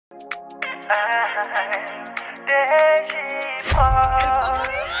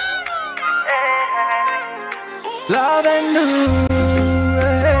Love and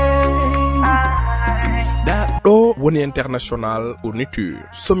ɗo woni international fourniture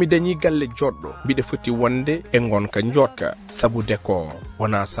somi dañi galle joɗɗo mbiɗa foti wonde e gonka jotka sabu décor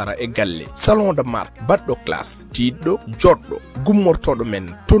wona sara e galle salon de marque baɗɗo classe tiɗɗo joɗɗo gummortoɗo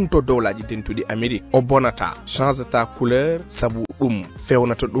men tonto dowlaji dentuɗi Amérique o bonata changeta couleur sabu ɗum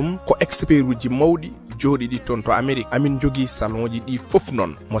fewnata ɗum ko expert uji mawɗi joɗiɗi toon to Amérique amin jogui salon ji ɗi fof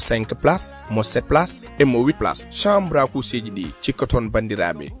non mo 5 place mo 7 place e mo 8 place chambre à coucher ji ɗi cikka toon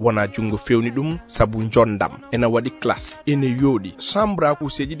bandiraɓe wona jungo fewni ɗum sabu jondam ena waɗi classe ene yooɗi chambre à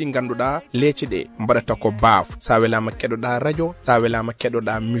coucher ji ɗi ganduɗa leece ɗe mbaɗata ko baf sa welama keɗoɗa radio sa welama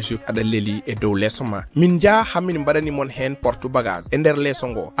keɗoɗa musique aɗa leeli e dow leeso ma min jaa hamin mbaɗani mon hen porte bagage e nder leeso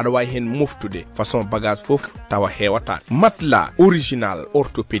ngo aɗa wawi hen moftude façon bagage fof tawa hewata matelas original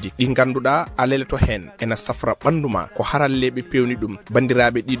orthopédique ɗi ganduɗa a leleto hen ena safra ɓanduma ko haralleɓe pewni ɗum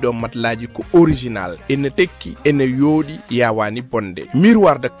bandiraɓe ɗiɗo matelaji ko original ene tekki ene yooɗi yawani bonde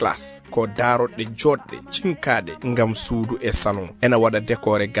miroir de classe ko daroɗe joɗɗe cinkade ngam suudu e salon ena waɗa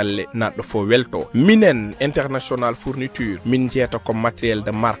décoré galle naɗɗo fo welto minen international fourniture min jeeta ko matériel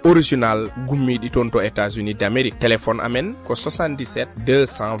de marque original gummiɗi toon to États-Unis d'Amérique téléphone amen ko 77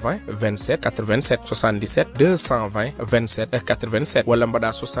 220 27 87 77 220 27 87 walla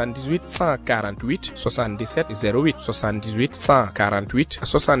mbaɗa 78 148 77 08 78 148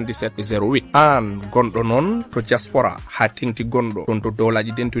 77 08 an gonɗo noon to diaspora ha tengti gonɗo toon to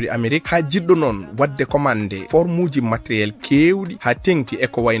dowlaji dentuɗi Amérique ha jiɗɗo noon wadde commandé formuji matériel kewɗi ha tengti e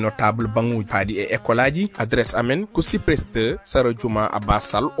ko wayno table banguji paaɗi e école aji adresse amen ko Cypress 2 Sara Juma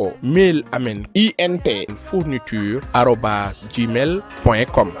Abbasal o mail amen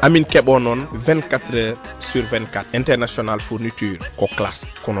intfourniture@gmail.com amin keɓo noon 24 heures sur 24 international fourniture ko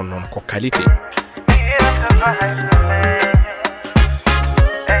classe kono noon ko qualité.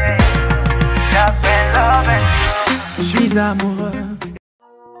 Je suis amoureux.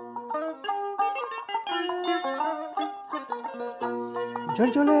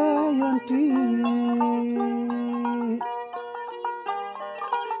 Jole yonti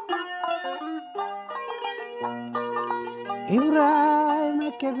Ibrahima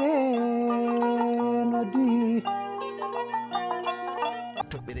Kebe nodi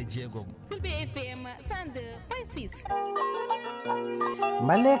toɓɓere jeegom Fulbe FM 102.6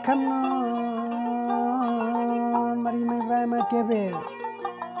 male kam non Marima Ibrahima Kebe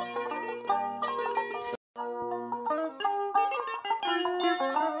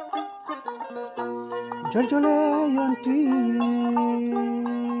Jole yonti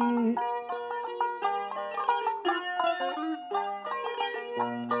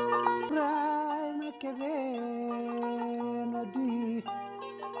Ibrahima Kebe nodi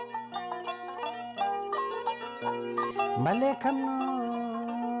male kam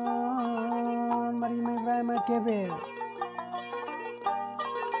non Marima Ibrahima Kebe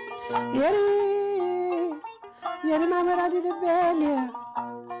yeri mama radi de belia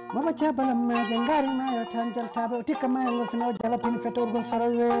mama cabala ma jangari ma yo tan jaltabe o tikka ma ngo fino jala pin fetorgol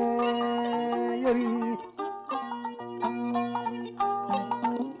sarawe yeri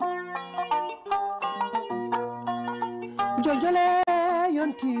Jole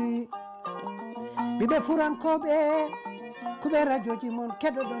yonti bibe furankoɓe kuɓe radioji mon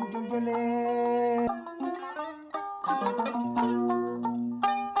keɗo ɗon Jole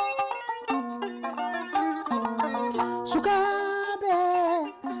sukaɓe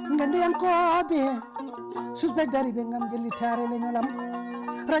gandiyankoɓe susɓe dari ɓe gam jellitare leñolam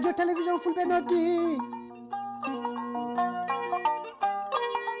radio télévision Fulbe noddi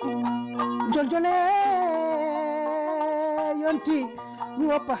Jole yonti mi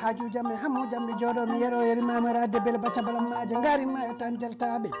woppa haaju jamme hammo jamme jooɗo mi yero yeri mamara debele bacca balam maje ngari ma e tan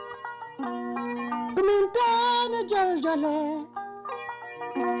jaltaɓe komin tane Jole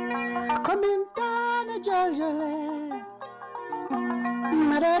komin tane Jole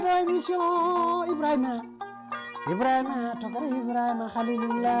maɗeɗo émission Ibrahima tokara Ibrahima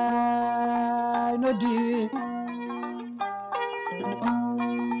Khalilullah noddi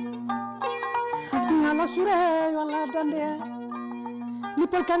ala sure walla dande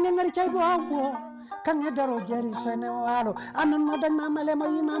lippol kange ngari caybo awbo kange daro jeri sene walo anan mo dañ mamale mo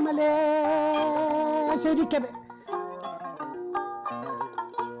yi mamale Seydi Kebe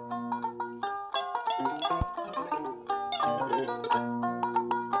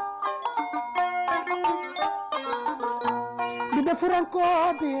bibe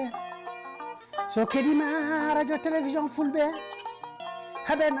furankoɓe so kedima radio télévision Fulbe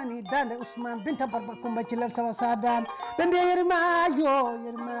habe nani dande Ousmane Binta Barba Kumba Cilal Sawa Sadan be mbiya yerima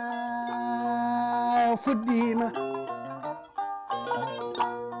fuddima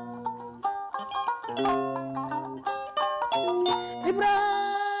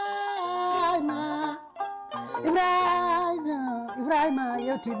Ibrahima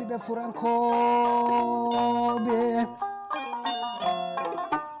yewtiɓe ɓe furankoɓe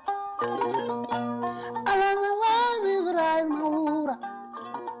alana wawi Ibrahima wura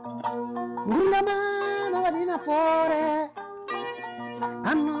gurdama na waɗina foore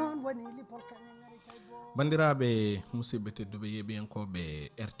annon woni lipol bandiraɓe musidɓe tedduɓe yeeɓiyankoɓe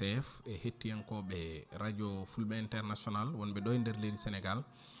RTF e hettiyankoɓe radio Fulbe international wonɓe ɗo e nder leydi Sénégal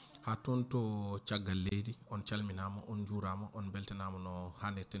ha toon to caggal leydi on calminama on juurama on beltanama no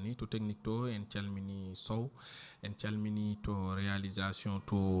hannirta ni to technique to en calmini Sow en calmini to réalisation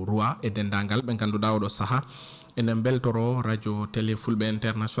to Roi e dendagal ɓe ganduɗa oɗo saaha enen beltoro radio télé Fulbe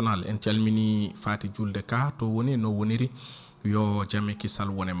international en calmini Fati Julde Ka to woni no woniri yo jamme kisal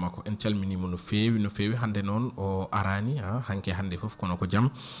wone makko en calminimo no feewi hande noon o arani hanke hande fof kono ko jam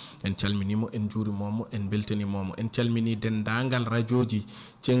en calminimo en juurimomo en beltanimomo en calmini dendagal radioji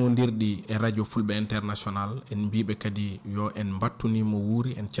ceŋodirɗi e radio Fulbe international en mbiɓe kadi yo en battunimo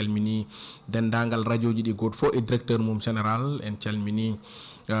wuuri en calmini dendagal radioji ɗi goto fof e directeur mum général en calmini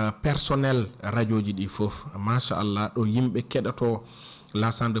personnel radioji ɗi fof machallah ɗo yimɓe keɗoto la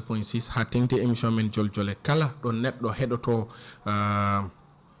 102.6 ha tengti émission men Jole kala ɗo neɗɗo heɗoto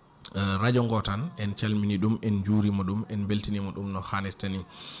radio ngo tan en calmini ɗum en juurima ɗum en beltinima ɗum no hannirta ni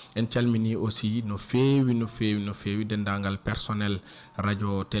en calmini aussi no feewi dendagal personnel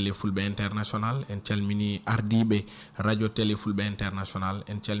radio télé Fulbe international en calmini ardiɓe radio télé Fulbe international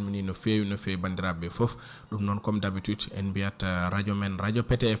en calmini no feewi bandiraɓe fof ɗum noon comme d'habitude en mbiyat radio men radio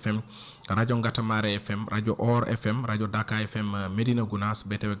Pété FM radio Ngatamare FM radio Or FM radio Daka FM Medina Gounass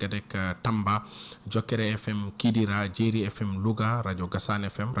BTW Gadek Tamba Jokkere FM Kidira Jéeri FM Louga radio Gassane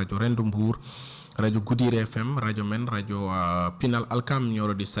FM radio Rendu Mbour radio Goudire FM radio men radio Pinal Alkam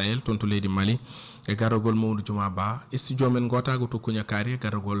Nioro di Sahel tonto leydi Mali e garagol Mamadou Djouma Ba studio men gotago to Kuñakari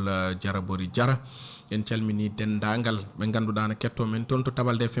garagol Jarabori Jara en calmini dendagal ɓe ganduɗa no ketto men toon to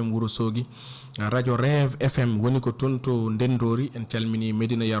Tabalde FM Wourossogui radio Rêve FM woni ko toon to Ndendori en calmini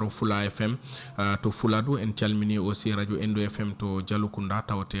Medina Yaro Fula FM to Fuladu en calmini aussi radio Endo FM to Dialokounda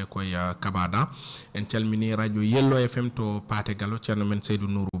tawate koye Kabada en calmini radio Yello FM to Pate Gallo ceerno men Seydou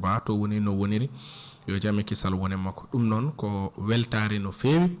Nourou Ba to woni no woniri yo jamme kisal wone makko ɗum noon ko weltare no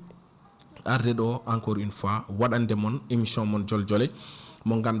feewi arde ɗo encore une fois waɗande mon émission mon Jole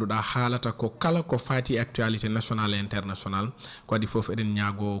mo ganduɗa haalata ko kala ko fati actualité nationale et international ko adi foof eɗen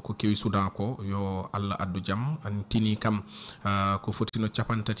ñaago ko kewi Soudan ko yo Allah addu jaam an tini kam ko fotino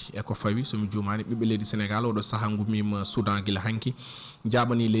capantati e ko fawi somi juumani ɓiɓɓe leydi Sénégal oɗo saaha gummima Soudan gila hanki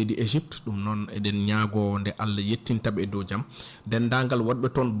jaɓani leydi Égypte ɗum noon eɗen ñaago nde Allah yettintaɓe e dow jaam dendagal waɗɓe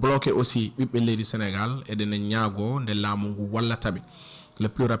toon bloqué aussi ɓiɓɓe leydi Sénégal eɗen ñaago nde laamu ngu wallataɓe le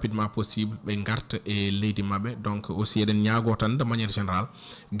plus rapidement possible ɓe garta e leydi mabɓe donc aussi eɗen ñaago tan de manière générale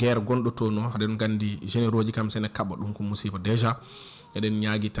guerre gonɗo to no haɗen gandi généraux ji kam sene kaɓa ɗum ko musiba déjà eɗen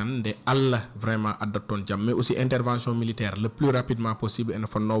ñaagui tan nde Allah vraiment addat toon jaam mais aussi intervention militaire le plus rapidement possible ene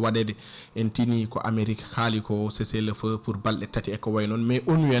fonno waɗede en tini ko Amérique haali ko cessez le feu pour balɗe tati e ko way noon mais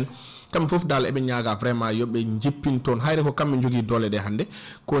ONU en kamɓe foof dal eɓe ñaaga vraiment yoɓe jippin toon hayre ko kamɓe jogui doole ɗe hannde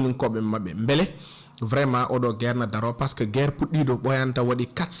konin koɓe mabɓe beele vraiment oɗo guerre na daro par ce que guerre puɗɗiɗo ɓoyanta waɗi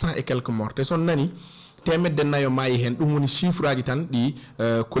 400 et quelques morts te son nani temedde nayo maayi hen ɗum woni chiffre aji tan ɗi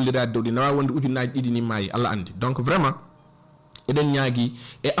kollirade dow ɗi nawa wonde ujunnaji ɗiɗi ni maayi Allah andi donc vraiment eɗen ñaagui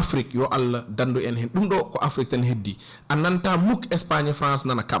e Afrique yo Allah dandu en hen ɗum ɗo ko Afrique tan heddi a nanta muk Espagne France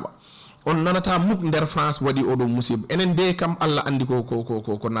nana kaɓa on nanata muk nder France waɗi oɗo musiba enen de kam Allah andi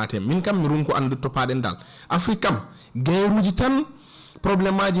ko naate min kam mi runko andu to paɗen dal Afrique kam guerre uji tan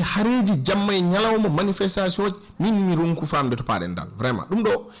probléme aji hareji jamma e ñalawma manifestation ji min mi ronku famde to paɗen dal vraiment ɗum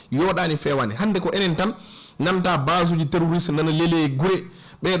ɗo yoɗani fewani hande ko enen tan nanta base uji terroriste nana leele gure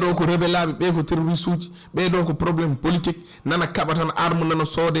ɓeɗo ko rebelaɓe ɓe ko terroriste uji ɓeɗo ko probléme politique nana kaɓa tan arme nana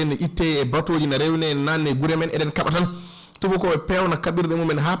soode ne itte e bateau ji ne rewne e nanne e gure men eɗen kaɓa tan tuba ko pewna kaɓirɗe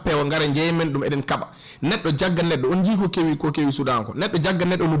mumen ha pewa gara jeeyi men ɗum eɗen kaɓa neɗɗo jagga neɗɗo on jii ko kewi Soudan ko neɗɗo jagga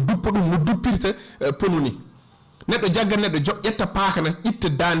neɗɗo no duppa ɗum no duppirta ponu ni neɗɗo jagga neɗɗo ƴetta paaka na itta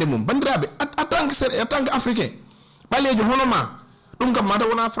dande mum bandiraɓe en tant que africain ɓalejo hono ma ɗum kam mata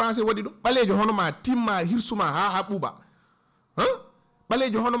wona français waɗi ɗum ɓalejo hono ma timma hirsuma ha ɓuuɓa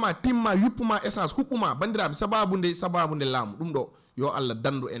ɓalejo hono ma timma yuppuma essence huɓɓuma bandiraɓe sababu nde laamu ɗum ɗo yo Allah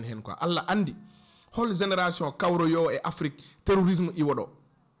dandu en hen quoi Allah andi hol génération kawroyo e Afrique terrorisme iwoɗo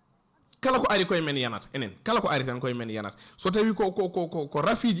kala ko ari koye men yanata enen kala ko ari tan koye men yanata so tawi ko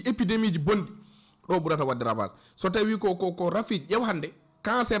rafiji épidémie ji bonɗi ɗo ɓurata wadde ravage so tawi ko rafiji ƴew hande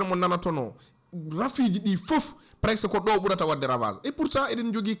cancer mo nanatono rafiji ɗi fof presque ko ɗo ɓurata wadde ravage et pourtant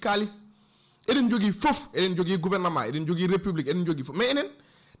eɗen jogui kalis eɗen jogui fof eɗen jogui gouvernement eɗen jogui république eɗen jogui fof mais enen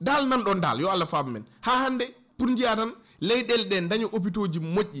dal nan ɗon dal yo Allah faabo men ha hande pour jiya tan leyɗele ɗe daña hôpitaux ji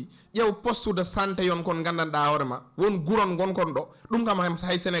moƴƴi ƴeew poste de santé yon kon gandanɗa hoorema won guron gonkon ɗo ɗum kam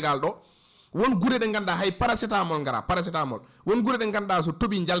hay Sénégal ɗo won gure ɗe ganduɗa hay paracétamol ngara paracétamol won gure ɗe ganduɗa so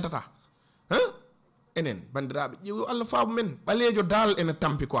toɓi jaltata enen bandiraɓe ƴeew yo Allah faabo men ɓaleejo dal ene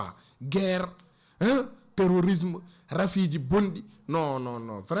tampi quoi guerre terrorisme rafiji bonɗi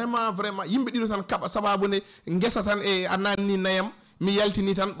non vraiment yimɓe ɗiɗo tan kaɓa sababu nde guesa tan e a nanni nayam mi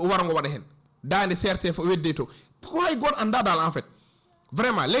yaltini tan warango waɗa hen dande certe fo wedde to ko hay goto anda dal en fait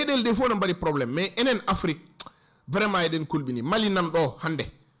vraiment leyɗele ɗe fof ne mbaɗi probléme mais enen Afrique vraiment eɗen kulɓini Mali nan ɗo hande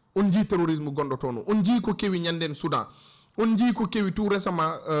on jii terrorisme gonɗo toon on jii ko kewi ñanden Soudan on jii ko kewi tout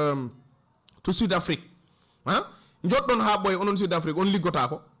récemment to Sud Afrique joɗɗon ha ɓoye onon Sud Afrique on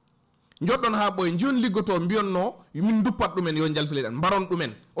liggotako joɗɗon ha ɓoye joni liggoto mbiyonno min duppat ɗumen yo jaltileɗen mbaron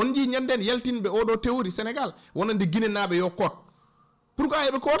ɗumen on jii ñanden yaltinɓe oɗo théorie Sénégal wonande Guinée naɓe yo koot pourquoi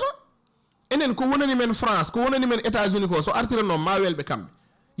eɓe koota enen ko wonani men France ko wonani men États-Unis ko so artirano ma welɓe kamɓe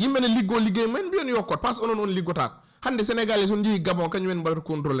yimɓe ne liggo liggey men mbiyon yo koot par ce que onon on liggotako hande Sénégalais son jeehi Gabon kañumen mbaɗata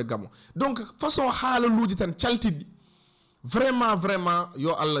contrôle Gabon donc façon haalaluji tan caltiɗɗi vraiment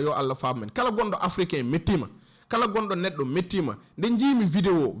yo Allah faabo men kala gonɗo africain mettima kala gonɗo neɗɗo mettima nde jiimi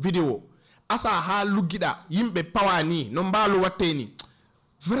vidéo asa ha luggiɗa yimɓe pawani no mbaalu watte ni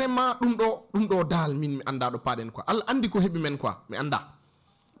vraiment ɗum ɗo dal min mi anda ɗo paɗen quoi Allah andi ko heeɓi men quoi mi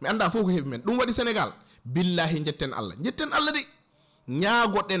anda fof ko heeɓi men ɗum waɗi Sénégal billahi jetten Allah de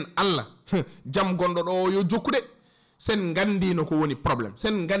ñaagoɗen Allah jam gonɗo ɗo yo jokkude sen gandino ko woni probléme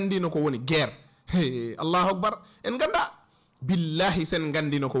sen gandino ko woni guerre Allahu akbar en ganda billahi sen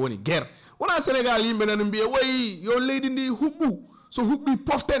gandino ko woni guerre wona Sénégal yimɓe nana mbiya wayi yo leydi ndi huɓɓu so huɓɓi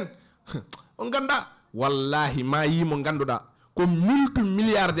poften on ganda wallahi ma yimo ganduɗa ko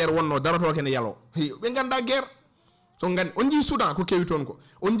multimilliardaire wonno daroto kene yalo ɓe ganda guerre so gandi on jii Soudan ko kewi toon ko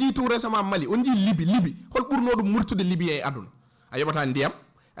on jii tout récemment Mali on jii Libye hol ɓurno ɗum murtude Libye e aduna a yoɓata ndiyam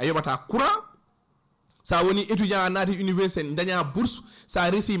a yoɓata courant sa woni étudiant a naati université daña bourse sa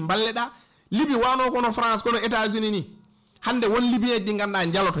resi balleɗa Libye wano kono France kono États-Unis ni hande won Libyen ɗi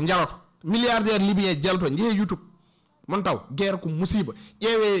ganduɗa jaloto milliardaire Libyen jaloto jeehe YouTube mon taw guerre ko musiba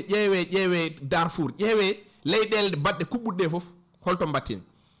ƴeewe Darfour ƴeewe leyɗele baɗɗe kuɓɓuɗɗe fof holto battini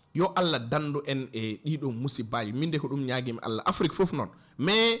yo Allah dandu en e ɗiɗo musibaji minde ko ɗum ñaguimi Allah Afrique fof noon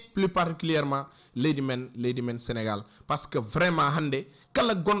mais plus particulièrement leydi men Sénégal parce que vraiment hande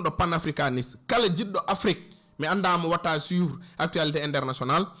kala gonɗo panafricaniste kala jiɗɗo Afrique mi anda mo watta suivre actualité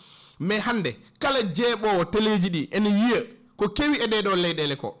internationale mais hande kala jeeɓowo téléji ɗi ene yiya ko kewi e ɗeɗo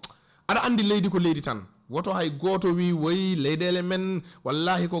leyɗele ko aɗa andi leydi ko leydi tan woto hay goto wi woyi leyɗele men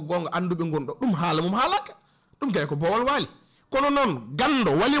wallahi ko gonga anduɓe gonɗo ɗum haala mum haalaka ɗum kay ko bowol waali kono noon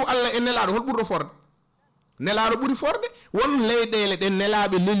gando waliw Allah e nelaɗo hol ɓurɗo forde nelaɗo ɓuuri forde won leyɗele ɗe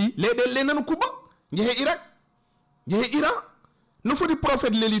nelaɓe leeli leyɗele ɗe nana kuɓa jeehe Iran no foti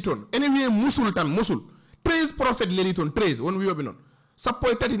prophète leeli toon ene wiye Mosul 13 prophète leeli toon 13 won wiyoɓe noon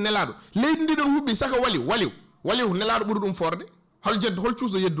 13 nelaɗo leydi ndi ɗon huɓɓi saka waliw nelaɗo ɓuuri ɗum forde hol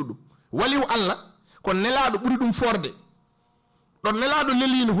cuuso yeddu ɗum waliw Allah ko nelaɗo ɓuuri ɗum forde ɗon nelaɗo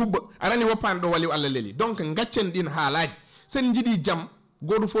leeli no huɓɓa arani woppani ɗo waliw Allah leeli donc gaccen ɗin haalaji sen jiiɗi jam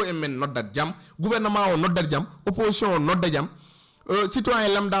goto fof en men noddat jam gouvernement o noddat jam opposition o nodda jam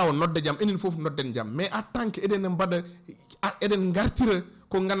citoyen lambda o nodda jam enen fof nodden jam mais en tant que eɗen mbaɗa eɗen gartira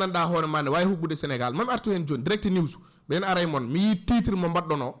ko gandanɗa hoore ma ne wawi huɓɓude Sénégal mami artu hen joni direct news ɓen aray mon mi yi titre mo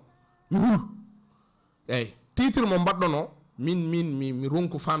mbaɗɗono mi hul eyyi titre mo mbaɗɗono mi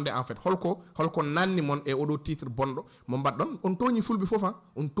ronku famde en fait holko nanni mon e oɗo titre bonɗo mo mbaɗɗon on tooñi fulɓe fof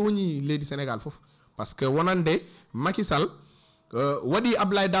on tooñi leydi Sénégal fof par ce que wonande Macky Sall waɗi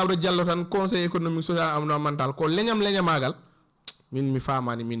Abdoulaye Daouda Diallo tan conseil économique social environnemental ko leñamagal min mi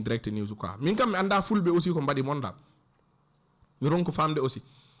famani min direct news quoi min kam mi anda fulɓe aussi ko mbaɗi mon dal mi ronko famde aussi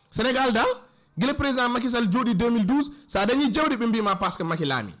Sénégal dal guila président Macky Sall jooɗi 2012 sa dañi jawdi ɓe mbima par ce que Macky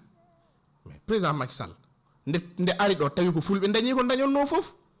laami mais président Macky Sall nde ari ɗo tawi ko fulɓe dañi ko dañonno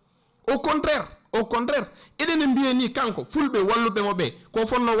foof au contraire eɗene mbiye ni kanko fulɓe walluɓe mo ɓe ko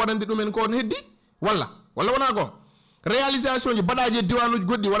fonno waɗande ɗumen ko no heddi walla wona gon réalisation ji baɗaji e diwanuji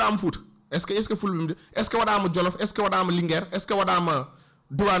goɗɗi waɗama Fouta est ce que fulɓe est ce que waɗama Jolof est ce que waɗama Linguére est ce que waɗama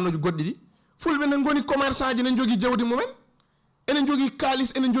diwanuji goɗɗi ɗi fulɓe ne goni commerçant ji ne jogui jawdi mumen enen jogui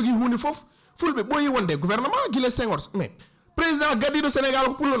kalis enen jogui hunde foof fulɓe ɓooyi wonde gouvernement guila Senghor mais président gaddiɗo Sénégal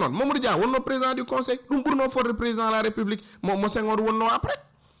ko pullo noon Mamadou Dia wonno président du conseil ɗum ɓurno forde président de la république mo Senghor wonno après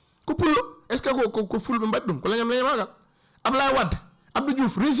ko pullo est ce que ko fulɓe mbaɗi ɗum ko leñamagal Ablaye Wade Abdou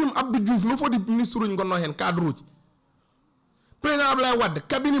Diouf régime Abdou Diouf no fodi ministre uji gonno hen cadre uji président Abdoulaye Wade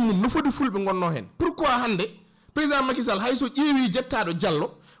cabinet mum no fodi fulbe gonno hen pourquoi hande président Macky Sall hayso ƴeewi jettado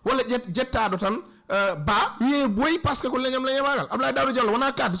Diallo wala jettado tan ba wiye boy parce que ko leñam magal Abdoulaye Daouda Diallo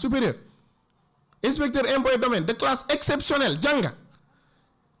wona cadre supérieur inspecteur impôt et domaine de classe exceptionnelle janga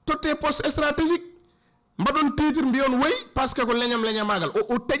totte poste stratégique mbadon titre mbiyon way parce que ko leñam magal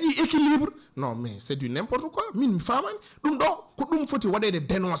o taji équilibre non mais c'est du n'importe quoi min mi famani dum do ko dum foti wadede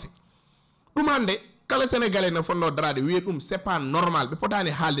dénoncer dum hande kala sénégalais na fonno drade wiye dum c'est pas normal be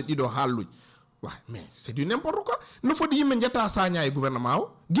potani haalde dido haaluj wa mais c'est du n'importe quoi no fodi yimbe jetta saña e gouvernement o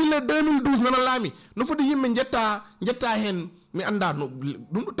gille 2012 nana laami no fodi yimbe jetta hen mi anda no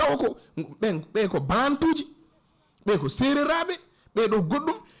dum taw ko be ko bantuji be ko sererabe be do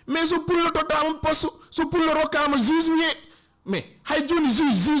goddum mais so pullo to dam poste so pullo rokama juge wiye mais hay joni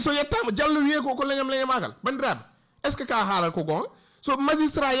juge so yettama Diallo wiye ko leñam magal bandirabe est ce que ka halal ko gon so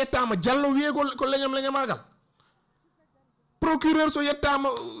magistrat yettama Diallo wiye ko leñam magal procureur so yettama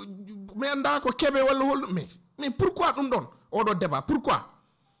mi anda ko Kebe walla holdo mais pourquoi dum don odo débat pourquoi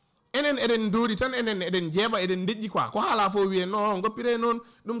enen dori tan enen eden jeba eden dejji quoi ko hala fo wiye non ngoppire non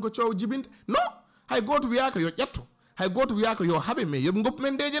dum ko ciow jibinde non hay goto wiya ko yo ƴetto hay goto wiya ko yo habe mais yob ngop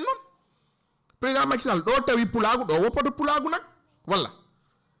men deje non président Macky Sall do tawi pulaagu do wopoto pulaagu nak walla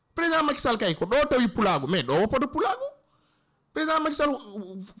président Macky Sall kay ko do tawi pulaagu mais do wopoto pulaagu président Macky Sall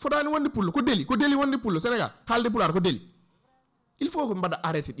fodani wonde pullo ko deli wonde pullo Sénégal halde pulaar ko deli il faut ko mbada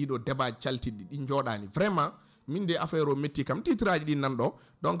arrêter dido débat caltidi di jodani vraiment min de affaire o metti kam titraji di nando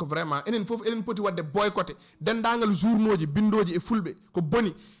donc vraiment enen fof enen poti wadde boycotté dendangal journaux bindoji e fulbe ko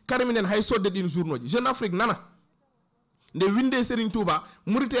boni karaminen hay sodde din journaux Jeune Afrique nana nde winde Serigne Touba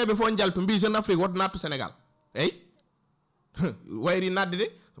muritebe fo jalto mbi Jeune Afrique wod nattu Sénégal wayri nadde de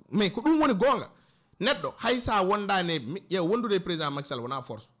mais ko dum woni gonga neddo hay sa wondane ye wondude président Macky Sall wona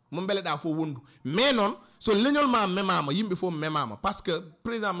force mo beleda fo wondu mais non so leñol ma memama yimbe fo memama parce que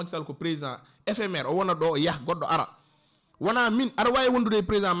président Macky Sall ko président éphémère o wona do yah goddo ara wona min ara way wondude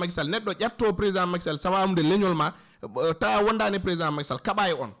président Macky Sall neddo ƴatto président Macky Sall sawamude leñol ma ta wondane président Macky Sall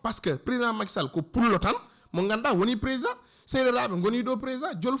kabay on parce que président Macky Sall ko pullo tan mo ganda woni président sererabe ngoni do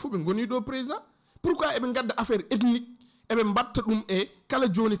président jolfuɓe ngoni do président pourquoi ebe gadda affaire ethnique ebe mbatta dum e kala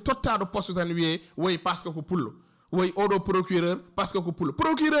joni tottado poste tan wiye woy parce que ko pullo woy odo procureur parce que ko pullo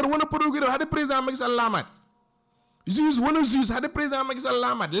procureur wona procureur hade président Macky Sall lamade juge wona juge hade président Macky Sall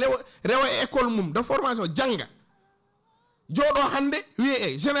lamade rewa école mum de formation janga jodo hande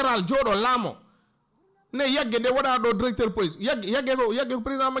wiye général jodo lamo ne yagge de wada do directeur police yagge ko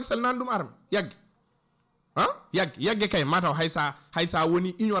président Macky Sall nandum arme yagge yagge kay mataw haysa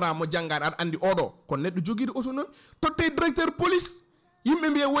woni ignorant mo jangade ad andi odo ko neddo jogide auto non totte directeur police yimbe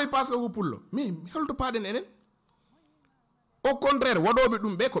mbiye woy parce que ko pullo mais holto paaden enen au contraire wadobe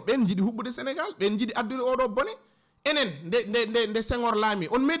dum be ko ben jidi hubbude Sénégal ben jidi addude odo bone enen de Senghor laami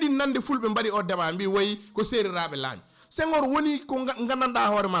on medi nande fulbe mbadi o débat mbi woy ko serirabe laami Senghor woni ko ngandanda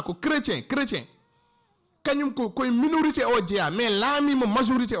hoore ma ko chrétien kanyum ko koy minorité o jeya mais laami mo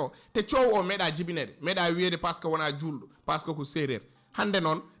majorité o te ciow o meda jibinede meda wiede parce que wona juldo parce que ko séréer hande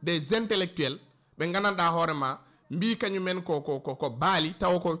non des intellectuels be ngandanda hoore ma mbi kanyumen ko baali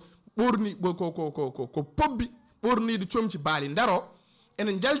taw ko borni ko pobbi borniide comci baali ndaro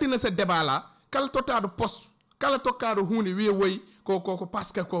enen jaltina ce débat là kala tottado poste kala tokkado hunde wiye woy ko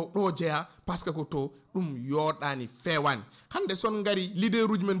parce que ko do jeya parce que ko to dum yodani fewani hande son ngari leader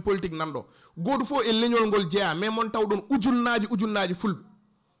uji men politique nando godu fo e leñol ngol jeya mais mon taw don ujunnaji fulbe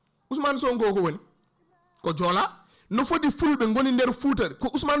Ousmane Sonko ko woni ko jola no fodi fulbe ngoni nder Fouta ko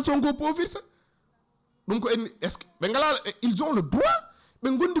Ousmane Sonko pofirta dum ko en est ce que be ngala ils ont le droit be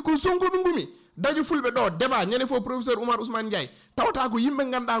gondi ko Sonko be ngumi dañu fulbe do débat ñene fo professeur Oumar Ousmane Ndiaye tawta ko yimbe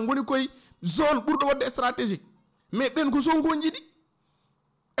ganda ngoni koy zone burdo wadde stratégique mais ben ko Sonko njidi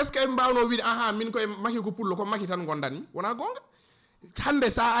est ce que mbawno wiide aha min koy maki ko pullo ko maki tan gondani wona gonga hande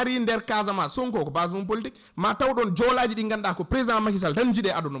sa ari nder Casamance Sonko ko base mum politique ma taw don jolaji di ganda ko président Macky Sall tan jide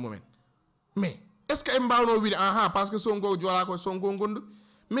aduna mumen mais est ce que mbawno wiide aha parce que Sonko jola ko Sonko gondu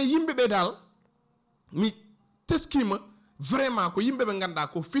mais yimbe be dal mi teskima vraiment ko yimbe be ganda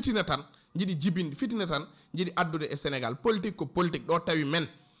ko fitina tan jidi jibinde fitina tan jidi addude e Sénégal politique ko politique do tawi men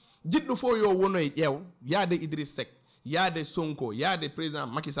jiddo fo yo wonoy ƴeew yaade Idriss Seck yaade Sonko yaade président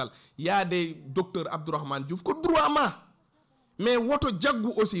Macky Sall yaade docteur Abdourahmane Diouf ko droit ma mais woto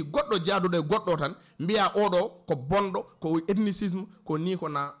jaggu aussi goddo jaadude goddo tan mbiya odo ko bondo ko ethnicisme ko ni ko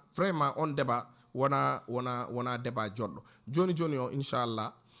na vraiment on débat wona débat joddo joni o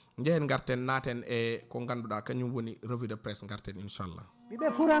inchallah jehen garten naten e ko ganduɗa kañum woni revue de presse garten inchallah ɓiɓe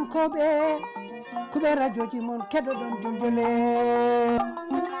furankoɓe kuɓe radio ji mon keɗoɗon joljole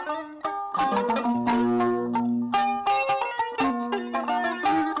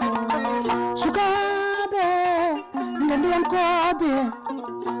sukaɓe gandiyankoɓe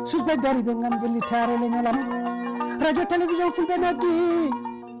susɓe dari ɓe gam jellitare leñolam radio télévision fulɓe noddi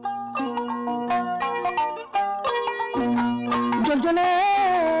joljole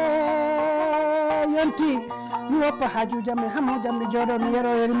yonti mi woppa haaju jamme hammo jamme jooɗo mi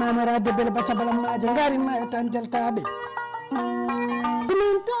yero yeri mamara debbele bacca balam maje garinma e tan jaltaɓe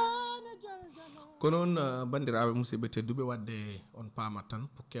ko noon bandiraɓe musidɓe tedduɓe wadde on pamat tan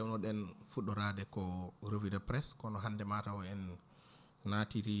kewnoɗen fuɗɗorade ko revue de presse kono hande mataw en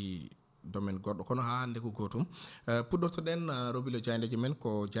natiri domaine goɗɗo kono ha hande ko gotum puɗɗortoɗen robilo jayndeji men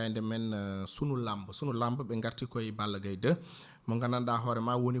ko jayde men sunu lambe ɓe garti koye Balla Gaye 2 mo gandanɗa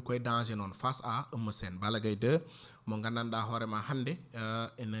hoorema woni koye danger noon face à Eumeu Sène Balla Gaye 2 mo gandanɗa hoorema hande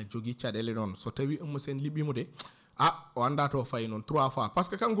ene jogui caɗele noon so tawi Eumeu Sène liɓimo de o anda to fayi noon 3 fois par ce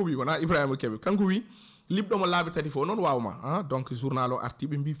que kanko wi wona Ibrahima Kebe kanko wi liɓɗomo laabi tati fof noon wawma donc journal o arti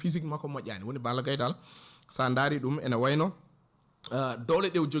ɓe mbi physique makko moƴƴani woni Balla Gaye dal sa daari ɗum ene wayno dowle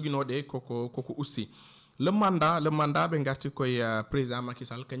ɗe joguinoɗe koko usti le mandat ɓe garti koye président Macky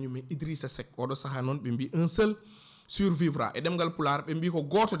Sall kañum e Idrissa Seck oɗo saaha noon ɓe mbi un seul survivra e ɗemgal pulaar ɓe mbi ko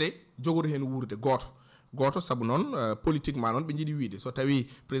goto de jogoto hen wurde goto saabu noon politiquement noon ɓe jiiɗi wiide so tawi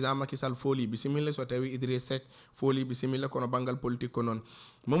président Macky Sall fooli bisimilla so tawi Idrissa Seck fooli bisimilla kono banggal politique ko noon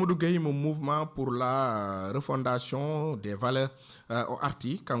Mamadou Gueye mo mouvement pour la refondation des valeurs o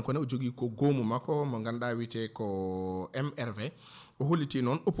arti kankone o jogui ko goomu makko mo ganduɗa wiyete ko MRV o holliti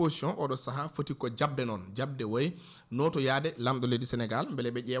noon opposition oɗo saaha foti ko jabde woy noto yaade lamɗo leydi Sénégal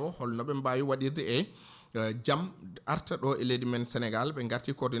beele ɓe ƴeewa holno ɓe mbawi waɗirde e jam arta ɗo e leydi men Sénégal ɓe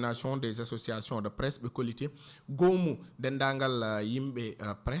garti coordination des associations de presse ɓe kolliti goomu dendagal yimɓe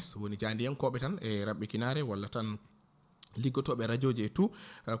presse woni jandiyankoɓe tan e rabɓe kinare walla tan liggotoɓe radio ji e tout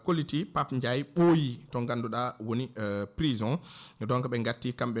kolliti Pape Ndiaye ɓooyi to ganduɗa woni prison donc ɓe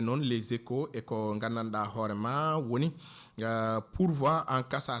garti kamɓe noon les échos e ko gandanɗa hoorema woni pourvoi en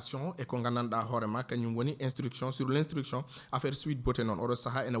cassation e ko gandanɗa hoorema kañum woni instruction sur l'instruction affaire suite beauté noon oɗo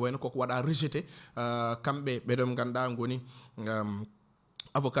saaha ene wayno koko waɗa rejeté kamɓe ɓeɗon ganduɗa goni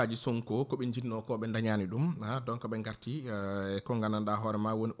avocat ji Sonko ko ɓe jinno ko ɓe dañani ɗum donc ɓe garti ko gandanɗa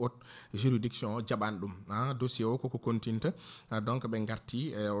hoorema woni haute juridiction jaɓani ɗum dossier o koko continta donc ɓe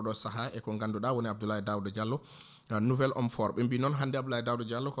garti oɗo saaha e ko ganduɗa woni Abdoulaye Daouda Diallo nouvel homme fort ɓe mbi noon hande Abdoulaye Daouda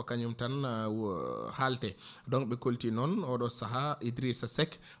Diallo ko kañum tan haalte donc ɓe kolti noon oɗo saaha Idrissa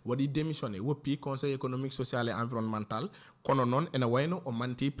Seck waɗi démissionné woppi conseil économique social et environnemental kono noon ene wayno o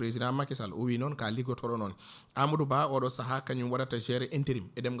manti président Macky Sall o wi noon ka liggotoɗo noon Amadou Ba oɗo saaha kañum waɗata géré intérim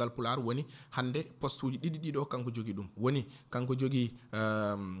e ɗemgal pulaar woni hande poste uji ɗiɗi ɗiɗo kanko jogui ɗum woni kanko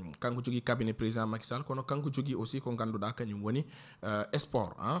jogui cabinet président Macky Sall kono kanko jogui aussi ko ganduɗa kañum woni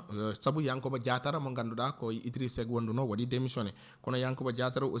sport saabu Yankoba Diatara mo ganduɗa ko Idrissa Seck wonduno waɗi démissionné kono Yankoba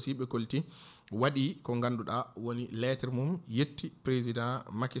Diatara aussi ɓe kolti waɗi ko ganduɗa woni lettre mum yetti président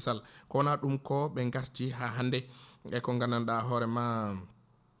Macky Sall kowona ɗum ko ɓe garti ha hande e ko gandanɗa hoorema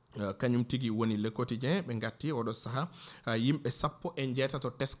kañum tigi woni le quotidien ɓe garti oɗo saaha yimɓe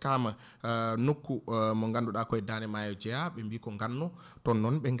 17 teskama nokku mo ganduɗa koye Dane Maayo Jeeya ɓe mbi ko ganno toon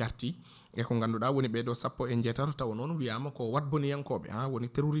noon ɓe garti e ko ganduɗa woni ɓeɗo 17 tawa noon wiyama ko watboniyankoɓe woni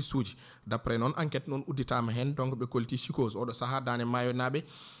terroriste uji d' après noon enquête noon udditama hen donc ɓe kolti psychose oɗo saaha Dane Maayo naɓe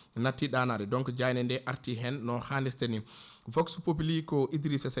natti ɗanade donc jayne nde arti hen no hannirta ni vox populi ko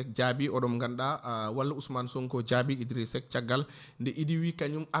Idrissa Seck jaabi oɗon ganduɗa walla Ousmane Sonko jaabi Idrissa Seck caggal nde iɗi wi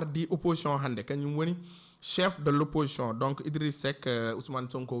kañum ardi opposition hande kañum woni chef de l' opposition donc Idrissa Seck Ousmane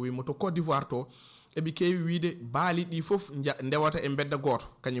Sonko wimo to Côte d'Ivoire to eɓe kewi wiide baali ɗi foof ndewata e bedda goto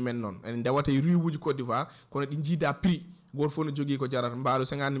kañumen noon ene ndewata e rue uji Côte d'Ivoire kono ɗi jiida prix goto fof ne jogui ko jarata mbaalu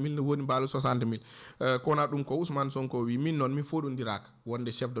 50 000 ne woni mbaalu 60 000 kowona ɗum ko Ousmane Sonko wi min noon mi foɗodiraka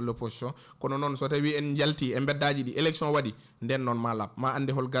wonde chef de l' opposition kono noon so tawi en jalti e beddaji ɗi élection waɗi nden noon ma lab ma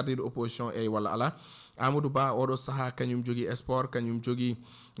ande hol gardiɗo opposition e walla ala Amadou Ba oɗo saaha kañum jogui sport kañum jogui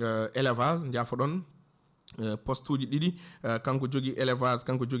élevage jaafoɗon poste uji ɗiɗi kanko jogui élevage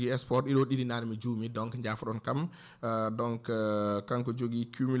kanko jogui sport ɗiɗo ɗiɗi nane mi juumi donc jaafoɗon kam donc kanko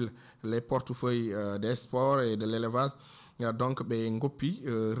jogui cumule les portefeuilles des sports et de l' élevage donc ɓe goppi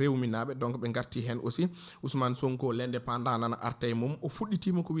rewminaɓe donc ɓe garti hen aussi Ousmane Sonko l' indépendant nana arta e mum o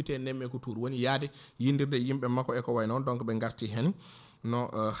fuɗɗitima ko wiyete nemmeko tour woni yaade yindirde yimɓe makko eko way noon donc ɓe garti hen no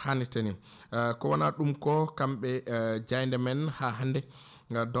hannirta ni ko wona ɗum ko kamɓe jayde men ha hande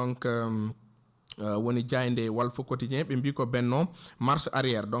donc woni jaynde Walf Quotidien ɓe mbi ko benno marche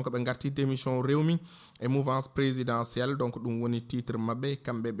arrière donc ɓe garti démission rewmi e mouvance présidentielle donc ɗum woni titre mabɓe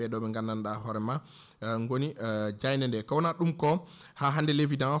kamɓe ɓeɗo ɓe gandanɗa hoorema goni jayde nde kowna ɗum ko ha hande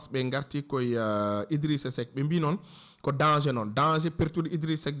l'évidence ɓe garti koye Idrissa Seck ɓe mbi noon ko danger noon danger pertude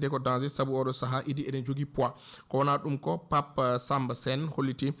Idrissa Seck de ko danger saabu oɗo saaha idi eɗen jogui poids ko wona ɗum ko Pape Samba Sène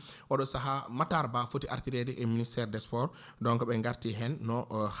holliti oɗo saaha Matar Ba foti artirede e ministère des sports donc ɓe garti hen no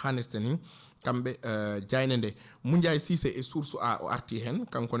hannirta ni kamɓe jayne nde Moundiaye Cissé e source a o arti hen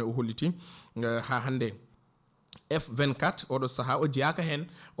kankone o holliti ha hande F24 oɗo saaha o jeeyaka hen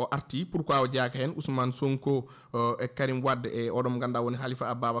o arti pourquoi o jeeyaka hen Ousmane Sonko e Karim Wade e oɗon ganda woni Khalifa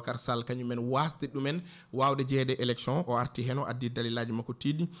Ababacar Sall kañumen wasde ɗumen wawde jeeyede élection o arti hen o addi dalilaji makko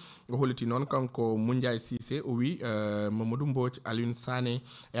tiɗɗi o holliti noon kanko Moundiaye Cissé o wi Mamadou Mbodj Alioune Sané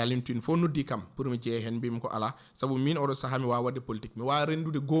e Alioune Tine fof noddi kam pour mi jeeye hen mbimi ko ala saabu min oɗo saaha mi wawa wadde politique mi wawa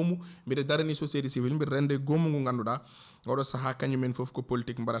rendude goomu mbiɗa darani société civile mbiɗa rende goomu ngu ganduɗa oɗo saaha kañumen foof ko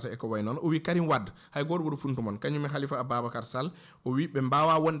politique mbaɗata e ko way noon o wi Karim Wade hay goto woɗo funtumon kañumen Khalifa Ababacar Sall o wi ɓe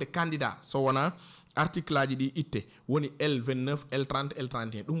mbawa wonde candidat so wona article aji ɗi itte woni L29 L30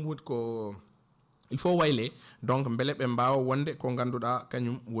 L31 ɗum woni ko il faut wayle donc beele ɓe mbawa wonde ko ganduɗa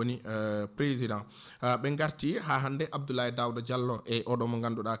kañum woni président ɓe garti ha hande Abdoulaye Daouda Diallo e oɗo mo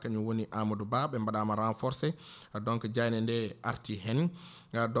ganduɗa kañum woni Amadou Ba ɓe mbaɗama renforcé donc jayne nde arti hen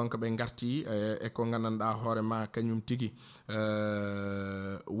donc ɓe garti e ko gandanɗa hoorema kañum tigui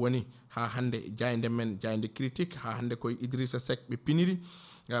woni ha hande jayde men jayde critique ha hande koye Idrissa Seck ɓe piniri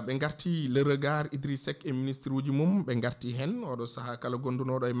ɓe garti le regard Idrissa Seck e ministre uji mum ɓe garti hen oɗo saaha kala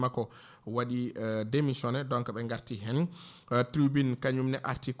gondunoɗo e makko waɗi démissionné donc ɓe garti hen tribune kañum ne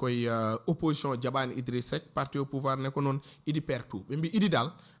arti koye opposition jaɓani Idrissa Seck parti au pouvoir ne ko noon iɗi pertu ɓe mbi iɗi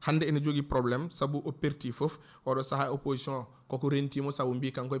dal hande ene jogui probléme saabu o perti foof oɗo saaha opposition koko rentimo saabu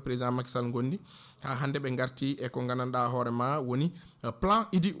mbi kanko e président Macky Sall gondi ha hande ɓe garti e ko gandanɗa hoorema woni plan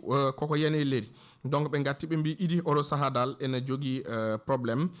iɗi koko yani leydi donc ɓe garti ɓe mbi iɗi oɗo saaha dal ene jogui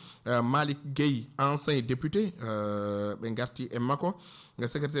probléme Malick Gueye ancien député ɓe garti e makko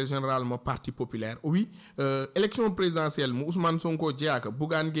secrétaire général mo parti populaire o wi élection présidentielle mo Ousmane Sonko jeeyaka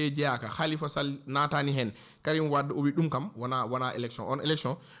Bougane Gueye jeeyaka Khalifa Sall natani hen Karim Wade o wi ɗum kam wona élection on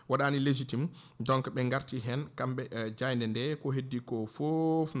élection waɗani légitime donc ɓe garti hen kamɓe jayde nde ko heddi ko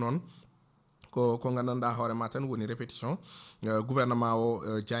foof noon ko gandanɗa hoorema tan woni répétition gouvernement o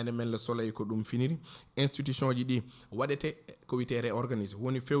jayde men le soleil ko ɗum finiri institution ji ɗi waɗete ko wiyete réorganisé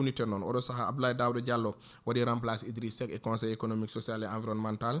woni fewnite noon oɗo saaha Abdoulaye Daouda Diallo waɗi remplace Idriss Seck e conseil économique social et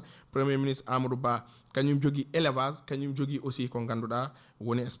environnemental premier ministre Amadou Ba kañum jogui élevage kañum jogui aussi ko ganduɗa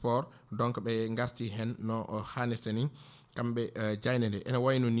woni sport donc ɓe garti hen no hannirta ni kamɓe jayde nde ene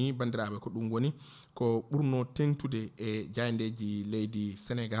wayno ni bandiraɓe ko ɗum woni ko ɓurno tengtude e jayndeji leydi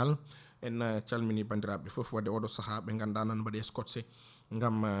Sénégal en calmini bandiraɓe foof wadde oɗo saaha ɓe ganduɗa noon mbaɗi scotché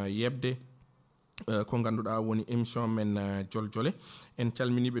gam yebde ko ganduɗa woni émission men Jole en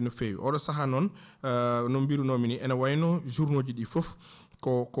calminiɓe no fewi oɗo saaha noon no mbirunomi ni ene wayno journaux ji ɗi foof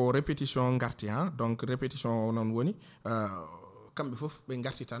ko répétition garti ha donc répétition noon woni kamɓe foof ɓe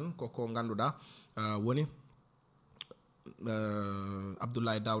garti tan koko ganduɗa woni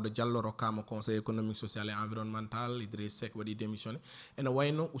Abdoulaye Daouda Diallo rokkama conseil économique social et environnemental Idriss Seck waɗi démissionné ene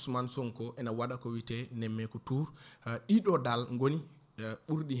wayno Ousmane Sonko ene waɗa ko wiyete nemmeko tour ɗiɗo dal goni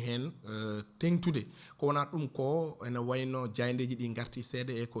ɓurɗi hen tengtude ko wona ɗum ko ene wayno jayndeji ɗi garti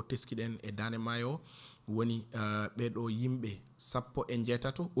seeɗa e ko teskiɗen e dane maayo woni ɓeɗo yimɓe sappo e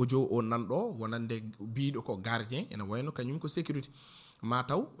jeetato audio o nanɗo wonande biɗo ko gardien ene wayno kañum ko sécurité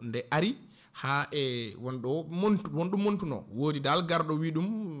mataw nde ari ha e wonɗo wonɗo montuno woodi dal garɗo wi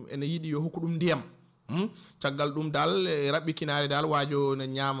ɗum ene yiiɗi yo hokku ɗum ndiyam caggal ɗum dal raɓɓikinare dal waajo ne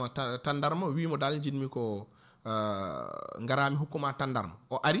ñaama tandarma wimo dal jinmi ko garami hokkuma tandarma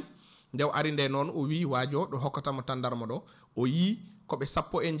o ari nde o ari nde noon o wi waajo ɗo hokkatamo tandarma ɗo o yi koɓe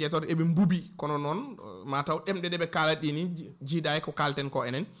sappo e jeetoto eɓe mbuubi kono noon mataw ɗemɗe ɗeɓe kalat ɗi ni jiiɗa e ko kalten ko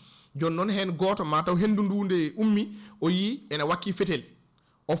enen joni noon hen goto mataw hendu ndude ummi o yi ene wakki fetel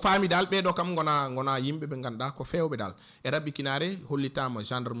o faami dal ɓeɗo kam gona yimɓe ɓe ganduɗa ko fewɓe dal e raɓɓikinare hollitama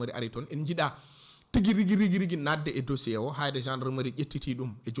gendarmerie ari toon en jiiɗa tigi rigui nadde e dossier o hayde gendarmerie ƴettiti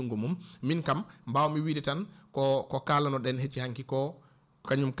ɗum e junggo mum min kam mbawmi wiide tan ko kalanoɗen hecci hanki ko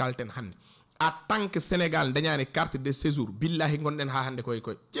kañum kalten hande en tant que Sénégal dañani carte de séjour billahi gonɗen ha hande koye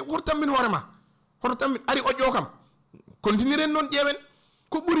hoto tambin hoorema hoto tambin ari oƴƴo kam continueren noon ƴeewen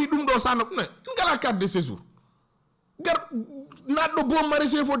ko ɓuuri ɗum ɗo sano ɗum en ngala carte de séjour gar naɗɗo boom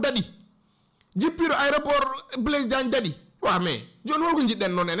maraîcher fo daɗi jippiɗo aéroport Blaise Diagne daɗi wa mais joni holko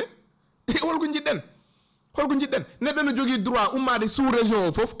jiɗɗen noon enen holko jiɗɗen neɗɗo no jogui droit ummade sous région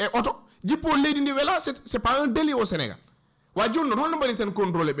o foof e auto jippo leydi ndi wela c'est pas un délit au Sénégal wa jonno holno bari tan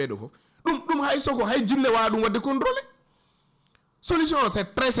contrôler beedo fof dum hay soko hay jinne wa dum wadde contrôler solution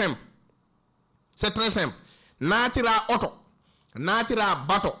c'est très simple natira auto natira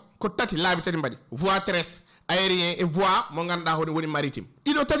bateau ko tati laabi tati mbadi voie terrestre aérien et voie mo ganda woni maritime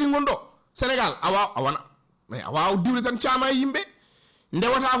ido tati gondo Sénégal awana mais awa diwle tan caama yimbe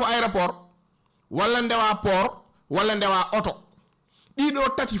ndewata ko aéroport walla ndewa port walla ndewa auto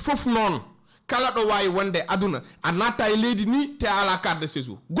ɗiɗo tati fof noon kala ɗo wawi wonde aduna a natta e leydi ni te ala carte de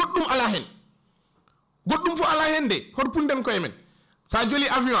séjour goɗɗum ala hen goɗɗum fo ala hen de hoto punden koye men sa joli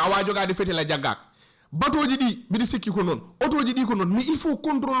avion awa jogade fetela jaggaka batoji ɗi mbiɗa sikki ko noon autoji ɗi ko noon mais il faut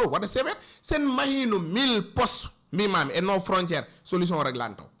contrôle o waɗa sévère sen mahino 1000 postes mbimami e non frontiére solution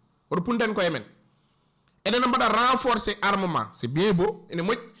réglane taw hoto punden koye men eɗena mbaɗa renforcer armement c'est bien beau ene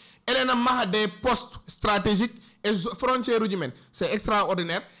moƴƴi eɗena maha des postes stratégiques et frontiére uji men c'est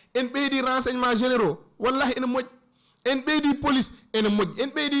extraordinaire en ɓeydi renseignement généraux wallahi ene moƴƴi en ɓeydi police ene moƴƴi en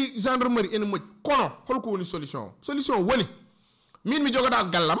ɓeydi gendarmerie ene moƴƴi kono holko woni solution woni min mi jogoɗa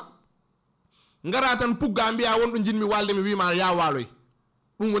gallam ngara tan pugga mbiya wonɗo jinmi walde mi wima ya waloy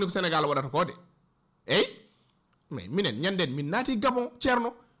ɗum woni ko Sénégal waɗata ko de eyi mais minen ñanden min naati Gabon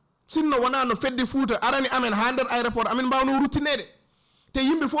ceerno sinno wona no fedde Fouta arani amen ha nder aéroport amen mbawno ruttinede te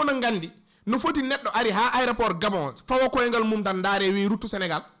yimɓe fof no gandi no foti neɗɗo ari ha aéroport Gabon fawa koyngal mum tan daare wi ruttu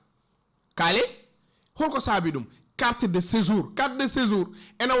Sénégal kaale holko saabi ɗum carte de séjour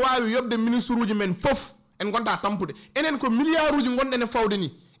ene wawi yobde ministre uji men fof en gonta tampude enen ko milliard uji gonɗen e fawde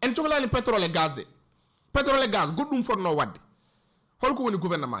ni en cohlani pétrole et gaz goɗɗum fotno wadde holko woni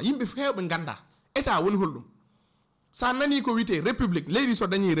gouvernement yimɓe hewɓe ganda état woni holɗum sa nani ko wiyete république leydi so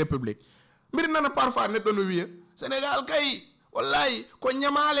dañi république mbiɗa nana parfois neɗɗo no wiya Sénégal kay wallahi ko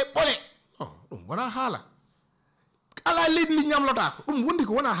ñamale ɓole ɗum wona haala ala leydi ndi ñamlotako ɗum wondi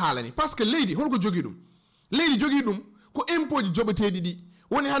ko wona haala ni par ce que leydi holko jogui ɗum leydi jogui ɗum ko impôt ji joɓeteɗi ɗi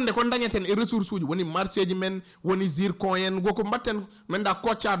woni hande ko dañeten e ressource uji woni marché ji men woni zircon en goko mbatten men da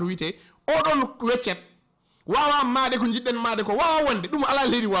koccado wiyete oɗon weccet wawa maade ko jiɗɗen maade ko wawa wonde ɗum ala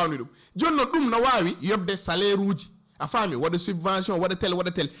leydi wawni ɗum joni noon ɗum no wawi yobde salaire uji a faami waɗa subvention waɗa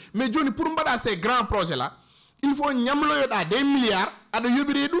tel mais joni pour mbaɗa ces grands projets là il faut ñamloyoɗa des milliards aɗa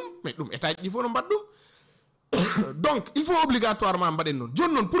yoɓire ɗum mais ɗum état ji fof no mbaɗ ɗum donc il faut obligatoirement mbaɗen noon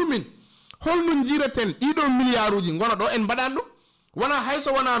joni noon pour min holno jiraten ɗiɗo milliard uji gona ɗo en mbaɗani ɗum wona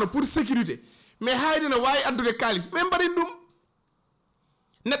hayso wonano pour sécurité mais hayde no wawi addude kalis mais mbaɗen ɗum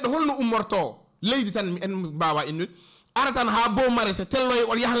neɗɗo holno ummorto leydi tan en mbawa innude ara tan ha bow maraîcher telloye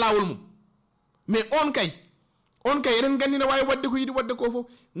on yaha lawol mum mais on kay eɗen gandi no wawi wadde ko yiɗi wadde ko fof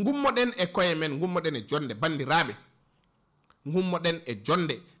gummoɗen e koye men gummoɗen e jonde bandiraɓe gummoɗen e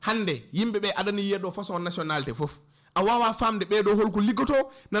jonde hande yimɓeɓe aɗana yiya ɗo façon nationalité fof a wawa famde ɓeɗo holko liggoto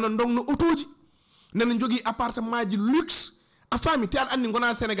nana dongno autoji nana jogui appartement ji luxe a faami te aɗa andi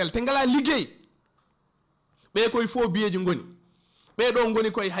gona Sénégal te ngala liggey ɓe koye faux billet ji goni ɓeɗo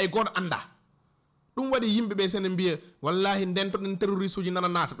goni koye hay goto anda ɗum waɗi yimɓeɓe sene mbiya wallahi ndentoɗen terroriste uji nana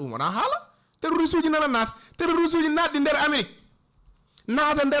naata ɗum wona haala terroriste uji nana naata terroriste uji natɗi nder Amérique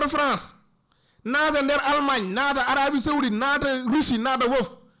naata nder France naata nder Allemagne naata Arabie Saoudite naata Russie naata fof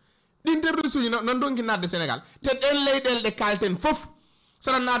ɗin terroriste uji nan donki natde Sénégal te ɗen leyɗele ɗe kalten fof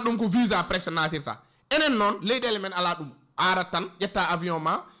saɗa naata ɗum ko visa presque natirta enen noon leyɗele men ala ɗum arat tan ƴetta avion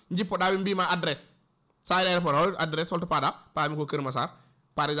ma jippoɗa ɓe mbima adresse sa ari aéroport hol adresse holto paɗa paami ko Keur Massar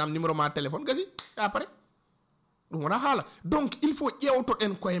par exemple numéro ma téléphone gasi après ɗum wona haala donc il faut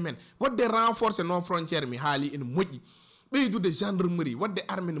ƴewtoɗen koye men wadde renforcer nos frontiére mi haali ene moƴƴi ɓeydude gendarmerie wadde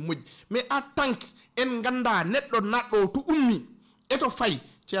armée ne moƴƴi mais en tant que en ganda neɗɗo natɗo to ummi eto fayi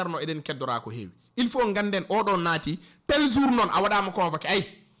ceerno eɗen keddora ko heewi il faut ganden oɗo naati tel jour noon a waɗama convoqué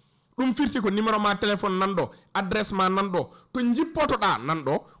ay ɗum firti ko numéro ma téléphone nanɗo adresse ma nanɗo to jippotoɗa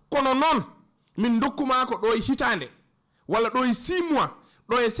nanɗo kono noon min dokkuma ko ɗo e hitande walla ɗo e 6 mois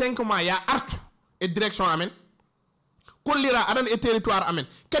ɗo e 5 mois ya artu e direction amen kollira aɗan e territoire amen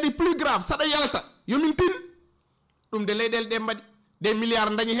kadi plus grave saɗa yalta yomin tin ɗum de leyɗele ɗe mbaɗi des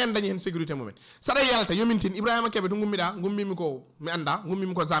milliards dañi hen sécurité mumen saɗa yalta yomin tin Ibrahima Kebe to gummiɗa gummimi ko mi anda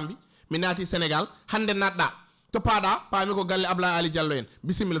gummimi ko Zambie mi naati Sénégal hande natɗa to paɗa paami ko galle Ablaye Ali Diallo en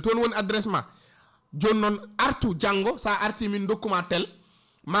bisimilla toon woni adresse ma joni noon artu janggo sa arti min dokkuma tel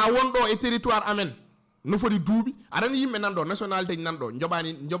ma wonɗo e territoire amen no foti duuɓi aɗani yimɓe nanɗo nationalité ji nanɗo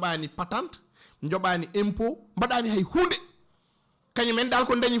joɓani patente joɓani impôt mbaɗani hay hunde kañumen dal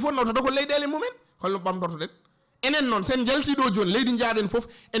ko dañi fof nawtata ko leyɗele mumen holno ɓamtortoɗen enen noon sen jaltiɗo joni leydi jaaɗen fof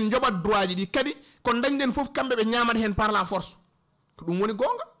en joɓat droit ji ɗi kadi ko dañɗen fof kamɓe ɓe ñamata hen par la force ko ɗum woni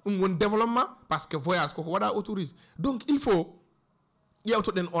gonga ɗum woni développement par ce que voyage koko waɗa autorise donc il faut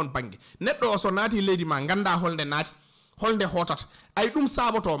ƴewtoɗen on bange neɗɗo o so naati leydi ma ganda holnde naati holnde hotata ay ɗum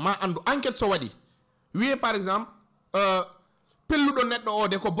saboto ma andu enquête so waɗi wiye par exemple pelluɗo neɗɗo o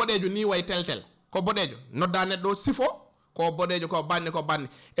de ko boɗejo ni way tel ko boɗejo nodda neɗɗo sifo ko boɗejo ko banni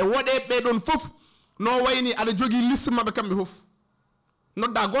e woɗe ɓeɗon fof no wayni aɗa jogui liste mabɓe kamɓe fof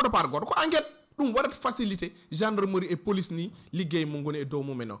nodda goto par goto ko enquête ɗum waɗat facilité gendarmerie et police ni liggey mo goni e dow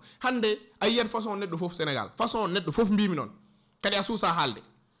mumen o hande a yiyat façon neɗɗo fof sénégal façon neɗɗo fof mbimi noon kadi a suusa haalde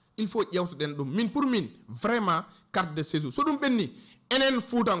il faut ƴewtoɗen ɗum min pour min vraiment carte de séjour so ɗum ɓenni enen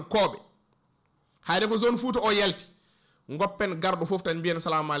fuutankoɓe hayde ko zone fouta o yalti goppen garɗo fof tan mbiyen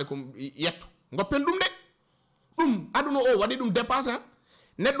salamu aleykum yetto goppen ɗum de ɗum aduna o waɗi ɗum dépassé han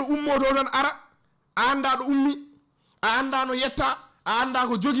neɗɗo ummoto tan ara a anda ɗo ummi a anda no yetta a anda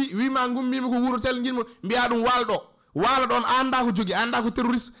ko jogi wima gummimi ko wuuro tel guinmo mbiya ɗum walɗo waala ɗon a anda ko jogi a anda ko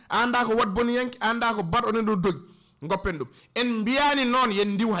terroriste a anda ko wat boniyanke a anda ko baɗo nen ɗo dogi goppen ɗum en mbiyani noon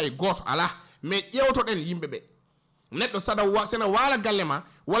yen ndiw hay goto ala mais ƴewtoɗen yimɓeɓe neɗɗo sena waala galle ma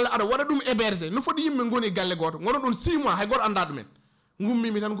walla aɗa waɗa ɗum hébergé no foti yimɓe goni galle goto gono ɗon 6 mois hay goto anda ɗumen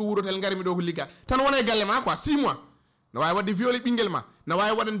gummimi tan ko wuuro tel garimi ɗo ko ligga tan wona e galle ma quoi 6 mois no wawi wadde violé ɓinguel ma no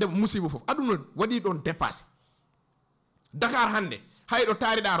wawi waɗande musiba foof aduna waɗi ɗon dépassé Dakar hande hayɗo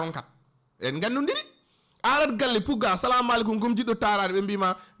taariɗa ronkat en gandodiri arat galle pugga assalamu aleykum kom jiɗɗo tarade ɓe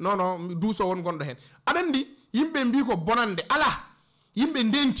mbima non duuso won gonɗo hen aɗa andi yimɓe mbi ko bonande ala yimɓe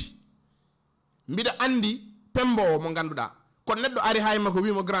ndenti mbiɗa andi pembowo mo ganduɗa ko neɗɗo ari hayma ko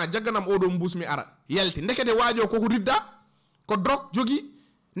wimo grand jagganam oɗo mbusmi ara yalti ndekete waajo koko ridda ko drogue jogui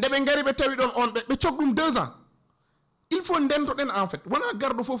ndeɓe gari ɓe tawi ɗon on ɓe cog ɗum 2 ans il faut ndentoɗen en fait wona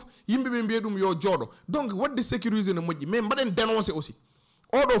garɗo foof yimɓeɓe mbiya ɗum yo jooɗo donc wadde sécuriser no moƴƴi mais mbaɗen dénoncé aussi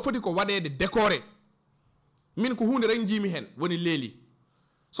oɗo foti ko waɗede décoré min ko hunde rek jiimi hen woni leeli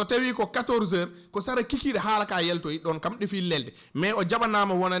so tawi ko 14 heures ko sara kikiɗe haala ka yaltoyi ɗon kam ɗefi lelde mais o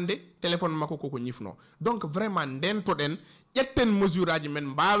jaɓanama wonande téléphone makko koko ñifno donc vraiment ndentoɗen ƴetten mesure aji men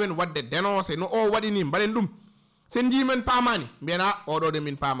mbawen wadde dénoncé no o waɗi ni mbaɗen ɗum sen jimen pamani mbiyana oɗo de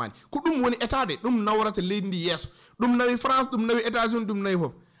min pamani ko ɗum woni état de ɗum nawrata leydi ndi yesso ɗum nawi France ɗum nawi États-Unis ɗum nawi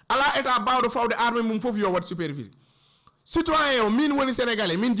foof ala état bawɗo fawde armé mum foof yo wat supervisé citoyen o min woni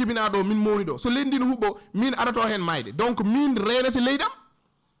sénégalais min jibina ɗo min mowni ɗo so leydi ndi no huɓɓo min arato hen mayde donc min renete leydam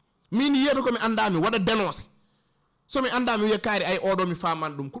min yiyata komi anda mi waɗa dénoncé somi anda mi wiya kaari ay oɗo mi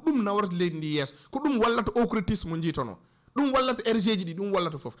famani ɗum ko ɗum nawrata leydi ndi yesso ko ɗum wallata occultisme mo jiitono ɗum wallata RG ji ɗi ɗum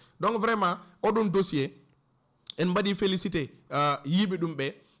wallata foof donc vraiment oɗon dossier en mbaɗi félicité yiiɓe ɗum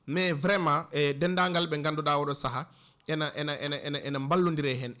ɓe mais vraiment e dendagal ɓe ganduɗa oɗo saaha ena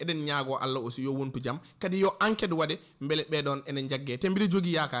ballodire hen eɗen ñaago Allah aussi yo wontu jaam kadi yo enquête waɗe beele ɓeɗon ene jaggue te mbiɗa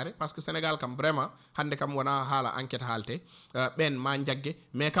jogui yakare par ce que Sénégal kam vraiment hande kam wona haala enquête haalte ɓen ma jaggue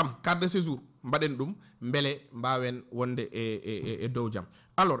mais kam carte de séjour mbaɗen ɗum beele mbawen wonde e dow jaam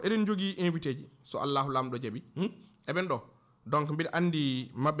alors eɗen jogui invité ji so Allahu lamɗo jaaɓi eɓen ɗo donc mbiɗa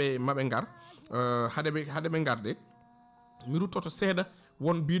andi maɓe gar haɗeɓe garde mi ruttoto seeɗa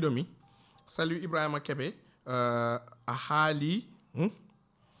won biɗomi salut Ibrahima Kebe a haali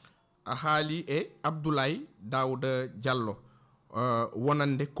e Abdoulaye Daouda Diallo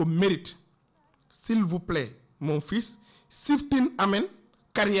wonande ko mérite s'il vous plaît mon fils siftin amen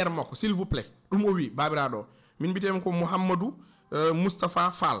carrière makko s'il vous plaît ɗum o wi babiraɗo o min mbitemi ko Mouhamadou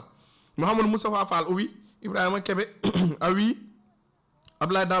Moustapha Fall o wi Ibrahima Kebe a wi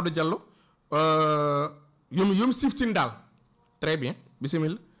Abdoulaye Daouda Diallo yomi siftin dal très bien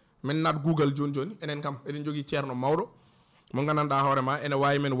bisimilla min nat Google joni enen kam eɗen jogui ceerno mawɗo mo gandanɗa hoorema ene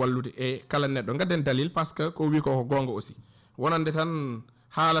wawi men wallude e kala neɗɗo gadden dalil par ce que ko wi ko gonga aussi wonande tan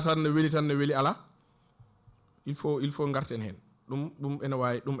haala tan no weeli ala il faut garten hen ɗum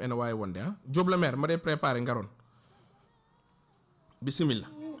ene wawi wonde ha joble maire mbaɗe préparé garon bisimilla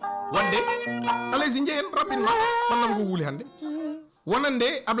wadde alaysi jeeyen rapidement wonnam ko wuuli hande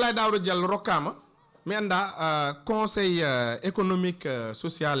wonande Abdoulaye Daouda Diallo rokkama mi anda conseil économique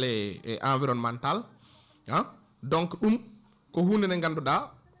social et environnemental donc ɗum ko hunde nde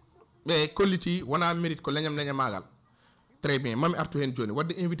ganduɗa ɓe kolliti wona mérite ko leñamagal très bien mami artu hen joni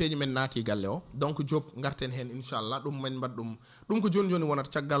wadde invité ji men naati galle o donc Diop garten hen inchallah ɗum men mbaɗ ɗum ko joni wonata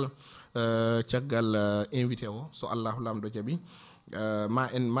caggal invité o so Allahu lamɗo jaaɓi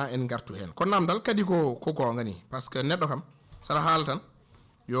ma en gartu hen kono namdal kadi ko gonga ni par ce que neɗɗo kam saɗa haala tan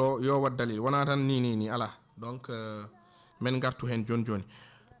yo wat dalil wona tan ni ala donc men gartu hen joni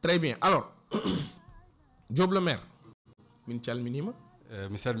très bien alors Diop le maire min calminima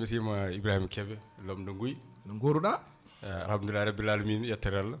mi salmitima Ibrahima Kebe lomɗo Guy no goruɗa alhamdulillah rabbil alamin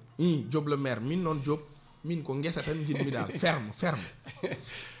yettere Allah Diop le maire min noon Diop min ko guessa tan jinmi dal ferme ferme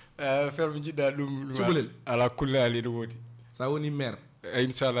jiɗɗa ɗum cukalel ala kullali ne woodi sa woni maire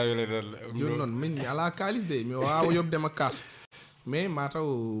inshallah wele dal joni noon min mi ala kalis de mi wawa yobdema kas mais mataw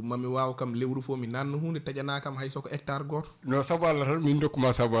mami wawa kam lewru fo mi nanno hunde taƴana kam hay soko hectare goto no sabu Allah tan min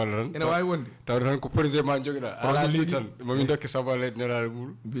dokkuma sabu Allah tan ene wawi wonde taw tan ko projet ma joguiɗa ala li tan mami dokki sabu Allah nelal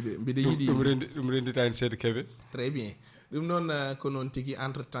mum mbiɗa yiiɗi ɗum rendita en seeɗa keɓe très bien ɗum noon ko noon tigui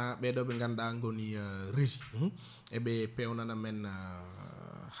entre temps ɓeɗo ɓe ganduɗa goni régie eɓe pewnana men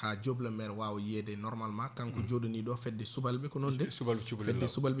ha jobla maire wawa yiyede normalement kanko joɗani ɗo fedde subalɓe ko noon de fedde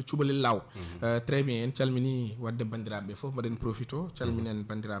subalɓe cubalel law très bien en calmini wadde bandiraɓe foof mbaɗen profite o calminen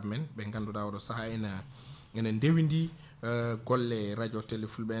bandiraɓe men ɓe ganduɗa oɗo saaha enen ndewindi golle radio télé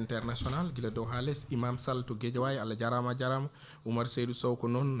fulɓe international guila dow ha less imam sall to guédiawaye Allah jarama jarama oumar seydou sow ko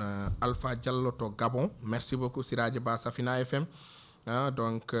noon alpha diallo to gabon merci beaucoup siraji ba safina fm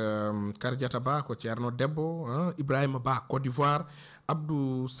donc kardiata ba ko ceerno debbo ibrahima ba côte d'ivoire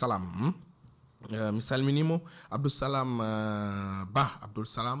abdou salam mi salminimo abdou salam abdoul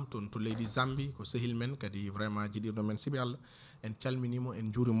salam toon to leydi Zambie ko sehil men kadi vraiment jiɗirɗo men siɓi Allah en calminimo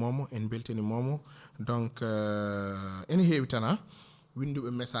en juurimomo en beltanimomo donc ene heewi tan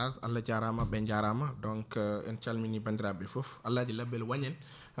winduɓe message Allah jarama ɓe jarama donc en calmini bandiraɓe foof Allahji labbel wañen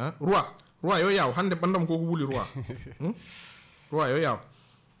roi yo yaw hande ɓandam koko wuuli roi yo yaw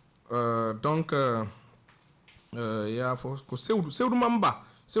donc ya fof ko sewdu mamba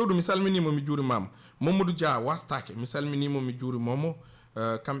sewdu mi salminimo mi juurimama Mamadou Dia wastake mi salminimo mi juurimomo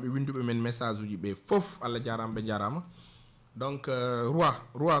kamɓe winduɓe men message uji ɓe foof Allah jarama ɓe jarama donc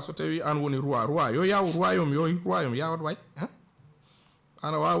roi so tawi an woni roi yo yaw royaume yawat way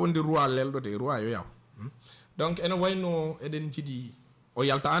ana wawa wonde roi lelɗo de roi yo yaw donc ene wayno eɗen jiiɗi o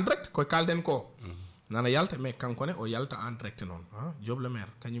yalta en direct koye kalden ko nana yalta mais kankone o yalta en direct noon job le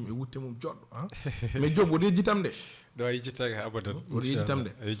maire kañum e wutte mum joɗɗo mais job woto yejjitam de ɗo a yejjitaki abadan woto yejjitam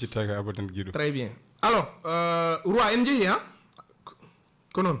de a yejjitaki abadan guiɗo très bien alors roi en jeehi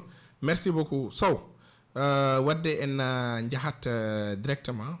ko noon merci beaucoup sow wadde en jahat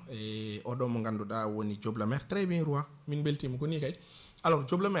directement e oɗo mo ganduɗa woni job le maire très bien roi min beltima ko ni kay alors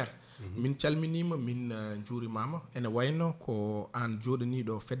job le maire min calminima min juurimama ene wayno ko an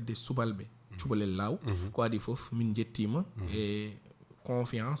joɗaniɗo fedde subalɓe cubalel law ko adi foof min jettima e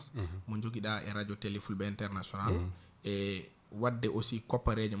confiance mo joguiɗa e radio télé fulɓe international e wadde aussi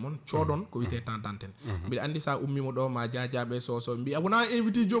koppareje mon coɗon ko wiyete temps d'antenne mbiɗa andi sa ummima ɗo ma jajaɓe soso mbi abona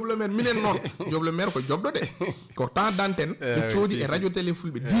invité job le maire minen noon job le maire ko jobɗo de ko temps d'antenne ɓe coodi e radio télé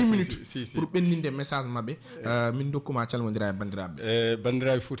fulɓe 10 minutes pour ɓenninde message mabɓe min dokkuma calmodira e bandiraɓe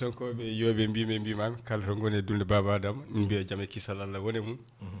bandiraɓe fuutankoɓe yoɓe mbimami kala to goni e dulde baba adama min mbiya jaam e kisal Allah wone mum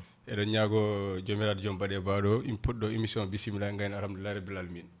eɗen ñaago jomiraɗo joom mbaɗe baɗo poɗɗo émission bisimilla gayno alhamdulillah rabbil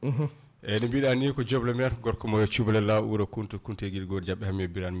alamin eyyi no mbiɗa ni ko joble maire gorko mo cubalel law wuuro kunteguiɗo goto jaɓɓe hammi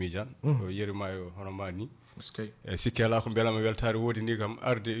biran midiane o yerima yo hono ma ni eyyi sikki ala ko beelama weltare woodi ni kam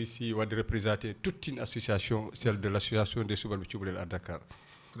arde ici wadde représenté toute une association celle de l'association des subalɓe cubalel à Dakar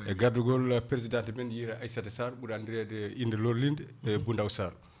e gardugol présidente men yiira Aissata Sarr ɓuuri andirede inde lorlinde e Boundaw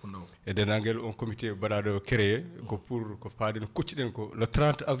Sarr e dendaguel on comité mbaɗaɗo créé ko pour ko paaɗen kucciɗen ko le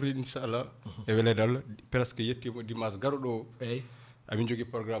 30 avril inchallah e welede Allah presque yettima dimanche garoɗo o amin jogui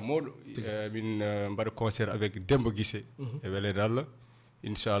programme mawɗo min mbaɗa concert avec Demba Guissé e welede Allah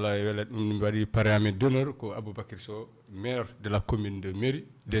inchallah e welede ɗum mbaɗi parrain amen d'honneur ko Aboubacry Sow maire de la commune de Méri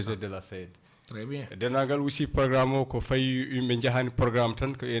DG de la SAED très bien dendagal aussi programme o ko fayi yimɓe jahani programme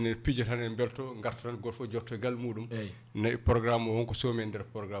tan ko enen piija tan en belto garta tan goto fof jotto e gal muɗum ne programme o wonko somi e nder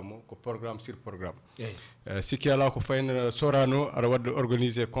programme o ko programme sur programme sikki ala ko fayno sorano aɗa wadde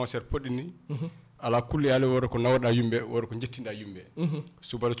organisé concert poɗɗini ala kulli ale woto ko nawɗa yimɓe woto ko jettinɗa yimɓe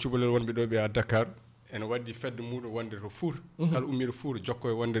subaka cubalel wonɓe ɗo ɓe à Dakar ene waddi fedde muɗum wonde to Fouta kala ummiɗo Fouta jokko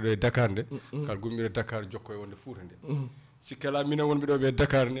e wonde ɗo e Dakar nde kala gummiɗo Dakar jokko e wonde Fouta nde sikki ala minen wonɓe ɗo ɓe e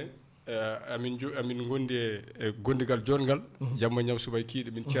Dakar nde amin gondi e gondigal jotgal jamma ñam subay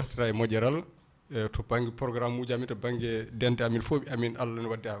kiiɗe min certata e moƴƴeral to banggue programme uji amin to banggue dente amin fof amin Allah ne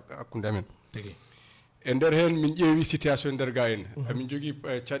wadde hakkude amen e nder hen min ƴeewi situation nder ga en amin jogui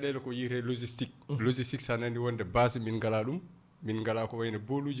caɗele ko yiyete logistique sa nandi wonde base min ngala ɗum min ngala ko wayno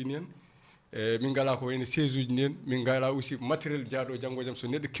boluji ni en min ngala ko wayno siège uji ni en min ngala aussi matériel jaaɗo janggo jaam so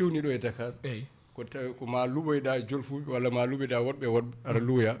neɗɗo kewniɗo e Dakar ko ma luɓoyɗa jolfuɓe walla ma luɓoyɗa woɗɓe aɗa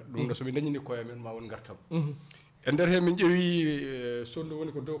luuya ɗum ɗo soɓe dañini koye men ma won gartam e nder he min ƴeewi sondu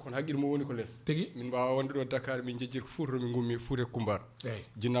woni ko dow kono haqqille mo woni ko less tigi min mbawa wonde ɗo Dakar min jejjir ko Fouta min gummi Fouta Kumbar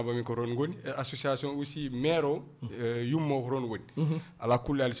jinnaɓe min ko toon goni association aussi maire o yummo ko toon woni ala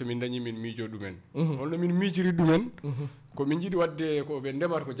kulli ali somin dañi min miijo ɗumen holno min miijiri ɗumen ko min jiiɗi wadde ko ɓe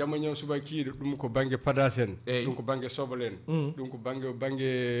ndemata ko jamma ñaw suba kiiɗo ɗum ko banggue padas en ɗum ko banggue soble en ɗum ko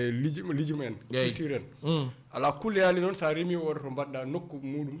banggue lijum en culture en ala kulli ali noon sa reemi oto to mbaɗɗa nokku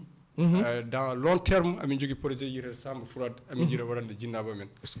muɗum dans long terme amin jogui projet yiyete chambre froide amin jiiɗa waɗande jinnaɓe men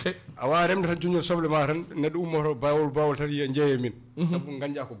a wawa remde tan joñol soble ma tan neɗɗo ummoto bawol tan yiya jeeye min saabu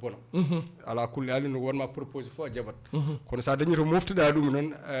ganja ko bono ala kulli ali no wonma proposé fo a jaɓat kono sa dañi to moftuɗa ɗum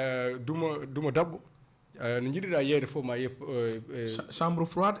noon duma dabɓo no jiɗiɗa yeeyde fof ma chambre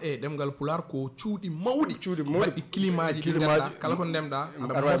froide e ɗemgal pular ko cuuɗi mawɗi mbaɗɗi climat ji kala ko ndemɗa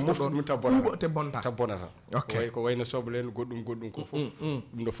aɗa mofta ɗum ɓuuɓa te bonata ko wayno soble en goɗɗum ko fof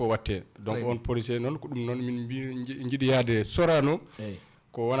ɗum ɗo fof watte donc on projet noon ko ɗum noon min jiiɗi yaade Sorano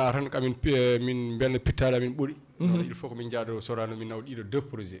ko wona tan kamin min belno pittaɗe amin ɓuuri noon il faut ko min jaado Sorano min nawa ɗiɗo 2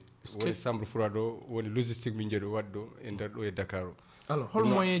 projet woni chambre froide o woni logistique min jeeɗo wadde ɗo e nder ɗo e Dakar o alors hol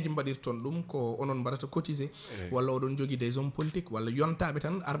moyen ji mbaɗirton ɗum ko onon mbaɗata cotiser walla oɗon jogui des hommes politiques walla yontaɓe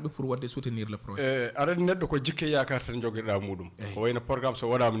tan arɓe pour wadde soutenir le projet aɗa neɗɗo ko jikke yakar tan joguiɗa muɗum ko wayno programme so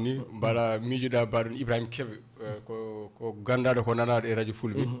waɗama ni mbaɗa miijoɗa mbaɗon Ibrahima Kebe ko gandade ko nanaɗo e radio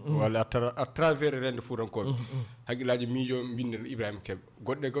Fulbe walla à travers rende Foutankoɓe haqqillaji miijo binden Ibrahima Kebe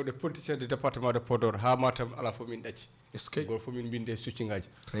goɗɗe politicien de département de Podor ha Matam ala fof min ɗacci goto fof min binde succingaji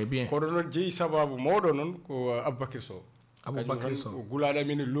très bien koɗo noon jeeyi sababu mawɗo noon ko Aboubacry Sow gulaɗo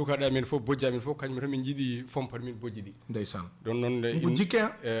amin lukaɗo amin fof bojji amin fof kañum tan min jiiɗi fompade min bojji ɗi ndeysan ɗon noon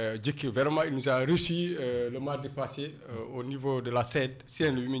jikki vraiment il nous a reçu le mardi passé au niveau de la SED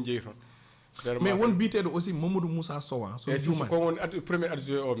Saint-Louis min jeeyi toon mais won biteɗo aussi Mamadou Moussa Sow ko woni premier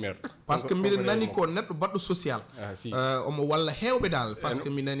adjoint au maire par ce que mbiɗen nani ko neɗɗo baɗɗo social omo walla hewɓe dal par ce que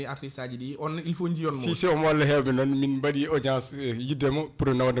min nani artiste aji ɗi on il faut jiyonmo si omo walla hewɓe noon min mbaɗi audience yiddemo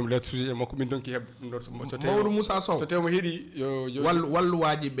pour nawdemo lettre sujet makko min donki hebde ɗum ɗo Mamadou Moussa Sow so tewmo heeɗi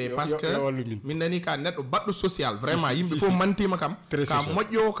walluwaji ɓe par ce que min nani ka neɗɗo baɗɗo social vraiment yimɓe fof mantima kam ka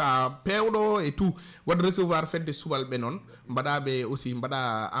moƴƴo ka pewɗo et tout waɗa recevoir fedde subalɓe noon mbaɗaɓe aussi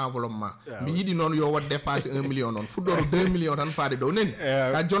mbaɗa enveloppement mi yiɗi noon yo wat dépassé 1 million noon fuɗɗoro 2 millions tan faade dow nani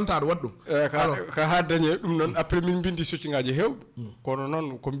ka jontaɗo waɗ ɗum ka ha dañe ɗum noon après min bindi succingaji hewɓe kono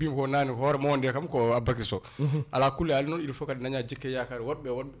noon ko mbimi ko nani hoore mawde kam ko Aboubacry Sow ala kulli ali noon il faut kadi daña jikke yakar woɗɓe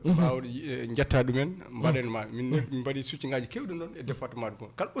mbawde jetta ɗumen mbaɗen ma min mbaɗi succingaji kewɗe noon e département de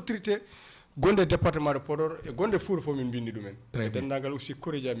Podor kala autorité gonde département de Podor e gonde Fouta fof min bindi ɗumen e dendagal aussi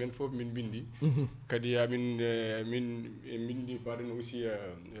corrige amen fof min bindi kadi amin min bindi mbaɗen aussi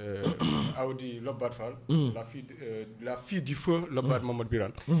awdi Lobbat Fall la fille du feu Lobbat Mamadou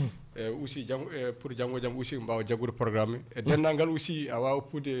Birane aussi pour janggo jam aussi mbawa jaggude programme e dendagal aussi a wawa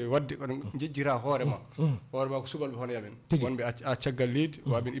puude wadde oɗon jejjira hoorema ko subalɓe hono yamen wonɓe a caggal leydi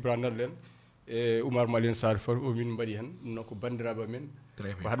waɓen Ibrahima Nallen e Oumar Malien Sarr fof o min mbaɗi hen ɗum noon ko bandiraɓe men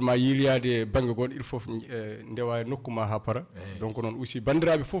ko hadma yiiliyade banggue goɗɗo il faut ndewa nokkuma ha para donc noon aussi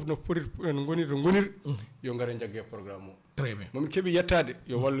bandiraɓe foof no poti gonir yo gaare jaggue programme o très bien momin keeɓi yettade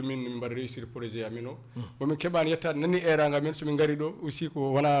yo wallu min min mbaɗa réussir projet amin o momin keeɓani yettade nani eraga men somin gaari ɗo aussi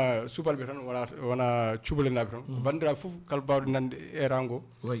ko wona subalɓe tan wona cubalinaɓe tan bandiraɓe foof kala mbawɗo nande erago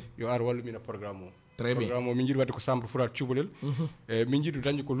yo ar wallu min e programme o programme o min jiiɗi wadde ko chambre froide cubalel min jiiɗi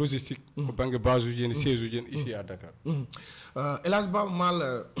dañde ko logistique ko banggue base uji en siège uji en ici à Dakar Elage Baba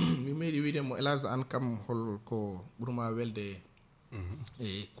Mal mi meeɗi wiidemo Elage an kam holko ɓuurma welde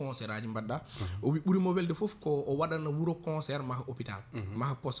e concert aji mbaɗɗa o wi ɓuurimo welde foof ko o waɗana wuuro concert maha hôpital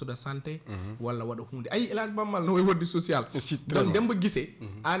maha poste de santé walla waɗa hunde ayi Elage Baba Mal no way wodde social donc Demba Guissé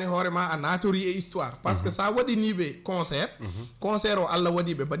an e hoorema a natori e histoire par ce que sa waɗiniɓe concert o Allah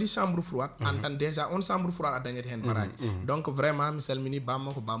waɗiɓe mbaɗi chambre froide an tan déjà on chambre froide a dañete hen baraji donc vraiment mi salmini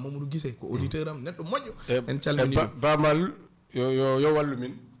bamma ko Ba Mamadou Guissé ko auditeur am neɗɗo moƴƴo en calmini Bamal yo wallu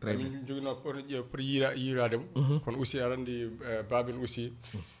min min jogino pour yiirademo kono aussi aɗa andi baben aussi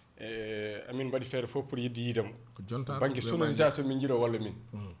amin mbaɗi feere fof pour yidde yiidemo banggue sonorisation min jiiɗo walla min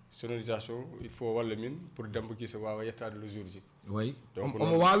sonorisation il faut walla min pour Demba Guissé wawa yettade le jour ji oui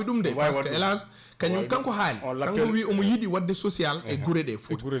omo wawi ɗum de par ce que Elage kañum kanko haali kanko wi omo yiiɗi wadde social e guure ɗe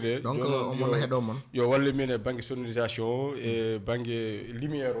Fouta donc omo heeɗo moon yo walle min e banggue sonorisation e banggue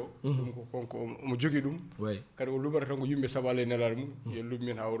lumiére o ɗum konko omo jogui ɗum kadi o luɓata tan ko yimɓe saabu Allah e nelaɗo mum yo luɓ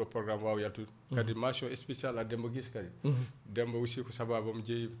min ha oɗo programme wawa yaltude kadi mention spéciale à Demba Guissé kadi Demba aussi ko sababu omo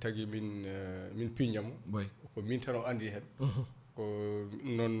jeeyi tagui min piñamo ko min tan o andi hen ko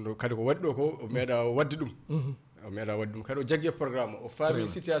noon kadi ko waɗi ɗo ko o meeɗa wadde ɗum o meeɗa waɗi ɗum kadi o jaggi programme o faami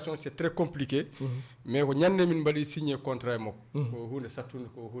situation c'est très compliqué mais ko ñande min mbaɗi signé contrat e makko ko hunde sattude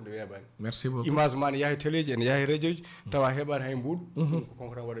ko hunde weeɓani merci beaucoup image ma ne yaaha télé ji ene yaaha radio ji tawa heɓani hay mbuɗu ɗum ko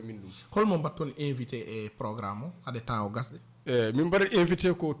concret waɗa min ɗum holmo mbatton invité e programme o hade temps o gasde min mbaɗa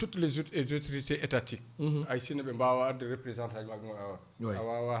invité ko toutes les autorités étatiques hay sinno ɓe mbawa arde représentant maɓe a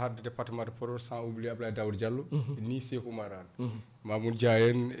wawa harde département de Podor sans oublier Abdoulaye Daouda Diallo ni Sékou Oumar Anne Mamoudou Dia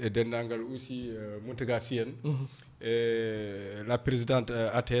en e dendagal aussi Mountaga Sy en e la présidente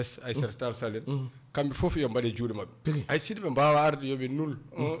ATS Aïssata Tall Sall en kamɓe fof yo mbaɗe juuɗe mabɓe hay siɗo ɓe mbawa arde yoɓe nul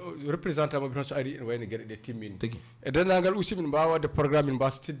représentant mabɓe toon so ari ene wayno gueɗe ɗe timmini e dendagal aussi min mbawa wadde programme min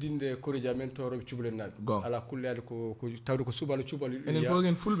mbasa teddinde koreji amen toroɓe cubalel naɓe ala kullade ko tawde ko subalo cubalo enen fof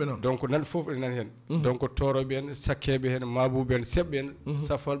en fulɓe noon donc nan fof ene nani hen donc toroɓe en sakkeɓe hen mabuɓe en seɓɓe en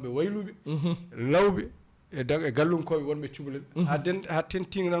safalɓe wayluɓe lawɓe e gallunkoɓe wonɓe cubalel ha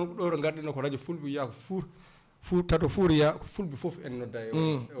tentinga nan ɗo to garɗen ko radio fulɓe wiya ko tato fuuriya ko fulɓe fof en nodda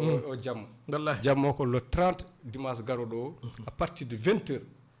o jamma jamma ko le 30 dimanche garoɗo o à partir de 20 heures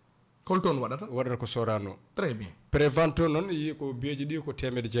holtoon waɗata ko Sorano très bien prévente o noon yi ko biyeji ɗi ko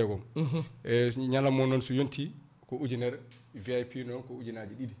 600 e ñalamo noon so yonti ko ujunere VIP noon ko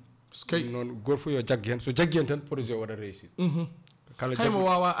ujunaji ɗiɗi skay noon goto fof yo jaggi hen so jaggi hen tan projet o waɗa réussir kala haymo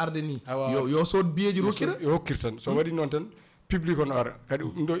wawa arde ni yo sood biyeji rokkira tan so waɗi noon tan public on ara kadi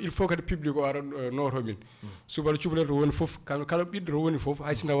ndo il faut kadi public o ara noto min subal cubalel to woni fof kala ɓiɗɗo to woni fof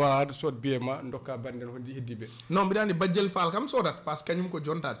hay sinno wawa arde sood biye ma dokka banden hondi heddiɓe non mbiɗa andi bajjel fall kam sodat par ce que kañum ko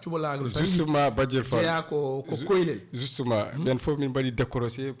jontat cubalagol justement bajjel fall jeeya ko koylel justement ɓen fof min mbaɗi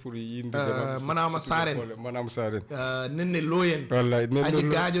décorosé pour yinde manama saren nenne loyen wallahi aji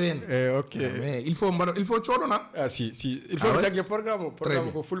gadio en ok mais il faut coɗonat si il faut jagge programme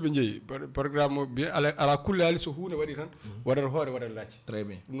ko fulɓe jeeyi programme bien ala kulle ali so hunde waɗi tan waɗata hoore waɗata lacci très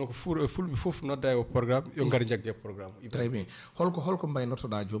bien ɗum noon ko fulɓe fof nodda o programme yo ngari jagge programme très bien holko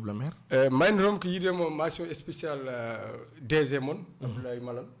mbaynotoɗa Jobe le maire maynotom ko yidemo mention spéciale DG mon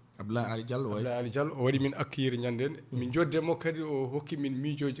Abdoulaye Ali Diallo o waɗi min accueillir ñanden min joddemo kadi o hokki min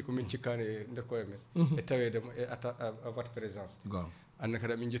miijoji ko min cikkani e nder koye men e tawedemo e à votre présence anne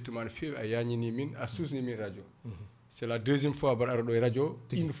kadi min jettuma no feewi a yañini min a susni min radio c'est la deuxième fois mbaɗa ara ɗo e radio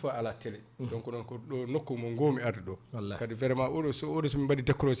une fois à la télé donc noon ko ɗo nokku mo gomi arde ɗo kadi vraiment oɗo so min mbaɗi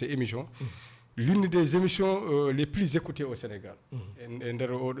décroché émission l'une des émissions les plus écoutées au Sénégal e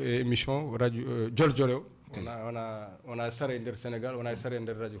nder oɗo émission radio Jole o wona sara e nder Sénégal wona sara e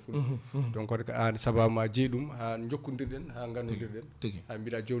nder radio Fulbe donc waɗi ko an sabama jeeyi ɗum ha jokkodirɗen ha gandodirɗen ha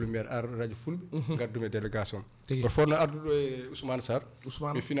mbiɗa Jobe le maire ar radio Fulbe gardumi e délégation goto fof no arduɗo e Ousmane Sarr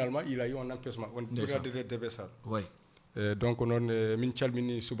mais finalement il a eu un empêchement on ɓuri arde DB Sarr donc noon min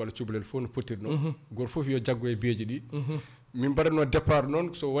calmini subal cubalel fof no pottiri noon goto fof yo jaggo e biyeji ɗi min mbaɗatno départ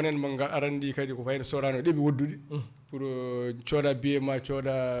noon so wonen mo arandi kadi ko wayno Sorano ɗeɓe woddude pour cooda billet ma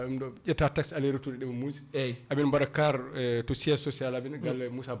cooda ɗum ɗo ƴetta taxe aller retour ɗeɓe muusi amin mbaɗa car to siège social amin galle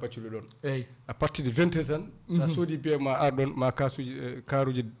Moussa Bathily ɗon à partir de 20 heures tan sa soodi billet ma ar ɗon ma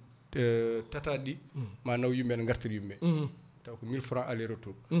karuji tataɗi ɗi ma naw yimɓe ne gartir yimɓe taw ko 1000 francs aller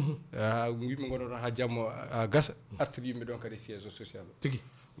retour ha yimɓe gonɗon ha jamma a gasa artir yimɓe ɗon kadi siège social o tigi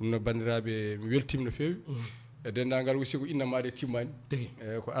ɗum no bandiraɓe mi weltima no fewi e dendagal aussi ko innamade timmani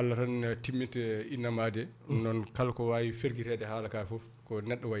ko Allah tan timminte innamade ɗum noon kala ko wawi ferguitede haala ka foof ko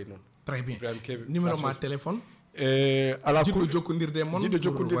neɗɗo way noon très bien numéro ma téléphone ala jiɗɗo jokkodirde mon jiɗɗo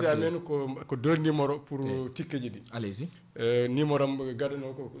jokkodirde amen ko deux numéro pour tikkeji ɗi allez-y numéro am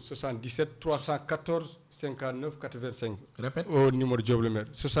gaɗano ko 77 314 59 85 répète o numéro Jobe le maire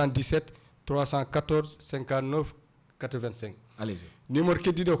 77 314 59 85 allez-y numéro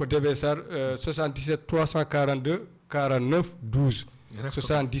keddiɗo ko DB Sarr 77 342 49 12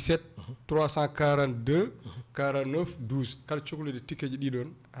 77 342 49 12 kala cohlude tikkeji ɗiɗon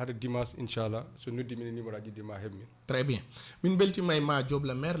haɗa dimanche inchallah so noddi min numéro aji ɗi ma heɓmin très bien min beltima e ma Jobe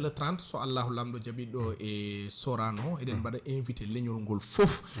le maire le 30 so allahu lamɗo jaɓiɗo e Sorano eɗen mbaɗa invité leñol ngol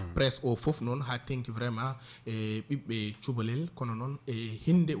fof presse o fof noon ha tengti vraiment e ɓiɓɓe cubalel kono noon e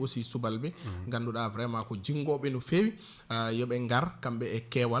hinde aussi subalɓe ganduɗa vraiment ko jingoɓe no fewi yoɓe gar kamɓe e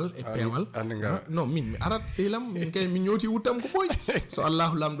keewal e peewal non min mi arat sehlam min kay min ñooti wuttam ko ɓooyi so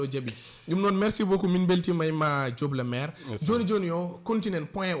allahu lamɗo jaɓi ɗum noon merci beaucoup min beltima e ma Jobe le maire joni joni yo continuen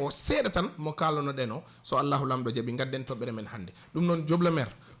point o seeɗa tan mo kalanoɗen o so allahu lamɗo jaɓi gadden toɓɓere men hannde ɗum noon Jobe le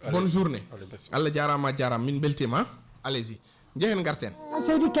maire bonne journée Allah jarama jarama min beltima allez-y jehen garten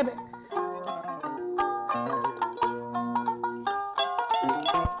Seydi Kebe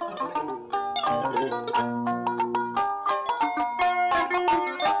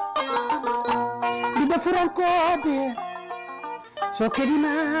ɓiɓɓe furankoɓe so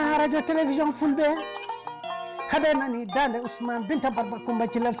keɗima radio télévision Fulbe habe nani dande Ousmane Binta Barba Kumba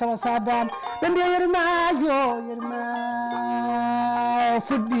ci lel sawa sadan be mbiya yerma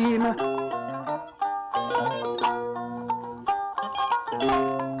fuddima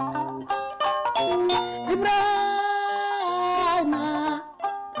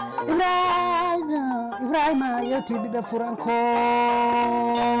Ibrahima yewti ɓiɓe furankoɓe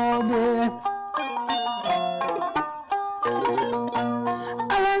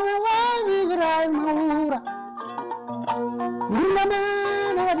alana wawi Ibrahima wura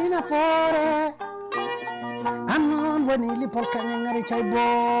gurdamana waɗina foore an noon woni lipol kañe ngari cay bo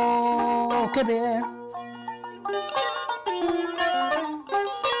Kebe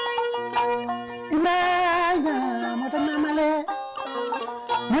Ibrahima moto mamale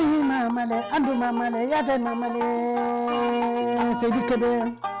moyi mamale andu mamale yade mamale Seydi Kebe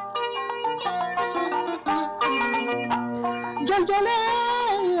Jole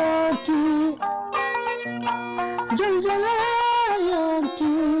yonti Jole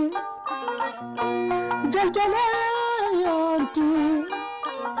yonti Jole yonti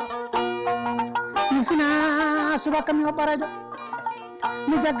mi fina subaka mi hobba radio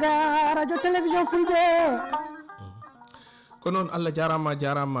mi jagga radio télévision Fulbe ko noon Allah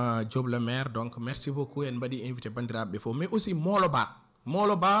jarama Job le maire donc merci beaucoup en mbaɗi invité bandiraɓe fof mais aussi Molo Ba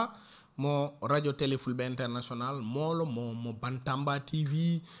mo radio télé Fulbe international Molo mo Bantamba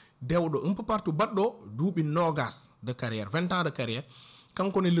TV dewɗo un peu partout baɗɗo duuɓi nogas de carrière 20 ans de carrière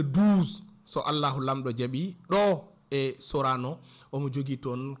kanko ne le 12 so Allahu lamɗo jaaɓi ɗo e Sorano omo jogui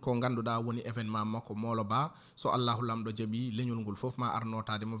toon ko ganduɗa woni événement makko Molo Ba so Allahu lamɗo jaaɓi leñol ngol foof ma ar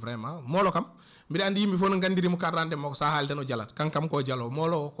notademo vraiment Molo kam mbiɗa andi yimɓe fof no gandirimo carte makko sa haali tan o jalat kankam ko jalo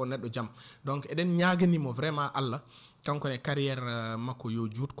Molo ko neɗɗo jaam donc eɗen ñaganimo vraiment Allah kanko ne carrière makko yo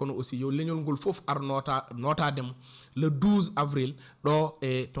juut kono aussi yo leñol ngol foof ar notademo le 12 avril ɗo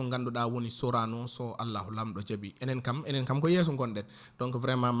e to ganduɗa woni Sorano so Allahu lamɗo jaaɓi enen kam ko yeeso gonɗen donc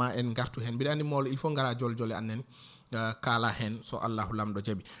vraiment ma en gartu hen mbiɗa andi Molo il faut gara jole annen kala hen so Allahu lamɗo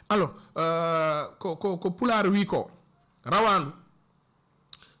jaaɓi alors ko pulaar wi ko rawandu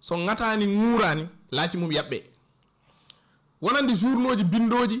so gatani ŋurani laaci mum yaɓɓe wonande journaux ji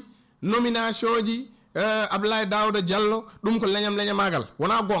bindoji nomination ji Abdoulaye Daouda Diallo ɗum ko leñamagal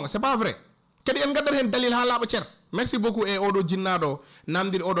wona gonga c'est pas vrai kadi en gaddat hen dalil ha laaɓa ceer merci beaucoup e oɗo jinnaɗo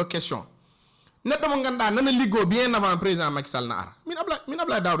namdiri oɗo question neɗɗo mo ganduɗa nana liggo bien avant président Macky Sall na ara min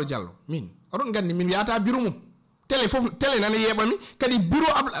Abdoulaye Daouda Diallo min oɗon gandi min wiyata bureau mum télé nana yeɓami kadi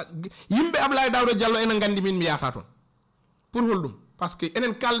bureau yimɓe Abdoulaye Daouda Diallo enen gandi min mi yata toon pour holɗum parce que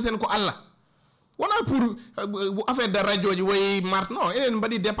enen kalten ko Allah wona pour affaire de radio ji woyi marte non enen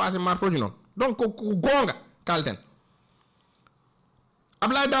mbaɗi dépassé martoji noon donc ko gonga kalten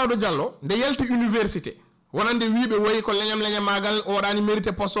Abdoulaye Daouda Diallo nde yalti université wonande wiiɓe woyi ko leñamagal o waɗani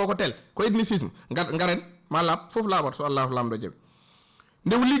mérité poste o ko tel ko ethnicisme garen ma laaɓ foof laaɓat so Allahu lamɗo jaaɓi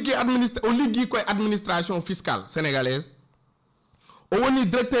nde o liggi koye administration fiscale sénégalaise o woni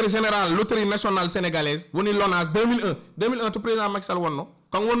directeur général loterie nationale sénégalaise woni LONASE 2001 to président Macky Sall wonno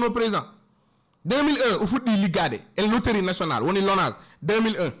kan wonno président 2001 o fuɗɗi liggade e loterie nationale woni LONASE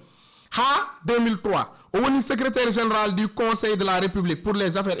 2001 ha 2003 o woni secrétaire général du conseil de la république pour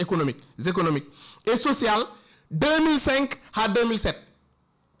les affaires économiques et sociales 2005 ha 2007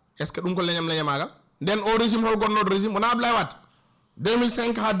 est ce que ɗum ko leñamagal nden o régime hol gonnoɗo régime wona Abdoulaye Wade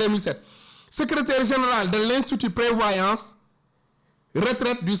 2005 à 2007 secrétaire général de l'institut prévoyance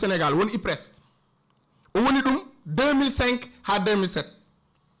retraite du Sénégal woni IPRES o woni ɗum 2005 à 2007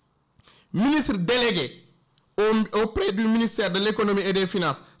 ministre délégué auprès du ministère de l'économie et des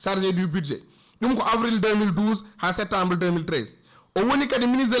finances chargé du budget ɗum ko avril 2012 à septembre 2013 o woni kadi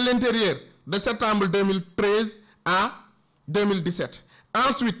ministre de l'intérieur de septembre 2013 à 2017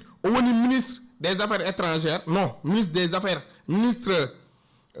 ensuite o woni ministre des affaires étrangères non ministre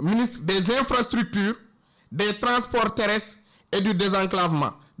des infrastructures des transports terrestres et du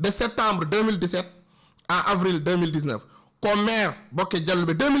désenclavement de septembre 2017 à avril 2019 comme maire Boké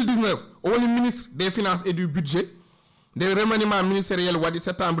Dialloube 2019 o woni ministre des finances et du budget des remaniements ministériels waɗi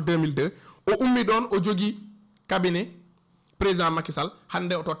septembre 2002 o ummi ɗon o jogui cabinet président Macky Sall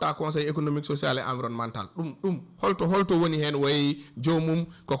hande o totta conseil économique social et environnemental ɗum holto woni hen wayi jomum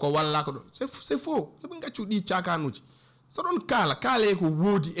koko walla ko c'est faux ɓe gaccu ɗi cakanuji so ɗon kaale ko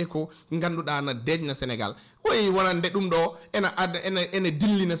woodi e ko ganduɗa na deƴna Sénégal oyi wonande ɗum ɗo ene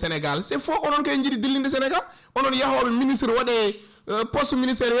dillina Sénégal c'est faux onon kay jiiɗi dillinde Sénégal onon yahoɓe ministre waɗe poste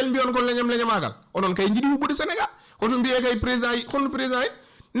ministériel mbiyon ko leñamagal onon kay jiiɗi huɓɓude Sénégal hoto mbiye kay président yi holno président yi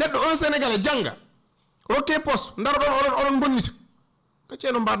neɗɗo on sénégalais jangga rokke poste ndaro ɗon onon bonnita ko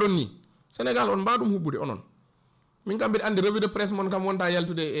ceeno mbaɗon ni Sénégal on mbaɗum huɓɓude onon min kam mbiɗa andi revue de presse mon kam wonta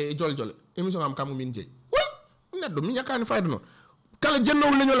yaltude e joljole émission kam min jeeyi neddo mi ñakani fayda non kala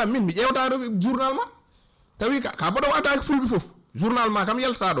jennowo leñol am min mi ƴewta do journal ma tawi ka boɗo attaque fulɓe fof journal ma kam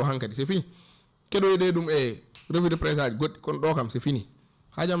yaltata ɗo hankadi c'est fini keɗoyde ɗum e revue de presse aji goɗɗi kono ɗo kam c'est fini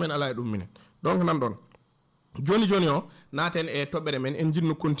haja men ala e ɗum minen donc nan ɗon joni o naten e toɓɓere men en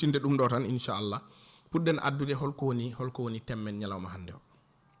jinno continde ɗum ɗo tan inchallah puɗɗen addude holko woni temmen ñalawma hannde o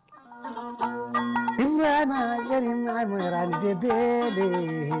Ibrahima yeri moyrani de beele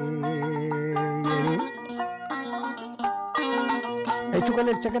yeri e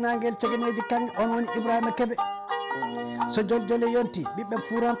cukalel caganagel caganeji kange on woni Ibrahima Kebe so joljole yonti ɓiɓɓe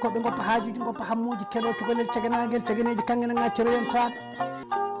fuurankoɓe goppa haajuji goppa hammuji keɗo cukalel caganagel caganeji kange na gaccero yontaɓe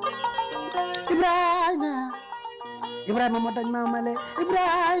Ibrahima mo dañma male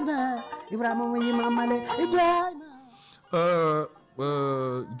Ibrahima mo yima male Ibrahima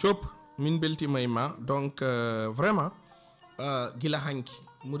Diop min beltima e ma donc vraiment gila hanki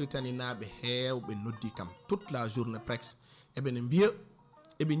Mauritanie naaɓe heewɓe noddi kam toute la journée presque eɓene mbiya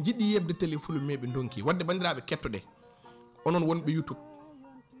eɓe jiɗi yebde télé fulɓe ɓe donki wadde bandiraɓe kettoɗe onon wonɓe YouTube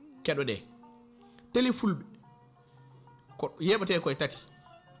keɗoɗe télé fulɓe ko yeɓate koye tati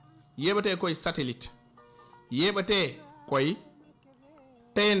yeɓate koye satellite yeɓate koye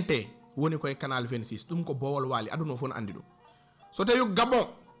TNT woni koye canal 26 ɗum ko bowol waali aduna o fof no andi ɗum so tawi Gabon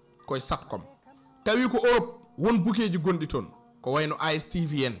koye Satcom tawi ko Europe won bukeji gonɗi toon ko wayno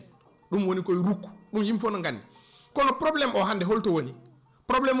ASTV en ɗum woni koye rukku ɗum yimɓe fof no gandi kono probléme o hande holto woni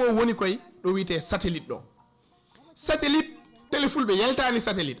probléme o woni koye ɗo wiyete satellite ɗo satellite télé fulɓe yaltani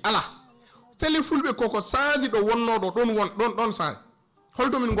satellite ala télé fulɓe koko change ɗo wonnoɗo ɗon change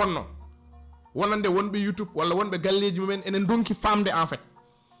holto min gonno wonande wonɓe YouTube walla wonɓe galleji mumen enen donki famde en fait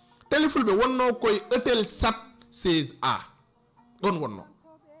télé fulɓe wonno koye Etel Sat 16A ɗon wonno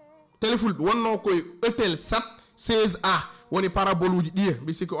télé fulɓe wonno koye Etel Sat 16A woni parabole uji ɗiya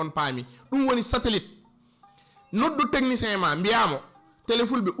mbi sikki on paami ɗum woni satellite noddu technicien ma mbiyamo télé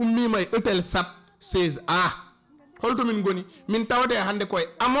fulɓe ummima e Etel Sat 16A holto min goni min tawate hande koye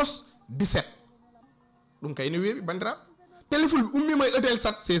Amos 17 ɗum kayne weeɓi bandiraɓe télé fulɓe ummima e Etel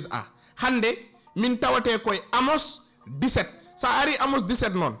Sat 16A hande min tawate koye Amos 17 sa ari Amos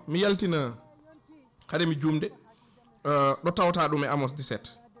 17 noon mi yaltina hade mi jumde ɗo tawta ɗum e Amos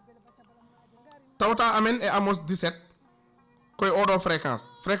 17 tawta amen e Amos 17 koye oɗo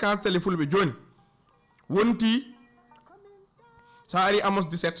fréquence télé fulɓe joni wonti sa ari Amos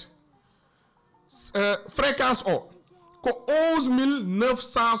 17 fréquence o ko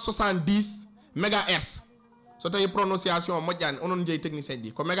 11970 mégahertz so tawi prononciation moƴƴani onon jeeyi technicien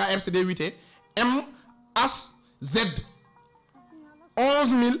ɗi ko mégahertz de wiyete MHz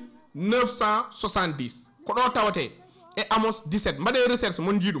 11970 ko ɗo tawate e Amos 17 mbaɗe recherche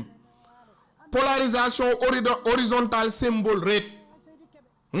mon jiiɗum polarisation horizontale symbole rate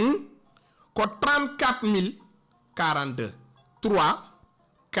ko 34042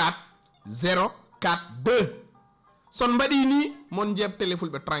 34042 son mbaɗi ni mon jeeb télé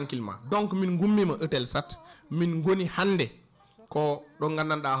fulɓe tranquillement donc min gummima Etel Sat min goni hande ko ɗo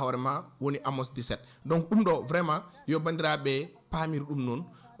gandanɗa hoore ma woni Amos 17 donc ɗum ɗo vraiment yo bandiraɓe pamir ɗum noon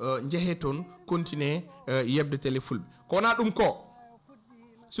jeehe toon continue yebde télé fulɓe ko wona ɗum ko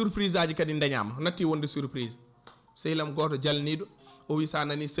surprise aji kadi dañama natti wonde surprise sehilam goto jalniɗo o wi sa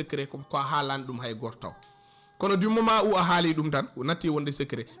nani secret ko haalani ɗum hay goto taw kono du moment où a haali ɗum tan natti wonde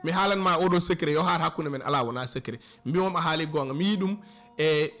secret mi haalanma oɗo secret yo haat hakkude men ala wona secret mbimom a haali gonga mi yi ɗum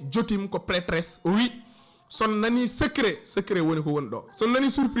e jotim ko prêtresse o wi son nani secret woni ko woni ɗo son nani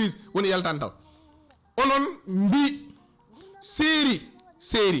surprise woni yaltan taw onon mbi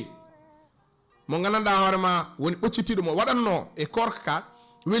série mo gandanɗa hoorema woni ɓoccitiɗo mo waɗanno e korka ka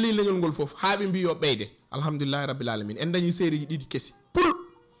weeli leñol ngol foof haaɓe mbi yo ɓeyde alhamdulillahi rabbil alamin en dañi série ji ɗiɗi kesi pour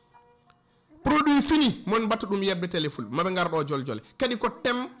produit fini mon batta ɗum yebde télé fulɓe maɓe garɗo joljole kadi ko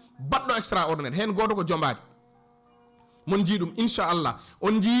thème baɗɗo extraordinaire hen goto ko jombade mon jii ɗum inchallah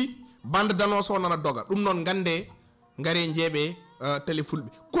on jii bande d'annonce o nana doga ɗum noon gande gaare jeeɓe télé fulɓe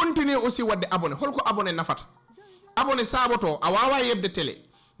continue aussi wadde abonné holko abonné nafata abonné saboto a wawa yebde télé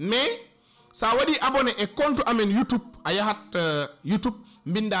mais sa waɗi abonné e compte amen YouTube a yahat YouTube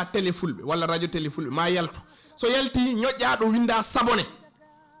binda télé fulɓe walla radio télé fulɓe ma yaltu so yalti ñoƴƴa ɗo winda sabonné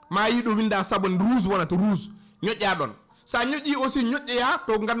ma yiɗo winda sabonné rouge wonata rouge ñoƴƴa ɗon sa ñoƴƴi aussi ñoƴƴoya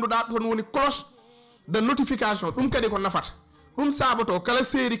to ganduɗa toon woni cloche de notification ɗum kadi ko nafata ɗum saboto kala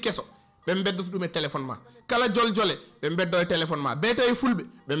série kesso ɓe beddoto ɗum e téléphone ma kala joljole ɓe beddo e téléphone ma ɓe tawi fulɓe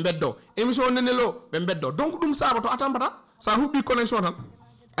ɓe beddo émission nenelo ɓe beddo donc ɗum saboto a tambata sa huɓɓi connexion tan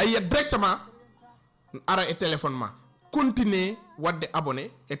a yiyat directement ara e téléphone ma continue wadde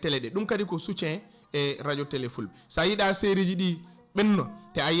abonné e télé ɗe ɗum kadi ko soutien e radio télé fulɓe sa yiɗa série ji ɗi ɓenno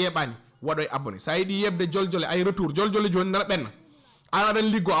te a yeɓani waɗoy abonné sa yiɗi yebde joljole ay retour joljole joni nana ɓenna an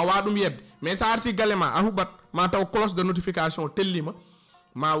aɗan liggo a waɗum yebde mais sa arti galle ma a huɓat ma taw cloche de notification tellima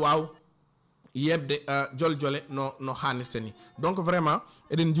ma waw yebde joljole no hannirta ni donc vraiment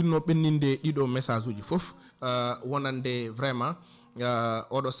eɗen jinno ɓenninde ɗiɗo message uji foof wonande vraiment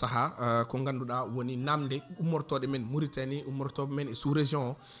oɗo saaha ko ganduɗa woni namde ummortoɗe men Mauritanie ummortoɓe men e sous région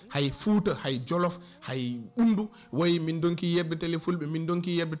o hay Fouta hay Jolof hay ɓundu woyi min donki yebde télé fulɓe min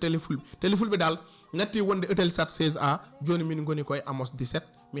donki yebde télé fulɓe dal natti wonde hôtel sat 16A joni min goni koye Amos 17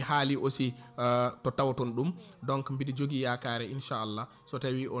 mi haali aussi to tawaton ɗum donc mbiɗa jogui yakare inchallah so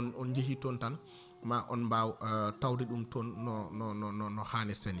tawi on jeehi toon tan ma on mbaw tawde ɗum toon no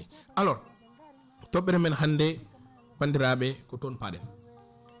hannirta ni alors toɓɓere men hannde bandiraɓe ko toon paaɗen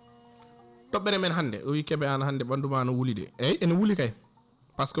toɓɓere men hannde o wi Kebe an hannde ɓanduma no wuli de eyyi ene wuli kay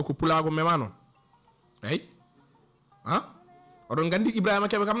par ce que ko pulaagu mema noon eyyi oɗon gandi Ibrahima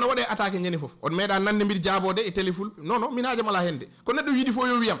Kebe kam no waɗe attaqué ñande foof on meeɗa nande mbiɗa jaabode e télé fulɓe non min haajam ala hen de ko neɗɗo yiiɗi fo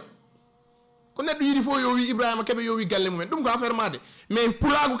yo wiyam ko neɗɗo yiiɗi fo yo wi Ibrahima Kebe yo wi galle mumen ɗum ko affaire ma de mais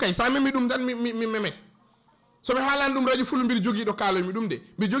pulaagu kay sa memi ɗum tan mi memete somi haalani ɗum radio fulɓe mbiɗa jogui ɗo kaaloymi ɗum de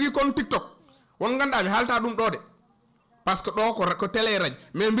mbiɗa jogui compte TikTok won ganduɗa mi haalta ɗum ɗo de par ce que ɗo ko télé radio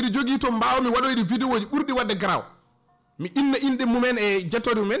mais mbiɗa jogui to mbawmi waɗoyde vidéo ji ɓurɗi wadde graw mi inna inde mumen e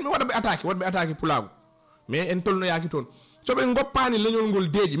jettode mumen mi waɗaɓe attaqué pulaagu mais en tolnoyaki toon soɓe goppani leñol ngol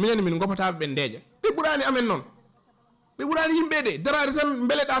deeƴi minen min goppataɓe ɓe deeƴa ɓe ɓuurani amen noon ɓe ɓuurani yimɓe de darade tan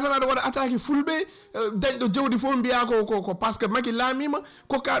beeleɗa tan aɗa waɗa attaqué fulɓe dañɗo jawdi fof mbiya ko par ce que Macky laamima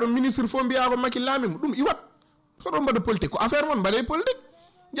kokkaɗo ministre fof mbiya ko Macky laamima ɗum iwat soɗon mbaɗa politique ko affaire moon mbaɗe politique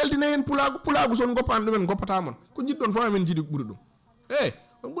jaltina hen pulaagu son goppani ɗumen goppata moon ko jiɗɗon fof amen jiiɗi ɓuuri ɗum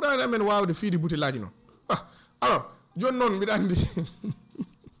on ɓuurani amen wawde fiide butillaji noon alors joni noon mbiɗa andi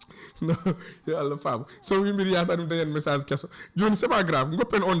non yo Allah faamu so wi mbiɗa yata ɗum dañen message kesso joni c'est pas grave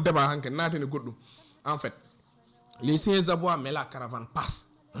goppen on débat hanke naatene goɗɗum en fait les sans abois mais la caravane passe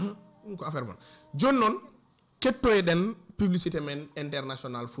ɗum ko affaire mon joni noon kettoyɗen publicité men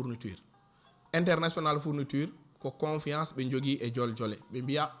international fourniture ko confiance ɓe jogui e joljole ɓe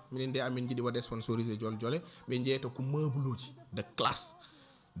mbiya minen de amin jiiɗi waɗe sponsorisé joljole ɓe jeeyta ko meuble uji de classe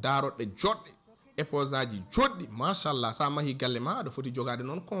daroɗɗe joɗɗe éponge aji joɗɗi machallah sa mahi galle ma aɗa foti jogade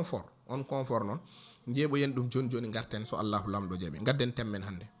noon confort on confort noon jeeɓoyen ɗum joni garten so Allahu lamɗo jaaɓi gadden temmen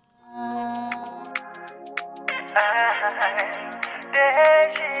hannde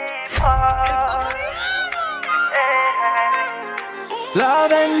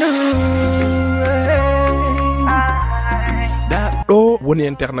ɗo woni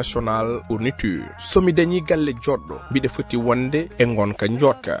international fourniture somi dañi galle joɗɗo mbiɗa foti wonde e gonka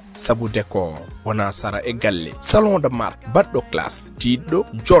jotka sabu décor wona sara e galle salon de marque baɗɗo classe tiɗɗo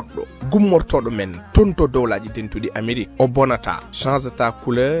joɗɗo gummortoɗo men tonto dowlaji dentuɗi Amérique o bonata changeta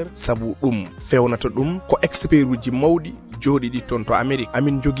couleur sabu ɗum fewnata ɗum ko expert uji mawɗi joɗiɗi toon to Amérique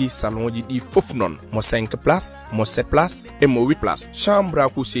amin jogui salon ji ɗi foof noon mo 5 place mo 7 place e mo 8 place chambre à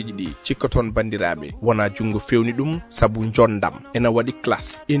coucher ji ɗi cikka toon bandiraɓe wona jungo fewni ɗum sabu jondam ena waɗi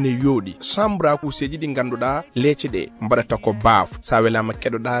classe ene yooɗi chambre à coucher ji ɗi ganduɗa leece ɗe mbaɗata ko baf sa welama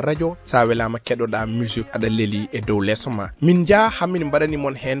keɗoɗa radio sa welama keɗoɗa musique aɗa leeli e dow leeso ma min jaa hamin mbaɗani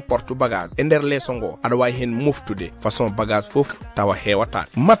mon hen porte bagage e nder leeso ngo aɗa wawi hen moftude façon bagage foof tawa hewata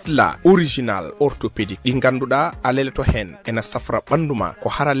matelas original orthopédique ɗi ganduɗa a leleto hen ena safra ɓanduma ko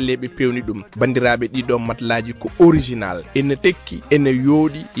haralleɓe pewni ɗum bandiraɓe ɗiɗo matelaji ko original ene tekki ene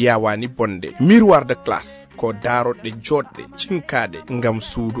yooɗi yawani bonde miroir de classe ko daroɗɗe joɗɗe cinkade ngam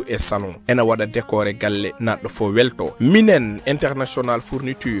suudu e salon ena waɗa décoré galle naɗɗo fo welto minen international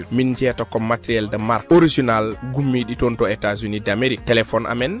fourniture min jeeta ko matériel de marque original gummiɗi toon to États-Unis d'Amérique téléphone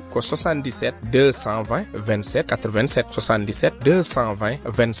amen ko 77 220 27 87 77 220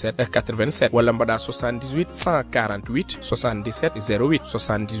 27 87 walla mbaɗa 78 148 77 08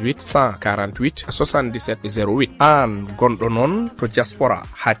 78 148 77 08 an gonɗo noon to diaspora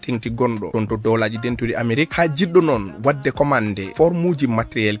ha tengti gonɗo toon to dowlaji dentuɗi Amérique ha jiɗɗo noon wadde commandé forme uji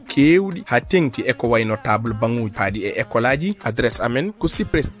matériel kewɗi ha tengti eko wayno table banguji paadi e école aji adresse amen ko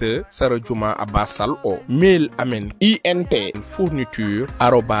Cypress 2 Sara Juma Abbasal o mail amen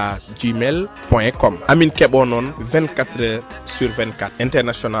int@gmail.com amin keɓo noon 24 heures sur 24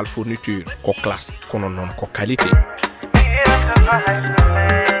 international fourniture ko classe kono noon ko qualité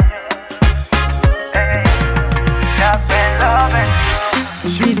Je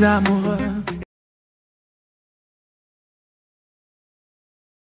suis amoureux.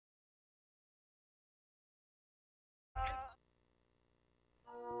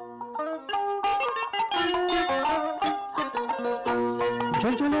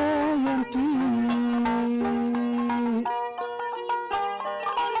 Joljole yonti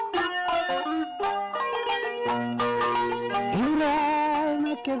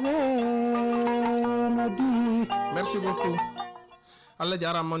Kebe no di. Merci beaucoup. Allah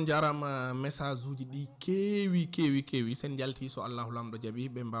jarama on jarama message uji ɗi kewi sen jalti so Allahu lamɗo jaaɓi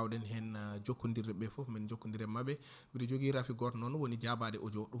ɓe mbawɗen hen jokkodirde ɓe foof min jokkodire mabɓe mbiɗa jogui rafi goto noon woni jabade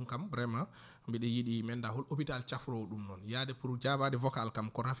audio ɗum kam vraiment mbiɗa yiiɗi menda hol hôpital cafrowo ɗum noon yaade pour jabade vocal kam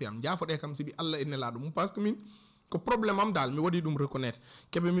ko rafi am jaafoɗe kam sibi Allah e nelaɗo mum par ce que min ko probléme am dal mi waɗi ɗum reconnaître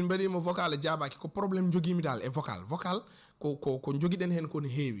keɓe min mbaɗima vocal jaabaki ko probléme joguimi dal e vocal ko joguiɗen hen kone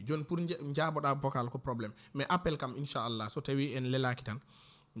heewi joni pour jaaboɗa vocal ko probléme mais appel kam inchallah so tawi en lelaki tan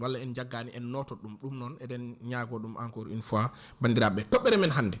walla en jaggani en notot ɗum noon eɗen ñaago ɗum encore une fois bandiraɓe toɓɓere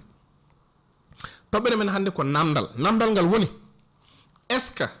men hande ko namdal ngal woni est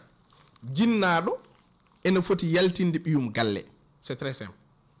ce que jinnaɗo ene foti yaltinde ɓiyum galle c'est très simple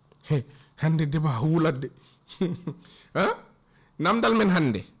hande débat wulatde namdal men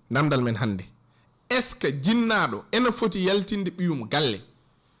hande est ce que jinnaɗo ene foti yaltinde ɓiyum galle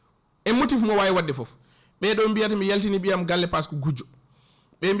e motif mo wawi wadde foof ɓeɗo mbiyata mi yaltini ɓiyam galle par ce que gujjo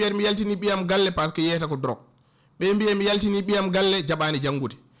ɓe mbiyata mi yaltini ɓiyam galle par ce que yeyata ko drogue ɓe mbiya mi yaltini ɓiyam galle jaɓani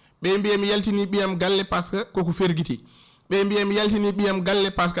janggude ɓe mbiya mi yaltini ɓiyam galle par ce que koko ferguiti ɓe mbiya mi yaltini ɓiyam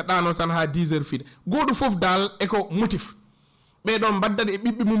galle par ce que ɗano tan ha 10 heures fiide goɗo foof dal eko motif ɓeɗo mbaddat e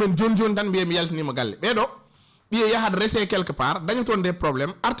ɓiɓɓe mumen joni tan mbiya mi yaltinima galle ɓeɗo ɓiye yahat rese quelque part daña toon des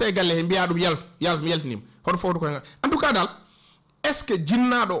problèmes arta e galle he mbiya ɗum yaltu mi yaltinima hoto fowto koye en tout cas dal est ce que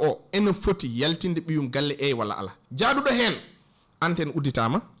jinnaɗo o ene foti yaltinde ɓiyum galle walla ala jaaduɗo hen antenne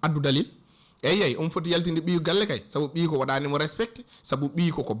udditama addu dalil eyyi on foti yaltinde ɓiyu galle kay saabu ɓiyi ko waɗanimo respecté saabu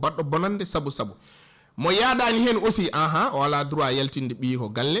ɓiyi koko baɗɗo bonande saabu mo yaadani hen aussi o ala droit yaltinde ɓiyi ko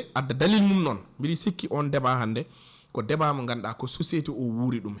galle adda dalil mum noon mbiɗi sikki on débat hande ko débat mo ganduɗa ko société o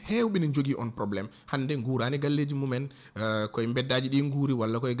wuuri ɗum hewɓe ne jogui on probléme hande guurani galleji mumen koye beddaji ɗi guuri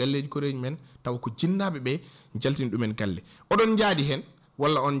walla koye galleji koreji men taw ko jinnaɓe ɓe jaltini ɗumen galle oɗon jaadi hen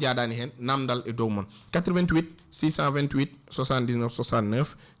walla on jaadani hen namdal e dow mon 88 628 79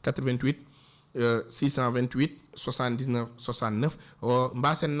 69 88 628 79 69 o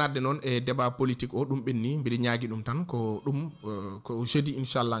mbasen nadde noon e débat politique o ɗum ɓenni mbiɗa ñaagui ɗum tan ko ɗum ko jeudi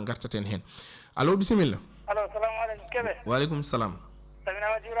inchallah gartaten hen allo bisimilla. allo salamu aleykum Kebe. Waleykum salam.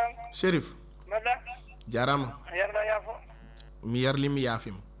 Saminama Jibrahima. Chérif. Mbaɗɗa. Jarama. Yarda yaafo. Mi yarli mi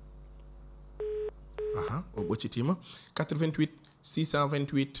yaafima. O ɓoccitima 88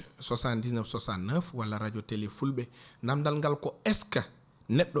 628 79 69 walla radio télé fulɓe namdal ngal ko est ce que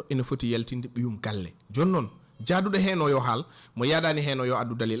neɗɗo ene foti yaltinde ɓiyum galle joni noon jaaduɗo hen o yo haal mo yaadani hen o yo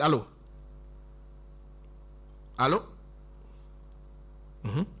addu dalil allo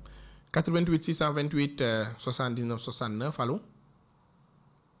 88 628 79 69 allo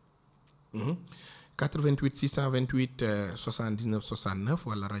 88 628 79 69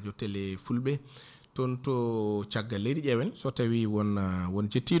 walla radio télé fulɓe toon to caggal leydi ƴeewen so tawi won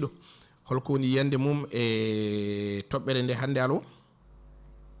jettiɗo holko woni yiyande mum e toɓɓere nde hannde allo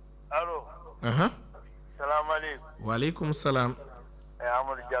salamu aleykum. Waleykum salam.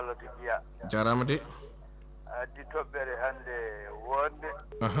 Amadou Diallo to Jiya. Jarama de. Addi toɓɓere hannde wonde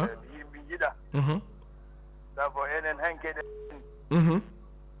yimɓe jiɗa sabu enen hankeɗe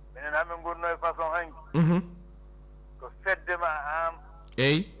minen hamin gonno e façon hanki ko feddema an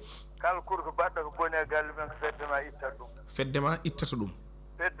eyi kala kurko baɗɗo ko boni e galle men ko feddema ittata ɗum feddema ittata ɗum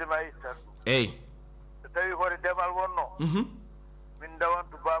eyi so tawi hoto demal wonno min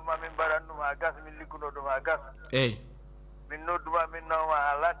dawantu bamma min mbaɗan ɗum ha gasa min ligguno ɗum ha gasa eyi min nodduma min nawma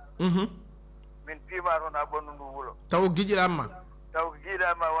ha lat min piima toon ha ɓonnu ndu wuulo taw giƴiɗamma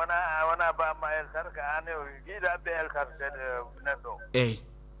wona bamma eltata ko an giiɗaɓe eltata kadi neɗɗo o eyi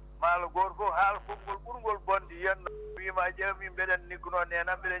maalo goto fof haala konngol ɓurgol bonde yenno wima ƴeew min mbeɗen ligguno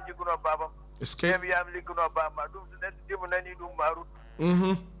nenam mbeɗen jigguno babam mi yami ligguno bamma ɗum so neɗɗo dimo nani ɗum ma ruttu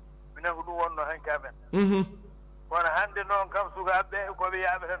minen ko ɗum wonno hanki amen kono hannde noon kam sukaɓeɓe koɓe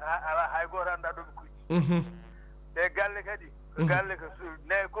yaaɓe tan ala hay goto annda ɗoɓe kucci te galle kadi ko galle ko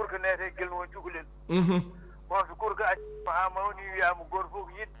kurko nete guel won cukalel on so kurko accima ha mawni wiyama goto fof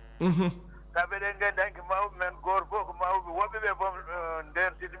ko yiɗ kamɓe ɗen gandi hanki mawɓe men goto fof ko mawɓe woɓɓeɓe bom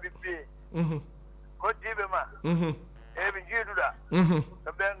nder sido ɓiɓɓe koddiɓe ma eɓe jiiduɗa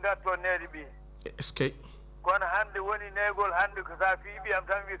ko ɓen gatto nede ɓiye est ce que kono hannde woni negol hannde ko sa fii ɓiyam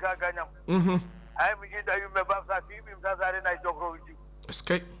tan wi ka gañam hay mi jiiɗa yumɓe bam sa fii ɓiyam tan sa rena jokrowo jiggo est ce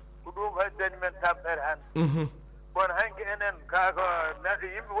que ko ɗum haddani men tampere hannde kono hanki enen kako neɗɗo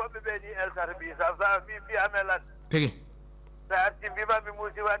yimɓe woɓɓe ɓe ni eltata ɓi sa fi mbiyame ladde tigi sa arti mbima mi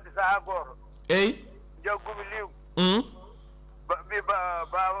muusi wadde sahaa gooto eyi jaggumi liw mbi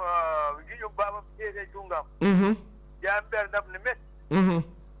jiƴum babam teete junggam jami ɓere dabne metti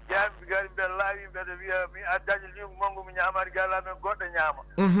jami gari mbeɗa laawi mbeɗa kadi wiya mi addaji limu mangu mi ñaamari galla men goɗɗo ñaama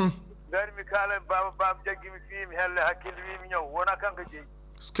ngari mi kaala baba jaggi mi fii mi helle hakkille wi mi ñaw wona kanko jeeyi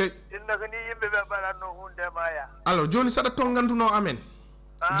skay inna ko ni yimɓe ɓe mbaɗatno hunde ma ya alors joni saɗa tongantuno amen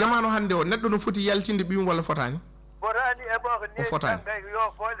jamanu hannde o neɗɗo no foti yaltinde ɓiyum walla fotani fotani e ɓo ko o fotani kay yo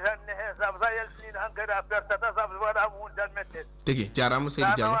foole tan ne heen saabu sa yaltinino hankadi a pertata saabu waɗama hunde tan mettede tigi jarama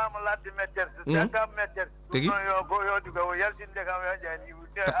Seydi Diallo nawama ladde mettede so jaggama mettede tigi yo go yodi ko yaltinde kam yo jani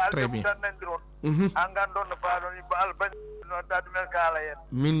très bien tan nandiron an gandon no paaɗon ba albani no daddu men kaala hen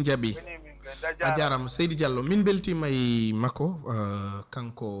min jaɓi a jarama Seydi Diallo min beltima e makko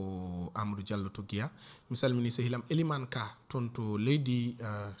kanko Amadou Diallo to Guiya mi salmini sehilam Elimane Ka toon to leydi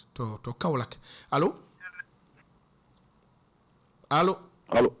to Kaolack allo allo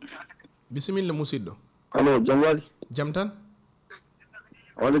allo bisimilla musidɗo allo jam wali jam tan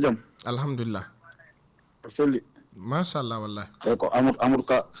wala jam alhamdulillah selli machallah wallahi e ko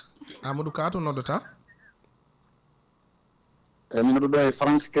Amadou Ka to noddata e min ɗo e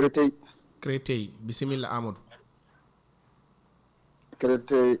France Créteil bisimilla Amadou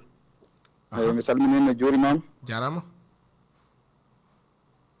Créteil e mi salminima jorimama jarama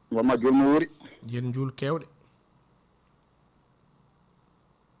wamma jolmo wori yen juul kewɗe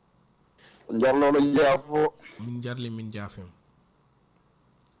jarloɗo jaafo min jarli min jaafima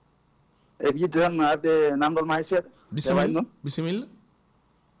e yidde tan arde namdol ma hay seeɗa bisimilla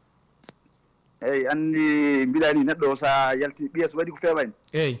eyyi andi mbiɗa ni neɗɗo sa yalti ɓiya so waɗi ko feeɓani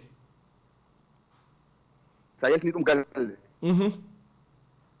eyyi sa yaltini ɗum galle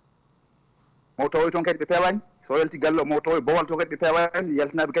mo tawoy toon kadi ɓe peewani so yalti galle mo tawoy bowal to kadi ɓe peewani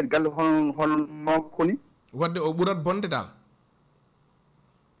yaltinaɓe kadi galle hono koni wadde o ɓurat bonde dal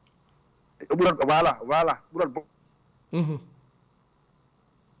o ɓurat voilà ɓurat bo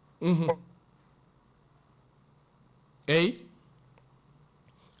eyyi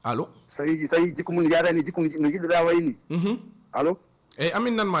allo so tawi jikku mum yarani jikku no jiɗɗoɗa wayni allo eyyi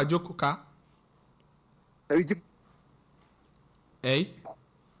amin nanma jokku Ka tawi jikku eyyi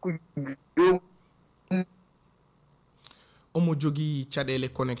omo jogui caɗele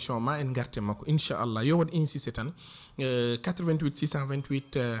connexion ma en garte makko inchallah yo waɗ insisté tan 88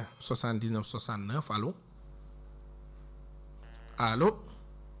 628 79 69 allo allo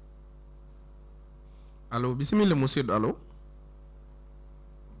allo bisimilla musidɗo allo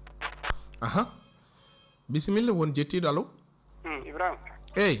aha bisimilla won jettiɗo allo Ibrahima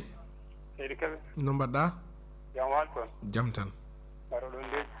eyyi Seydi Kebe no mbaɗɗa jam wal toon jam tan mbaɗo ɗon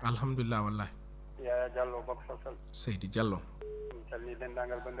leydi alhamdulillah wallahi Yaya Diallo bakko sosal Seydi Diallo mi calni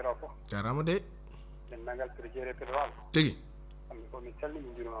dendagal bandirawo fof jarama de dendagal préjére pede wal tigi kamɓe fof mi calni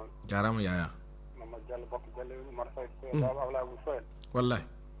min jurumama jarama Yaya Mamadou Diallo bakko Diallo Oumar Faye ko baba Awlagu Soyen wallahi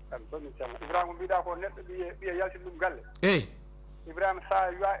kamɓe fof min calna Ibrahima mbiɗa ko neɗɗo ɓiya yaltini ɗum galle eyyi Ibrahima sa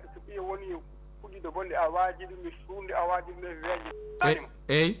so ɓiya woni fuɗɗiɗo bonde a waaji ɗum e suunde a waaji ɗum e weeje nanima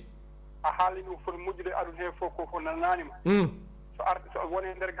eyyi a haali ɗum foti moƴƴude aduna he fof ko nananima so arde so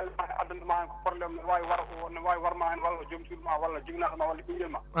woni nder galle ma addantama hen ko probléme no wawi warma hen walla joom suudu ma walla jignaɗoma walla ɓinguel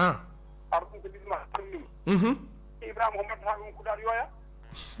ma ar ɗum ko ɗiɗma ɗumnima Ibrahima ko mbaddata ɗum kuɗaɗo yooya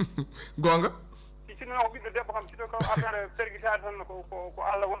gonga si sinno ko ɓiɗɗo debbo kam sino ko affaire serguitade tan ko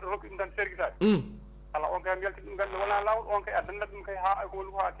Allah wonɗo rokki ɗum tan serguitade ala on kay yalti ɗum galle wona lawol on kay addannat ɗum kay ha ko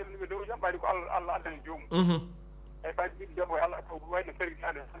woni ko ha telnuɓe dow jam ɓayde ko Allah addani joomum eyi ɓayde ɓiɗɗo debbo e Allah ko wayno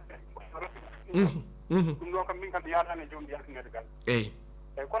serguitade ɗum ɗon kam min kam mi yaadani e joom yaltinede galle eyyi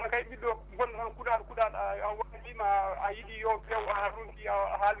eyyi kono kay ɓiɗɗo gonɗo toon kuɗaɗo a wima a yiiɗi yo few a ronki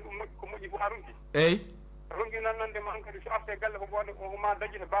a haali ɗum moƴƴi ko moƴƴi fof a ronki eyyi ronki nannande ma kadi so arte galle ko bonde ma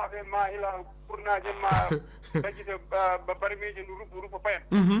dajjita baafe ma ila pournaje ma dajjita barimeji ndu rupa payen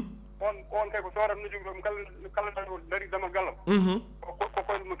on kay ko soorat no jogi ɗum kala tan dari dama gallam ko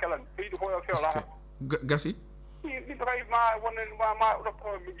koye ɗum kelani so yiiɗi fof fewla gasi ɓiɗɗo kay ma wonne ma ɗoppo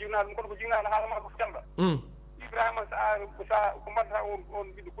jignaɗo ɗum kono ko jignaɗo haala ma ko calɗa Ibrahima sa ko mbaddata on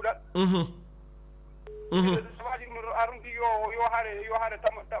ɓiɗɗo kuɗaɗ so waɗi ɗum a rumti yo haare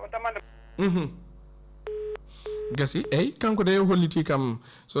tamande gasi eyyi kanko de holliti kam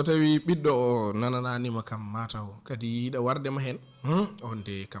so tawi ɓiɗɗo o nanananima kam mataw kadi yiiɗa wardema hen on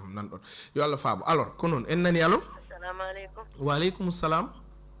de kam nanɗon yo Allah faabo alors ko noon en nani allo assalamu aleykum waaleykum salam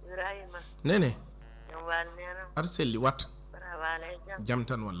Ibrahima nene jam wal nena aɗa selli wat bara wala e jam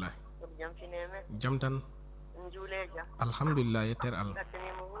tan wallahi jam fineme jam tan juule jam alhamdulillah yettere Allah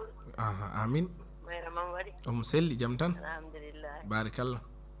gattanima wuuro aha amin mayra mam waɗi omo selli jam tan alhamdulillah barikallah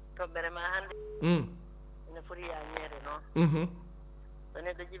toɓɓere ma hannde ene foti yañere noon so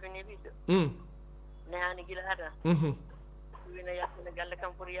neɗɗo jibini ɓiɗɗo nehani gila ata wina yaltina galle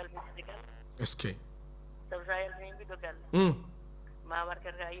kam foti yaltinide galle est ce que sabu sa yaltini ɓiɗɗo galle ma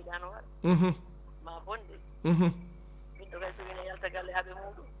warkata ka yiɗano waɗa ma bonde ɓiɗɗo kay so wina yalta galle haɓe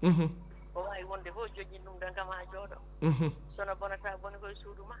muɗum ko wawi wonde fof joƴƴin ɗum tan kam ha jooɗo sono bonata bone koye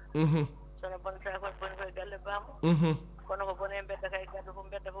suudu ma sono bonata koye bone koye galle bammo kono ko bone mbedda kay gaddo fof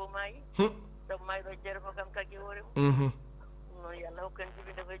mbedda fof maayi sabu maayi ɗo jeere fof kam taggi hoore mum ɗum noon yo allah hokku en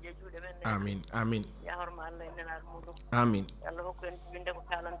jibinde koye je juuɗe men amin amin ya horma allah e nenaɗo muɗum amin yo allah hokku en jibinde ko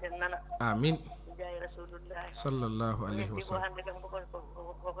kalanten nana amin jayi rasulullahi sallallahu alayhi wa sallam hande kam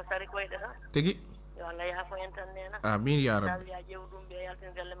koko sari koyɗe tan tigi yo allah yaafo en tan nena amin ya rabbi tawi ya ƴeew ɗum ɓe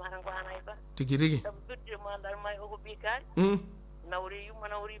yaltin galle ma tan ko ana e ba tigi rigi sabu firde ma ndar ma o ko ɓi kaari nawri yumma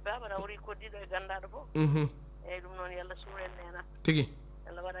nawri baba nawri koddiɗo e gandaɗo fof eyyi ɗum noon yo allah suuren nena tigi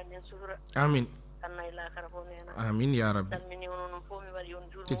allah waɗan en suura amin anna e lakara fof nena amin ya rabbi salmini ono noon fof mi waɗi on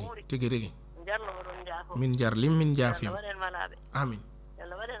juurmo tigi muuri tigi rigi jarlo oɗon jaafo min jarlim min jaafima waɗen malaɓe amin yo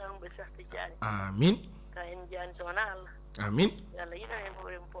allah waɗen anum ɓe sahti jaani amin ka en jaani so wona allah amin yo allah yiɗan en fof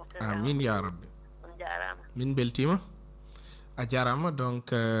en pofte amin ya rabbi on jarama min beltima a jarama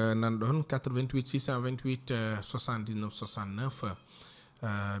donc nanɗon 88 628 79 69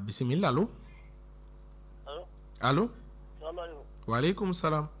 bisimilla allo allo allo salamu aleykum waaleykum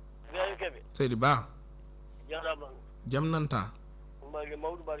salam Ibrahima Kebe seydi ba jarama jam nanta mbaɗe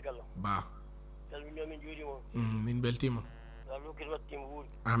mawɗo barikalla ba salmini min juurima min beltima Allah hokkiti wattima wuuri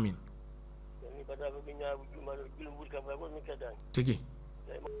amin mi badama ɓe ñaago jumaɗo julum wuuri kam way goto min keddani tigi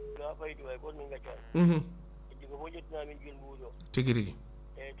tawi ga fayidi way goto min gaccani heddi ko fof ƴettina min julum wuuri o tigi rigi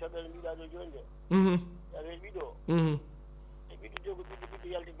eyyi toɓɓere mbiɗa ɗo joni de aweɗ ɓiɗɗo o e ɓiɗɗo to ko ɓiɗɗo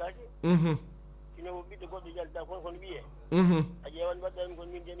yaltidaki sino ko ɓiɗɗo goɗɗo yaltida kono wiye a ƴewan mbaɗɗanmi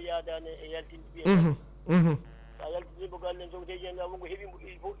kono min demi yaadani e yaltinde ɓiye sa yaltidimo galle en sowte jeenga wonko heeɓimo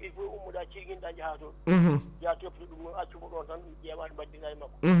il faut ummoɗa cirguinɗa jaaha toon ya toftu ɗum accumo ɗon tan ƴeewaɗo mbaɗɗina e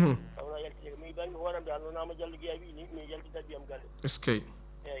makko tawna yaltide mi bangi hooram dal nonama Diallo Guiya wi ni mi yaltida ɓiyam galle est ce que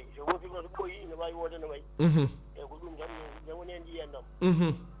eyyi so wonfima to ɓooyi ne wawi wooda no wayi eyyi ko ɗum tan ne woni en jiyannam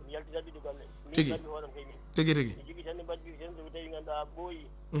mi yaltida ɓiɗɗo galle min bangi hooram kay min tigi rigi mi jogui tan ne mbaɗi tan so tawi ganduɗa ɓooyi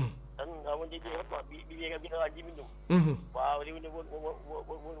tan ha wonde je heɓma ɓiɓe kam guiɗa jimin ɗum wawa rewde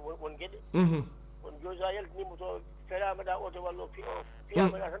won gueɗe on joni sa yaltinimo to ferama ɗa oto walla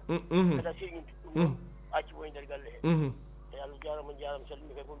fiyama ɗa tan kata sirguinti ɗum noon acci boye nder galle he e Allah jarama jarama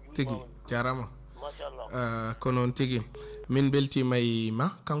salmini kay fof tigi jarama machallah ko noon tigi min beltima e ma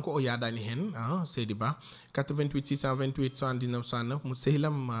kanko o yaɗani hen seydi ba 88 628 79 69 mo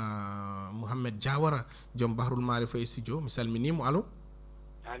sehilam Mouhamed Diawara joom bahrul maarifo e studio mi salminimo allo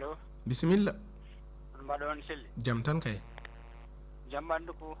allo bisimilla on mbaɗa on selli jam tan kay jam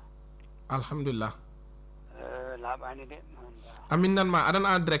ɓandu ko alhamdulillah laaɓani de amin nan ma aɗan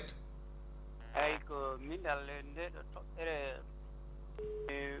en direct eyyi ko min dal nde ɗo toɓɓere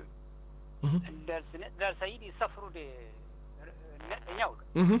nder so neɗɗo dal so yiiɗi safrude neɗɗo ñawɗo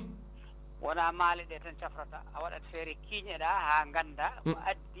wona maale ɗe tan cafrata a waɗat feere kiiñeɗa ha ganda ko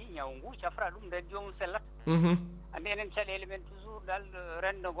addi ñaw ngu cafra ɗum nden jomum sellata andi enen caɗele men toujours dal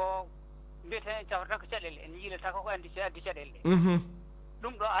rendo ngo mbiyeten en cafrata ko caɗele en yiilata koko addi caɗele ɗe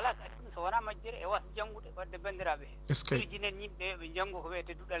ɗum ɗo ala ɗum so wona majjere e wasa janngude wadde bandiraɓe ɓirjinen yimɓe ɓe janngo ko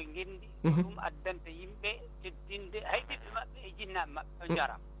wiyete duɗal ngendi ɗum addanta yimɓe teddinde hay ɓiɓɓe maɓɓe e jinnaɓe maɓɓe o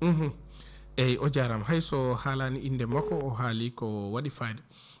jarama eyyi o jarama hayso haalani inde makko o haali ko waɗi fayida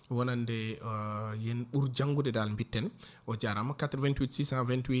wonande yen ɓuur janngude dal bitten o jarama 88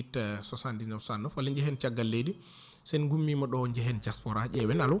 628 79 69 walla jehen caggal leydi sen gummima ɗo jehen diaspora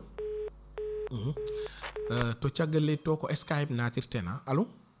ƴeewen allo to caggal leydi to ko Skype natirten allo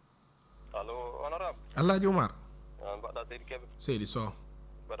allo honorable Alhaji Oumar mbaɗɗa seydi Kebe seydi Sow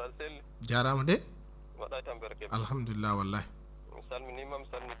mbaɗa selli jarama de mbaɗɗa e tampere Kebe alhamdulillah wallahi mi salminima mi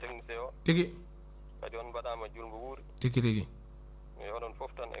salmini technicien o tigi kadi on mbaɗama julmbo wuuri tigi rigi mi oɗon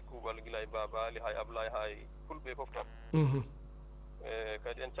fof tan e kuuɓal gila e Baba Ali hay Ablaye hay Fulbe fof tan e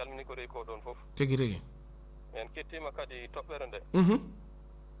kadi en calmini ko rewi ko ɗon fof tigi rigi en kettima kadi toɓɓere nde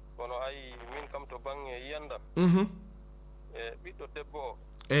kono ayi min kam to bange yiyanda e ɓiɗɗo debbo o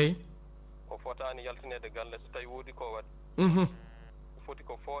eyyi o fotani yaltinede galle so tawi woodi ko waɗi foti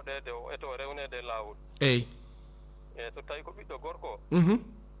ko fooɗede o eto rewnede e lawol eyyi e so tawi ko ɓiɗɗo gorko o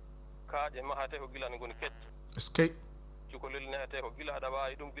kaaƴe mahate ko gila ne goni kecce est ce que cukalel nehete ko gila aɗa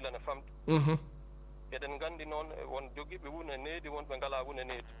wawi ɗum gila ne famɗi eɗen gandi noon won jogiiɓe wune needi wonɓe ngala wune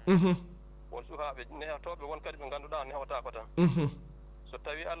needi won sukaɓe nehatoɓe won kadi ɓe ganduɗa nehotako tan so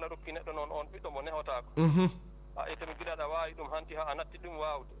tawi Allah rokki neɗɗo noon on ɓiɗɗo mo nehotako a etemi gila aɗa wawi ɗum hanti ha a natti ɗum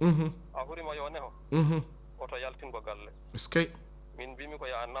wawde a hurima yo neho oto yaltingo galle est ce que min mbimi ko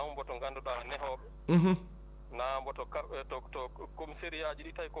ya nawmbo to ganduɗa nehoɓe naambo to commissariat ji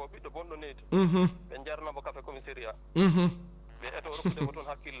ɗi tawi ko ɓiɗɗo bonɗo needi ɓe jarnamo kafe commissariat ɓe eto rokkude mo toon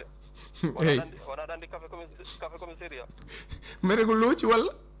hakkille wona ɗandi café commissariat mere ko looci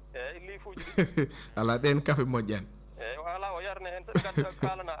walla eyi liifuuji ɗi ala ɗen café moƴƴani eyi ala o yarne heen gadda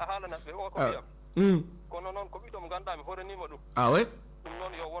kalana a haalana ɓe o ko wiyam kono noon ko ɓiɗɗo mo ganduɗa mi horanima ɗum awe ɗum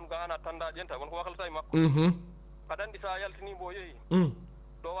noon yo won ga ana tanda ƴenta wonko wahlata e makko aɗa andi sa yaltinimo o yeehi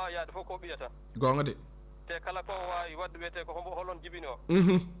ɗo wawi yaade fof ko ɓiyata gonga de te kala ko wawi wadde wiyete ko hombo holon jibini o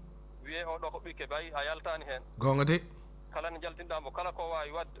wiye oɗo ko ɓikke bayi a yaltani heen gonga de kala ne jaltinɗamo kala ko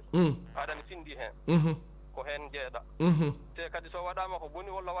wawi wadde aɗani sindi heen ko heen jeeɗa te kadi so waɗama ko boni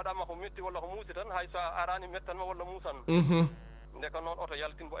walla waɗama ko metti walla ko muusi tan hay sa arani mettanma walla muusanma ndeka noon oto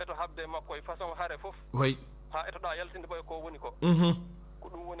yaltinbo eto habde makko e façon haare fof way ha etoɗa yaltinde ɓoye ko woni ko ko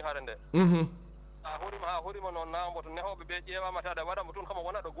ɗum woni haare nde ha horima noon nambo to nehoɓe ɓe ƴeewama taade waɗamo toon kama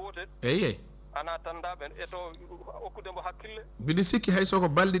wona ɗo gootel eyyi ana tandaɓe eto okkude mbo hakkille mbiɗa sikki hay soko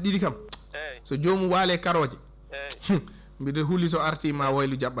balɗe ɗiɗi kam eyyi so jomum waale karoje eyyi mbiɗa huuli so arti ma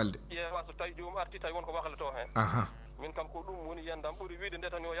waylu jaɓɓalde ƴeewa so tawi jomum arti tawi wonko wahlato hen min kam ko ɗum woni yiyandam ɓuuri wiide nde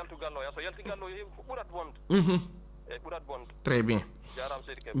tan yo yaltu galloya so yalti gallo yeehi ko ɓuurat bonde eyyi ɓuurat bonde très bien jarama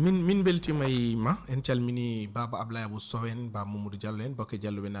seydi Kebe min beltima e ma en calmini baba Ablaye Abou Sow en baba Mamadou Diallo en bokke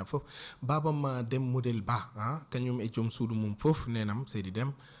Diallo ɓe naaɓe foof babam Dem model Ba kañum e joom suudu mum foof nenam seydi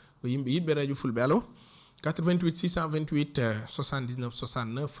Dem ko yimɓe yiɗɓe radio Fulbe allo 88 628 79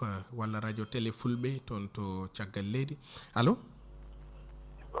 69 walla radio télé Fulbe toon to caggal leydi allo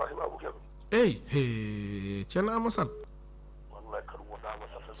Ibrahima Abou Kebe eyi he ceerno Amasal wallahi kadi wonama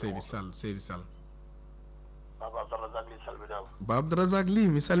Seydi Sall Seydi Sall Baba Abdourazak Ly salminama Baba Abdourazak Ly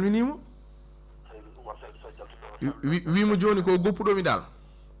mi salminimo Seydi Oumar Seydi Sow jaltuɗo wimo joni ko goppuɗomi dal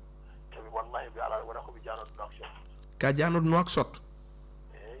Kebe wallahi mi ala wona komi janoɗo Nouakchott ka janoɗo Nouakchott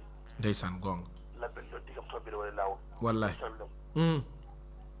eyyi ndeysan gonga labbel ɗon digam toon mbiɗa waɗi lawol wallahi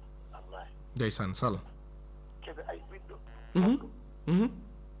wallahi ndeysan Sall Kebe ay ɓiɗɗo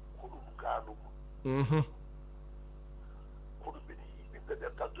ko ɗum ganumo ko ɗum ɓiɓɓe ɓe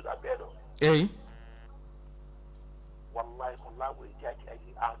ganduɗa ɓeɗo eyyi wallahi ko laamu e jaaki ayi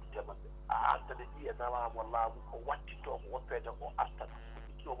aandude maɓɓe a antade ƴiye nawamo laamu ko wattito ko woppede ko astata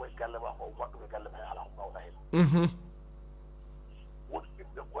ittinomo e galle ma ko waɗɗum e galle ma ala ko mbawɗa hen won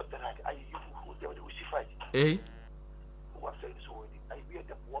ɓiɓɓe goddetake ayi yifu fu dewde ko sifaji eyyi Oumar Seydi Sow ni ayi wiye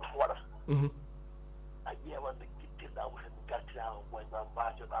debbo wonko waɗata a ƴeewan no gittirɗamo hen gartirama moye ma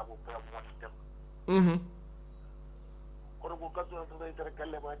mbajoɗamo pam wata debbo kono mo ganduɗa to nayi nder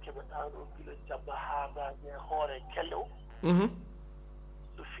galle ma keɓeɗa ɗo gila jamma ha nañe hoore kelle o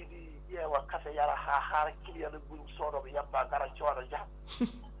so fini ƴeewa kafe yara ha haara kiliyana guyum soodoɓe yabba gara cooda jaaha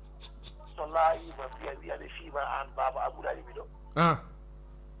so laayima wiyane fiima an baba amourayi mi ɗo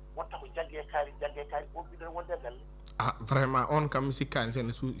watta ko jagge kaari on ɓiɗen wonde galle vraiment on kam mi sikkani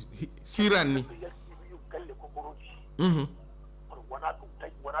sen siran ni yaltiɓe yum galle koko rondi kono wona ɗum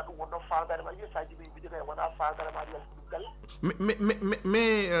tawi wona ɗum wonno fandare ma wiye sa jiɓi mbiɗene wona fandare ma yalti ɗum galle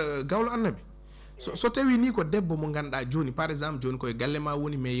mais gawlo annabi so tawi ni ko debbo mo ganduɗa joni par exemple joni koye galle ma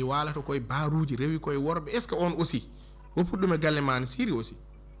woni mais walata koye baruji rewi koye worɓe est ce que on aussi woppuɗum e galle ma ne siri aussi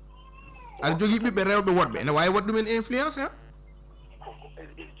aɗa jogui ɓiɓɓe rewɓe woɗɓe ene wawi waɗ ɗumen influence ha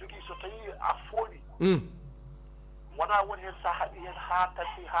ene jogui so tawi a fooɗi wona woni hen sa haaɓi hen ha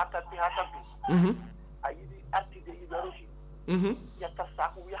tampi a yiɗi artide yimɓe roti ƴetta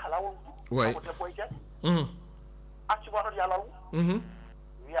sako wiya halawol way ko debbo e jat accuma ɗon yalal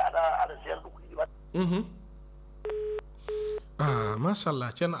wiya aɗa gére ɗum ko yiɗi waɗ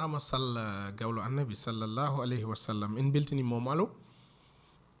machallah ceerno Ama Sall gawlo annabi sallllahu alayhi wa sallam en beltinimomo alo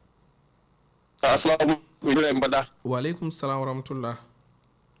assalamu aleykum mbaɗa waaleykum salam wa rahmatullah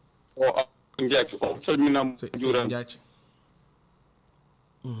o jaaki o salminama juuran jaaci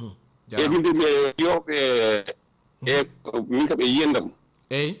e min de mi yewɓe e min kam e yiyandam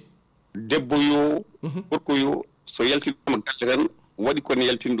eyyi debbo yo gorko yo so yaltinoma galle tan waɗi kono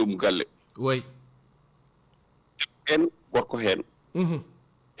yaltini ɗum galle way en gorko hen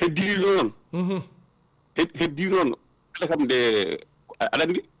heddiri noon heddiri noon kala kam nde aɗa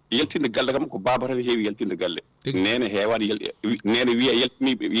andi yaltinde galle kam ko baba tan heewi yaltinde galle nene heewani nene wiya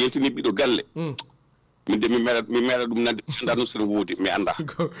yaltini ɓiɗo galle min de mi meeɗa ɗum nande anda noon sono woodi mi anda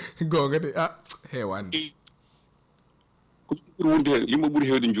gonga de heewani ko ɓuri wonde hen yimɓe ɓuuri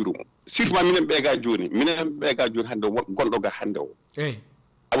heewde juurumo surtout minen ɓeega joni hannde gonɗo ga hannde o eyyi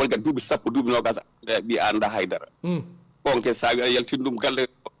a woni ga duuɓi sappo duuɓi nogas ɓi anda haydara on ke sa wi aɗa yaltini ɗum galle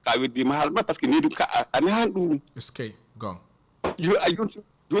ka weddima haalma par ce que ni ɗum a nehani ɗum est ce que gon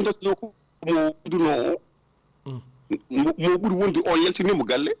joni tan sino ko mo wuduno o mo ɓuuri wonde o yaltinimo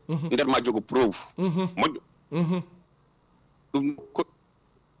galle nder ma jogo preuve moƴƴo ɗum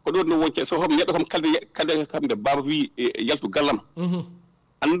ko ɗon no wonce so homo neɗɗo kam kalde kamde baba wi yaltu gallam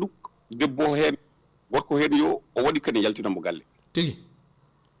andu debbo hen gorko hen yo o waɗi kadi yaltinamo galle tigi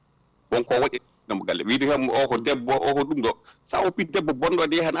wonko waɗi yaltinamo galle wiide kam o ko debbo o ko ɗum ɗo sa oppi debbo bonɗo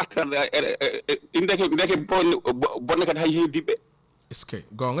de hen artata ndeke bonne kadi hay hewdiɓe est ce que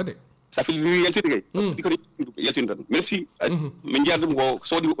gonga de sa fili yaltinde kay ɗi kadi yaltinde tan merci min jiya ɗum ko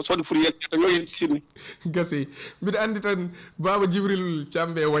soodi foti yaltinde tan yo yaltinde gasi mbiɗa andi tan baba djibril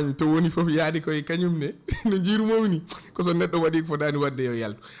cambe wañ to woni foof yaadi koye kañum ne no jiirumomi ni ko so neɗɗo waɗi ko fotani wadde yo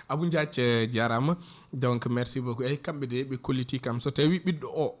yaltu abou diac jarama donc merci beaucoup eyyi kamɓe de ɓe kolliti kam so tawi ɓiɗɗo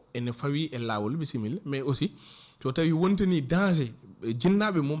o ene fawi e lawol bisimilla mais aussi so tawi wontani danger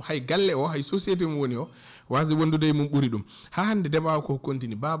jinnaɓe mum hay galle o hay société mum woni o wasde wondude e mum ɓuuri ɗum ha hande deɓawa ko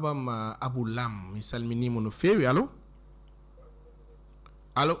continue babam abou lam mi salminimo no fewi allo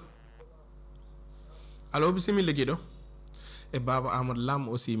allo bisimilla guiɗo e baba amadou lam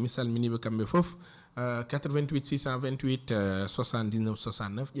aussi mi salminiɓe kamɓe foof 88 628 79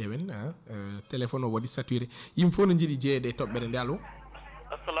 69 ƴeewen téléphone o waɗi saturé yimɓe fof no jiiɗi jeeyede e toɓɓere nde allo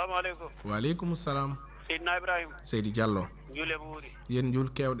assalamu aleykum waaleykum salam seydina ibrahima seydi diallo juule mo wuuri yen juul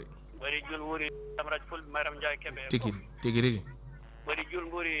kewɗe waɗi juul wuuri samraji fulɓe maram ndiaye keɓe tigi rigi waɗi juul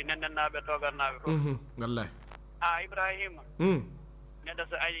mbuuri nennennaɓe togarnaɓe fof wallahi ibrahima neɗɗo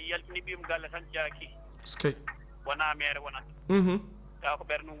so yaltini ɓiyum galle tan jaaki skay wona mere wonata taw ko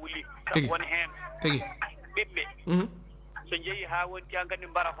ɓernum wuli woni hen tigi ɓiɓɓe so jeeyi ha wonti han kadi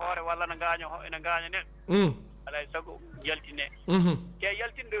mbara hoore walla ene gaña neɗɗo alay sago yaltine te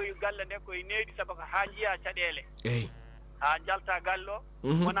yaltinde galle nde koye needi saabu ko ha jiiya caɗele eyi ha jalta galle o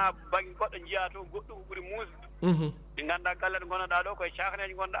wona banggue goɗɗo jiiya to goɗɗum ko ɓuuri musde ɗi ganduɗa galle ɗo gonnoɗa ɗo koye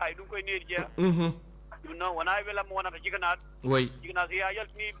cahneji gonɗa ay ɗum koye needi jeeya ɗum noon wona welamma wonata jiganaɗo way jigana so ya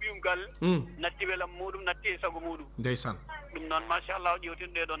yaltini ɓiyum galle natti welam muɗum natti e sago muɗum ndeysan ɗum noon machallah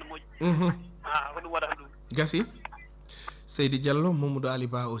ƴewtin ɗe ɗon no moƴƴi ko ɗum waɗata ɗum gasi seydi diallo mamadou ali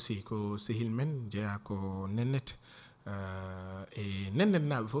ba aussi ko sehil men jeeya ko nennet e nennet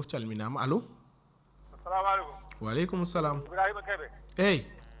naɓe foof calminama allo assalamu aleykum waaleykum salam ibrahima keɓe eyyi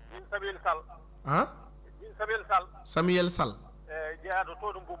min samuel sall min samuel sall samuel sall jeeyaɗo to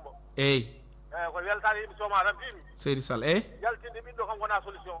ɗum bumba eyyi ko weltade émission ma tan mbimi seydi sall eyyi yaltinde ɓiɗɗo kam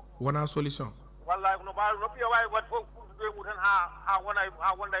wona solution wallahi no mbawi no ɓiya wawi wadde fof ɓurdude mum tan ha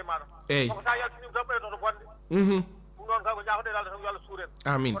wonda e maɗa eyyi koko sa yaltinima tan ɓeydoto bonde ɗum noon kay ko jahoɗe Allah tan yo Allah suuren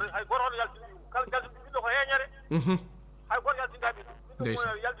amin hay goto hono yaltini ɗum kala jaltini ɓiɗɗo ko heñere hay goto yaltinda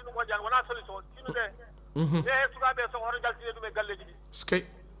ɓiɗɗo yaltini ɗum moƴƴani wona solution tinude e sukaɓe soko hoto jaltine ɗum e galleji ɗi skay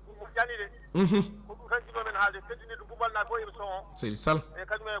ɗum jani de ko ɗum tan jinnomen haalde teddini ɗum bubalna ko émission o seydi sall e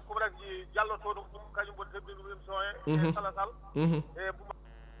kañum e kubraji diallo to ɗum kañum mboɗo teddini ɗum émission e sala sall e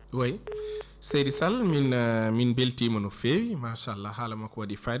oui seydi sall min beltima no fewi machallah haala makko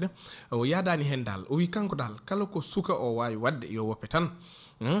waɗi fayida o yadani hen dal o wi kanko dal kala ko suka o wawi wadde yo woppe tan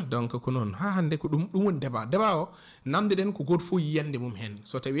donc ko noon ha hande ko ɗum woni débat o namde ɗen ko goto fof yiyande mum hen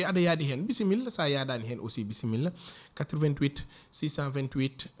so tawi aɗa yaadi hen bisimilla sa yadani hen aussi bisimilla 88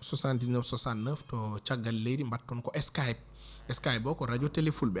 628 79 69 to caggal leydi mbatton ko skype o ko radio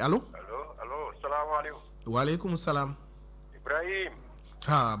télé fulɓe allo salamu aleykum waaleykum salam ibrahim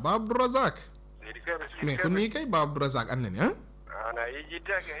ha ba abdourazak mais ko ni kay ba abdourazak annene ana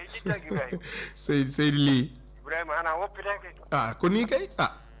yejjittake ibrahim seydi li ibrahima ana woppitake ko ni kay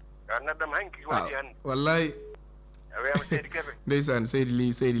neɗɗam hanki waɗi hannde wallahi a wiyama seydi keɓe ndeysan seydi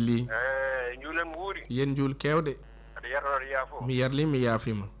li juulen mo wuuri yen juul kewɗe aɗa yarnoɗo yaafo mi yarli mi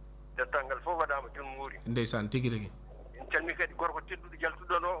yaafima dental ngal fof waɗama jun wuuri ndeysan tigi rigi en calmi kadi gorko tedduɗo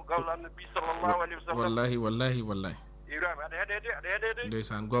jaltuɗon o gawla annabi sallllahu alayhi wa sallam wallahi ibrahima aɗa heeɗede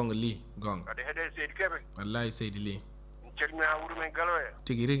ndeysan gonga li gonga aɗa heeɗede seydi keɓe wallahi seydi li en calmi ha wuuro men galoya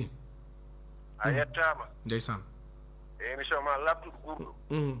tigi rigi a yettama ndeysan e émission ma labtuɗo gurɗo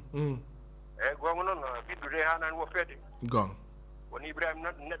eyyi gonga noon ɓiɗɗo de hanani woppede gonga woni ibrahima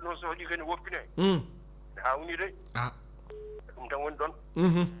neɗɗo noon so hoɗi kene woppine ha woni de ɗum tan woni ɗon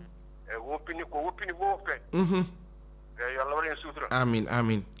e woppini ko woppini fof woppede eyyi yo Allah waɗa hen sutura amin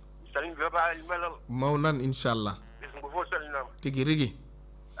mi salmi baba ali melal mawnan inchallah ɓesgo fof salminama tigi rigi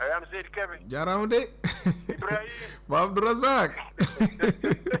ayam seydi keɓe jarama de ibrahim ba abdourazak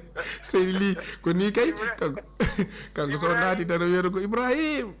seydi li ko ni kay kanko so naati tan o wiyata ko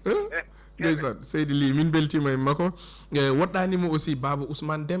ibrahim ndeysan seydi li min beltima e makko woɗɗanimo aussi baba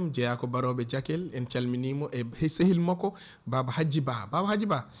ousmane dem jeeya ko baroɓe jakel en calminimo e sehil makko baba hadji ba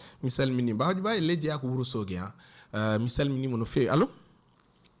mi salminima baba hadji ba e ley jeeya ko Wourossogui mi salminimo no fewi allo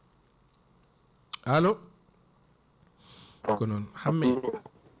ko noon hamme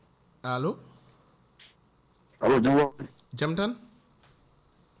allo allo jam tan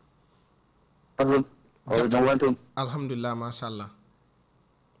alhamdulillah mashallah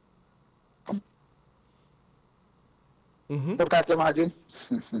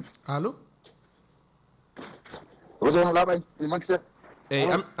allo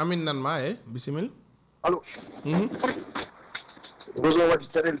amin nan ma bisimil allo roso wadi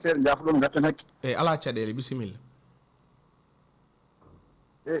caɗele seeɗa jaafuɗon gatten hakke ala caɗele bisimilla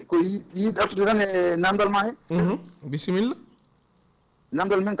ko yiɗi artude tan e namdal ma he bisimilla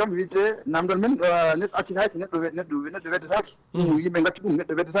namdal men kam wiide namdal men neɗɗo accitaki neɗɗo weddetaki ɗum yimɓe gatti ɗum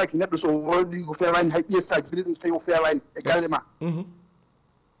neɗɗo weddetaki neɗɗo so woodi ko fewani hay ɓiyestaji bili ɗum so tawi o fewani e galle ma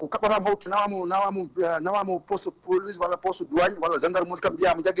ko kaɓatama hawti nawamo poste police walla poste douane walla gendarmerie kam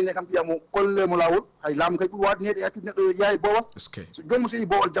mbiyama jaggine kam mbiyamo kollemo lawol hay laamu kay ɓuuri wade neɗe accude neɗɗo yaha e boowal so jomum so yi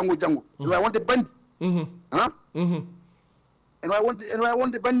boowal janggo ene wawi wonde bandi ene wawi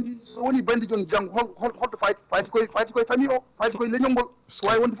wonde bandi so woni bandi joni janggo holto fayti koye famille o fayti koye leñol ngol so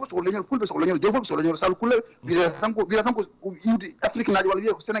wawi wonde fof soko leñol fulɓe soko leñol jolofoɓe soko leñol sall kulle wiyata tan ko iwde afrique naji walla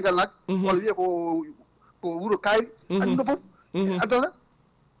wiye ko sénégal naji walla wiye ko wuuro kayri andi ɗo fof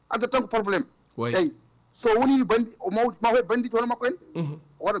adda tan ko probléme eyyi so woni bandi o ma heɓ bandiji hono makko en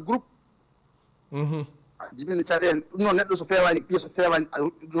o waɗa groupe jibine caɗele ɗum noon neɗɗo so fewani ɓiya so fewani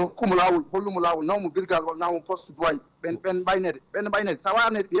hokkumo lawol hollumo lawol nawmo brigade walla nawmo poste douane ɓen ɓaynede sa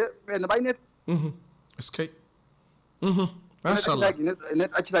wanede ɓiye ɓenne ɓaynede est ce que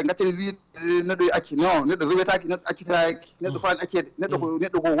neɗɗo accitaki gaccene wiide neɗɗo e acci non neɗɗo rewetaki neɗɗo accitaki neɗɗo fani accede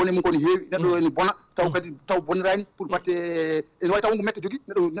neɗɗo ko woni mum kone heewi neɗɗo ene bona taw kadi taw bonirani pour batte ene wawi taw ko mette jogui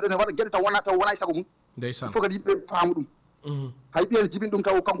neɗɗo ne waɗa gueɗe taw wona e saago mum il faut kadi yimɓe paamu ɗum hay ɓiyen jibin ɗum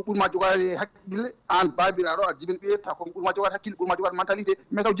taw kanko ɓuurma jogade hakkille an babiraɗo a jibin ɓiye taw kanko ɓuurma jogade hakkille ɓuurma jogade mentalité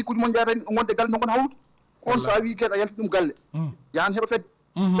mais taw jikkuji mon jeyata gonde galle nogon hawrude on so a wi gueɗe a yalti ɗum galle yahan heɓa fedde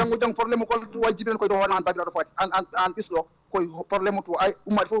janggo probléme ko wawi jibinen koye dow hoore an babiraɗo fayti an ɓisɗo koye probléme to ay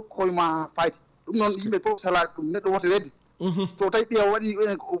ummade fof koyema fayti ɗum noon yimɓe fof sala ɗum neɗɗo woto wedde so tawi ɓiya waɗi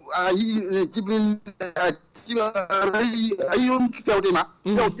a yii jibin a yi on fewde ma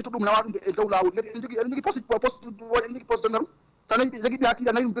yaw ƴetto ɗum nawa ɗum e dow lawol ene jogui poste ene jogui poste gendarme sa nayi jogui ɓiya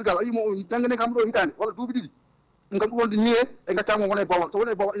tiiɗa nayi ɗum brigade a yimo jangane kam ɗo hitande walla duuɓi ɗiɗi ɗum kam ɗum wonde niwe e gaccamo wona e bowal so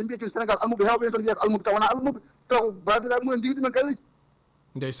wona e bowal en mbiya joni sénégal almuɓe hewɓe en tan wiya ko almuɓe taw wona almuɓe taw babiraɓe mumen ndigi ɗumen galleji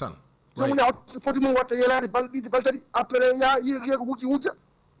ndeysan jomum yaha foti mum watta yelade balɗe ɗiɗi balɗe tati après ya yiya ko wujja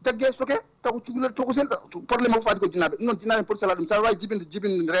jagge soke taw ko cukalel to ko selɗa probléme o faadi ko jinnaɓe ɗum noon jinnaɓe police ala ɗum sa wawi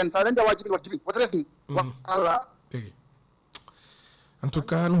jibin ren sa rendi a wawi jibin wat jibin wata resni walla en tout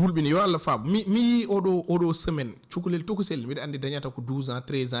cas no hulɓini yo Allah faabo mi yi oɗo semaine cukalel tokosel mbiɗa andi dañata ko 12 ans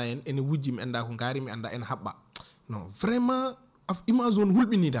 13 ans en ene wujji mi anda ko gaari mi anda en haɓɓa non vraiment image on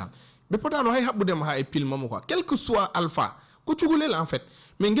hulɓini dal ɓe potano hay haɓɓudema ha e pilmamo quoi quel que soit alpha ko cukalel en fait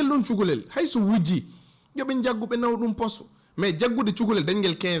mais ngel ɗon cukalel hay so wujji yoɓe jaggu ɓe nawa ɗum poste mais jaggude cukalel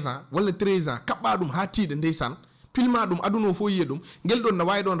dañguel 15 ans walla 13 ans kaɓɓa ɗum ha tiiɗe ndeysan pilma ɗum aduna o fof yiya ɗum ngel ɗon no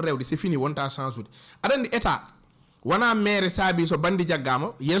wawi ɗon rewde c'est fini wonta change ude aɗa andi état wona maire saabi so bandi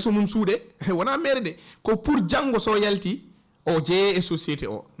jaggama yeeso mum suuɗe wona maire de ko pour janggo so yalti o jeeye e société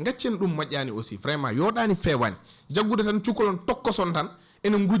o gaccen ɗum moƴƴani aussi vraiment yoɗani fewani jaggude tan cukalon tokkoson tan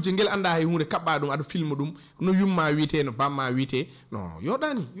ene gujje ngel anda hay hunde kaɓɓa ɗum aɗa filma ɗum no yumma wiite no bamma wiite non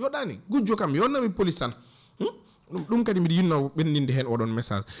yoɗani gujjo kam yonnami police tan ɗum kadi mbiɗa yinno ɓendinde hen oɗon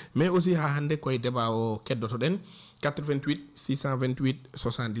message mais aussi ha hande koye débat o keddotoɗen 88 628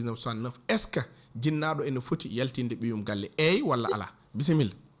 79 69 est ce que jinnaɗo ene foti yaltinde ɓiyum galle eyyi walla ala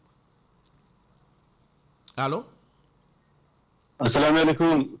bisimilla allo assalamu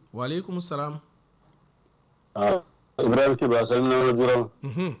aleykum waaleykum salam Ibrahima Kebe a salminama juurama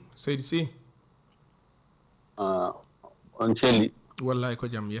seydi sy on celli wallahi ko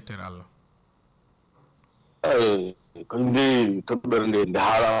jaam yettere Allah kañum nde toɓɓere nde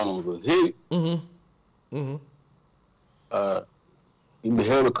haalama ko heewi yimɓe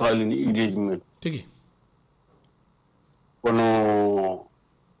heewɓe kaalini ideji mumen tigi kono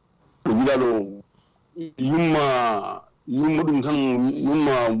ɗo jiɗaɗo yumma ɗum tan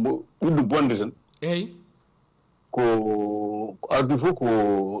yumma ɓiɗɗo bonde tan eyyi ko ardi fof ko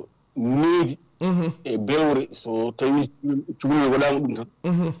needi e bewre so tawi cukalel waɗama ɗum tan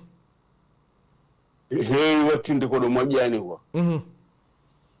heewi wattinde koɗo moƴƴani quoi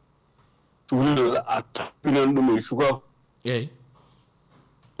cukalel a tappinan ɗum e cukako eyyi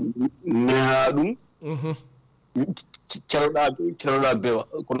neha ɗum caloɗa bewa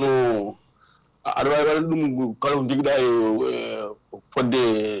kono aɗa wawi waɗa ɗum kala ko joguiɗa e fodde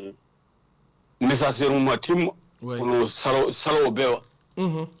nécessaire mum ha timma kono salo o bewa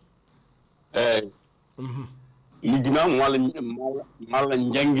eyyi ligginama walla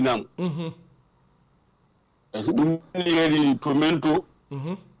jangguinama eyyi so ɗum yeeri to men to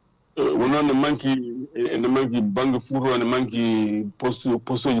wonon ne manki banque fourro ne manki poste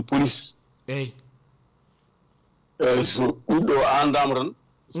de police so ɓiɗɗo andam tan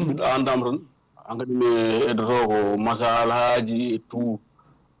so ɓiɗɗo andam tan hankadi mi heddoto ko masalaji et tout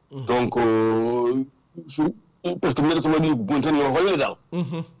donc par ce que neɗɗo so waɗi boni tan yo holle dal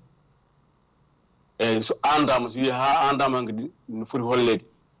eyyi so andama so wi ha andama hankadi no foti hollede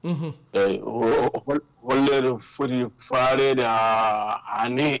eyyi hollede foti faarede ha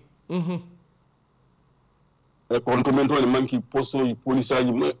nehe kono to men to ne manki poste uji police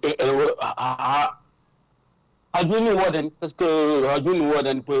aji ha joni wodani par ce que ha joni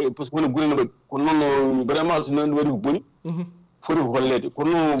wodani par ce que woni gureno ɓaɗi kono noon vraiment so noon waɗi ko boni foti ko hollede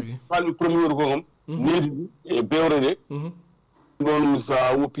kono falmi premier ko kam needi e bewre de ɗon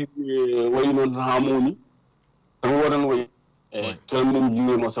sa woppi wayi noon ha mawni tan wodan wayi calminimi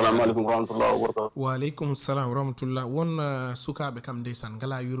juurima assalamu aleykum warahmatullah wabarakatu waaleykum salam warahmatullah won sukaɓe kam ndeysan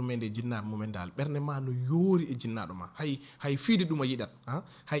ngala yurmede jinnaɓe mumen dal ɓerde ma no yoori e jinnaɗo ma hay fiide ɗum a yiɗat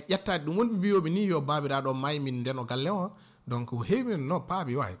hay ƴettade ɗum wonɓe mbiyoɓe ni yo babiraɗo may min ndeno galle o donc heewi men no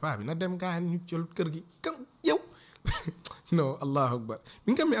paabi no dem ga hen col kërgui kam ƴew no allahu akbar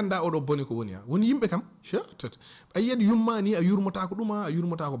min kam mi anda oɗo bone ko woni woni yimɓe kam chat a yiyat yumma ni a yurmota ko ɗuma a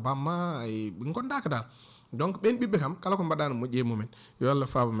yurmota ko bamma ɓe gondaka dal donc ɓen ɓiɓɓe kam kala ko mbaɗano moƴƴi mumen yo Allah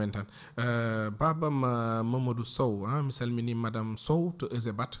faaba men tan babam Mamadou Sow mi salmini madame Sow to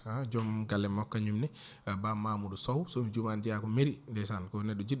Ezebat joom galle makko kañumne ba Mamadou Sow somi jumani jeeya ko mairie ndeysan ko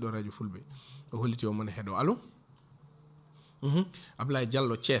neɗɗo jiɗɗo radio Fulbe o holliti o mone heeɗo allo Ablaye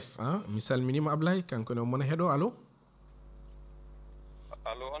Diallo Thiès mi salminima Ablaye kankone o mone heeɗo allo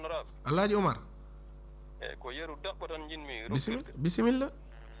honorable Alhaji Omar ko yeru dabbo tan jinmi bisimilla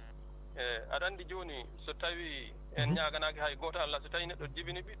aɗa andi joni so tawi en ñaganaki hay goto Allah so tawi neɗɗo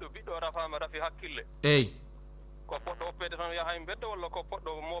jibini ɓiɗɗo rafama rafi hakkille eyyi ko poɗɗo oppede tan yaha e bedda walla ko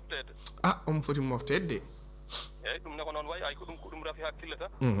poɗɗo moftede omo foti moftede de eyyi ɗum ne ko noon wayi ay ko ɗum rafi hakkille tan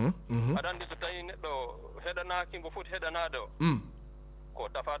aɗa andi so tawi neɗɗo heɗanaki mbo foti heɗanade o ko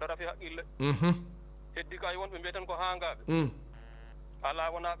dafaɗo rafi haqqille heddi ka wonɓe mbiyeten ko hangaɓe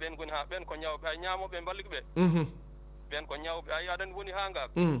ala wona ɓen goni ha ɓen ko ñawɓe ay ñamoɓe balligue ɓe ɓen ko ñawɓe ay aɗa andi woni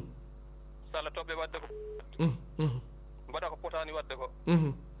hangaɓe sala toɓɓe wadde ko mbaɗa ko potani wadde ko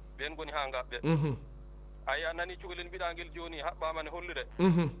ɓen goni hangaɓe ayi a nani cukalel mbiɗaguel joni haɓɓama ne hollire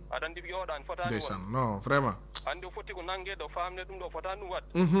aɗa andi yoɗani fotani won non vraiment andi o fotti ko nanguede o famne ɗum ɗo fotani ɗum wadde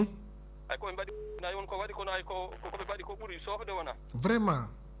ay koɓe mbaɗi nayi won ko waɗi kono ay koɓe mbaɗi ko ɓuuri sofde wona vraiment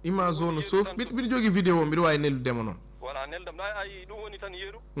image o no sof mbiɗa jogui vidéo mbiɗa wawi nelludemo noon voilà neldam ɗa ayi ɗum woni tan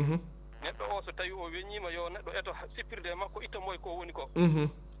yeeru neɗɗo o so tawi o weññima yo neɗɗo eto sippirde makko itta moye ko woni ko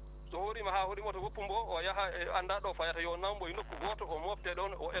so horima ha horima to woppu mbo o yaha anda ɗo fayata yo nambo e nokku goto o mofte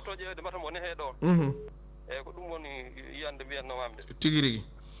ɗon o eto ƴeewde mata mo nehe ɗon eyyi ko ɗum woni yiyande mbiyatnomamde tigui rigui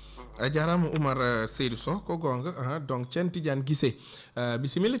a jarama Oumar Seydou Sow ko gonga donc Thiene Tidiane Guissé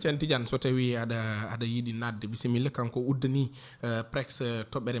bisimilla Thiene Tidiane so tawi aɗa yiiɗi nadde bisimilla kanko uddani presque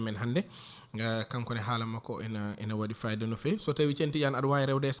toɓɓere men hannde kankone haala makko ene waɗi fayida no fewi so tawi Thiene Tidiane aɗa wawi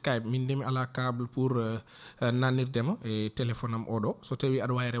rewde Skype min de mi ala câble pour nannirdema e téléphone am oɗo so tawi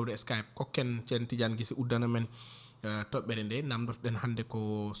aɗa wawi rewde Skype kokken Thiene Tidiane Guissé uddana men toɓɓere nde namdotoɗen hannde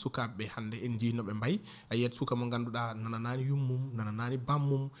ko sukaɓeɓe hannde en jinoɓe mbayi a yiyat suka mo ganduɗa nananani yummum nananani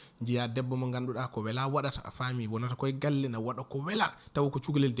bammum jiiya debbo mo ganduɗa ko wela waɗata a faami wonata koye galle ne waɗa ko wela taw ko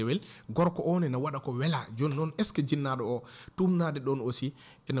cukalel dewel gorko o ne waɗa ko wela joni noon est ce que jinnaɗo o tumnade ɗon aussi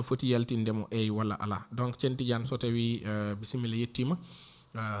ene foti yaltindemo eyi walla ala donc Thiene Tidiane so tawi bisimilla yettima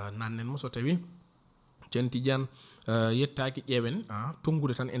nannenmo so tawi Thiene Tidiane yettaki ƴeewen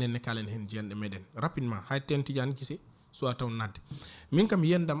tongude tan enen ne kalen hen jiyanɗe meɗen rapidement hay Thiene Tidiane Guissé soit taw nadde min kam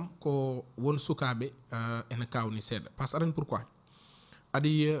yendam ko won sukaɓe ene kawni seeɗa par ce que aɗani pourquoi aɗa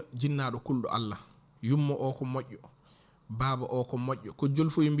yiya jinnaɗo kulɗo Allah yummo o ko moƴƴo baaba o ko moƴƴo ko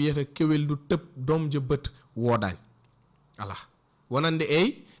jolfoye mbiyata keweldu tëb domje bët wodani ala wonande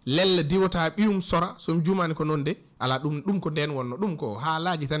eyi lella diwata ɓiyum sora somi jumani ko noon de ala ɗum ko nden wonno ɗum ko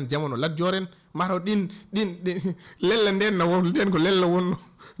haalaji tan jamono ladjoren mataw ɗin lella nden na won nden ko lella wonno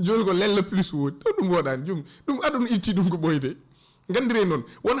joni ko lella plus wodi taw ɗum woɗani ɗum aɗum itti ɗum ko ɓoyde gandire noon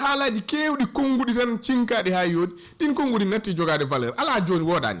won haalaji kewɗi konnguɗi tan cinkaɗi ha yodi ɗin konnguɗi natti jogade valeur ala joni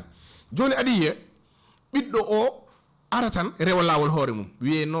woɗani joni aɗa yiya ɓiɗɗo o ara tan rewa lawol hoore mum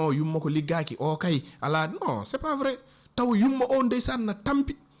wiye non yumma ko liggaki o kay ala non c'est pas vrai taw yumma o ndeysan na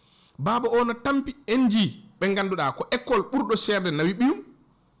tampi baaba o na tampi en jii ɓe ganduɗa ko école ɓurɗo serde nawi ɓiyum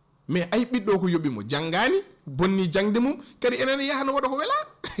mais ay ɓiɗɗo ko yoɓimo janggani bonni jangde mum kadi enen yahano waɗa ko wela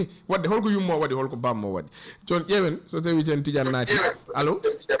wadde holko yummo waɗi holko bammo waɗi jon ƴeewen so tawi Thiene Tidiane naati allo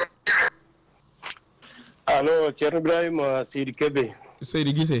allo ceerno Ibrahima Seydi Kebe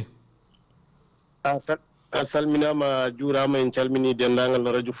Seydi Guissé a salminama juurama en calmini dendagal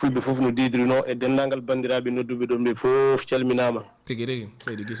radio fulɓe fof no didrino e dendagal bandiraɓe nodduɓe ɗon ɓe fof calminama tigi rigi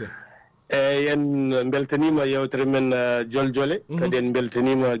seydi guise eyyi en beltanima yewtere men joljole kadi en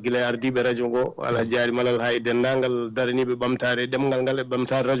beltanima guila e ardiɓe radio ngo ala jaari malal ha e dendagal daraniɓe ɓamtare ɗemgal ngal e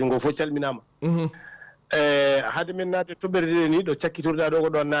ɓamtare radio ngo fof calminama haade men naate toɓɓerde ni ɗo cakkitorɗa ɗo ko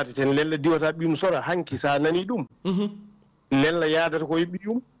ɗon naateten lella diwata ɓiyum sora hanki sa nani ɗum lella yadata koye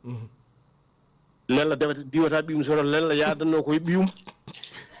ɓiyum lella diwata ɓiyum sora lella yadanno koye ɓiyum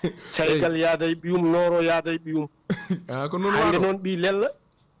caygal yaada e ɓiyum nooro yaada e ɓiyum hande noon ɓi lella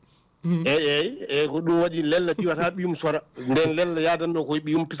eyyi ko ɗum waɗi lella diwata ɓiyum sora nden lella yadanno koye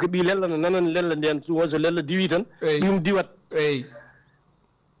ɓiyum puisque ɓi lella no nanani lella nden so lella diwi tan ɓiyum diwat eyyi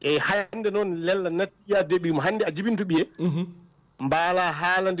hande noon lella natti yadde ɓiyum hande a jibinto ɓiye mbaala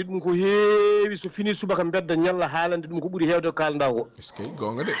haalande ɗum ko heewi so fini subaka bedda ñalla haalande ɗum ko ɓuuri hewde ko kalda ko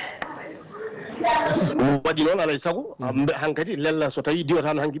gonga de ɗum waɗi noon alay saago hankkadi lella so tawi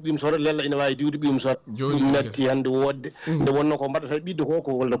diwatano hanki ɓiyum sora lella ina wawi diwde ɓiyum sora ɗum natti hande wodde nde wonno ko mbaɗata ɓiɗɗo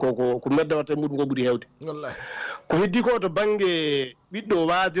ko walla ko medda watta muɗum ko ɓuuri hewde ko heddi ko to banggue ɓiɗɗo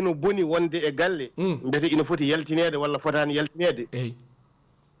waadino boni wonde e galle mbete ina foti yaltinede walla fotani yaltinede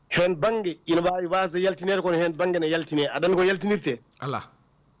hen banggue ina wawi wasde yaltinede kono hen banggue ne yaltine aɗan ko yaltinirte ala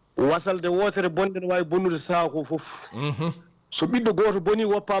wasalde wotere bonde ne wawi bonnude saha ko foof so ɓiɗɗo goto boni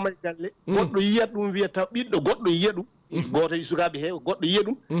woppama e galle goɗɗo yiyat ɗum wiyata ɓiɗɗo goɗɗo yiya ɗum goto e sukaɓe heewa goɗɗo yiya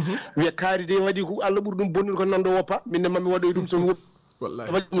ɗum wiya kaari de waɗi ko Allah ɓuuri ɗum bonnude ko nan ɗo woppa minne mami waɗoy ɗum son woppi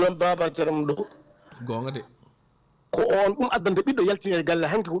waɗi noon baba caram ɗo gonga de ko on ɗum addanta ɓiɗɗo yaltinede galle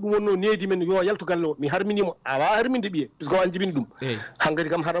hanke ko ɗum wonno needi men yo yaltu galle o mi harminimo a wawa harminde ɓiye puisque o an jibini ɗum hankkadi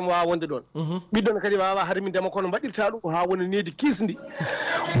kam haɗam wawa wonde ɗon ɓiɗɗo ne kadi wawa harmindema kono mbaɗirta ɗum ko ha wona needi kisdi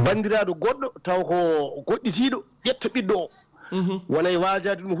bandiraɗo goɗɗo taw ko goɗɗitiɗo ƴetta ɓiɗɗo o wona e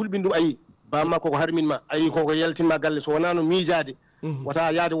wajade ɗum hulɓin ɗum ayi bamma koko harminma ayi koko yaltinma galle so wona no miijade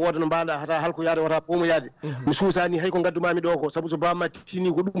wata yaade wooda no mbaɗa hata halko yaade wata ɓoomo yaade mi suusani hay ko gaddumami ɗo ko saabu so bamma tini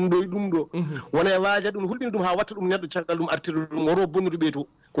ko ɗum ɗo e ɗum ɗo wona e wajade ɗum hulɓina ɗum ha watta ɗum neɗɗo caggal ɗum artira ɗum oto bonnude ɓe to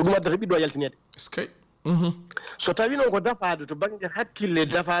ko ɗum addata ɓiɗɗo yaltinede so tawi noon ko dafade to banggue hakkille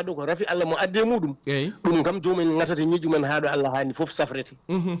dafaɗo ko rafi Allah mo adde muɗum ɗum kam jomumen gatata ñiiƴumen haɗo Allah hani foof safrete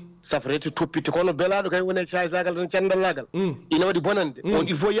safrete toppite kono belaɗo kay wone saysagal tan candallagal ina waɗi bonande on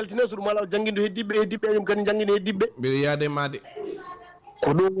il faut yaltine so ɗum ala jangguinde heddiɓe kadi jangguine heddiɓe mbiɗa yaade made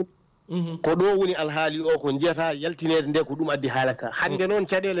ko ɗo woni alhaali o ko jiyata yaltinede nde ko ɗum addi haalaka hande noon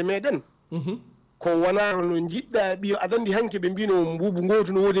caɗele meɗen ko wona no jiɗɗa ɓiyo aɗa andi hanke ɓe mbino mbubu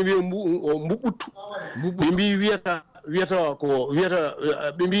gotu no woni wiye mbuɓɓuttu ɓe mbi wiyata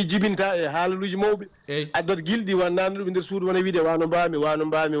ɓe mbi jibinta e haalaluji mawɓe addata gilɗi wannano ɗum nder suudu wona wiide wano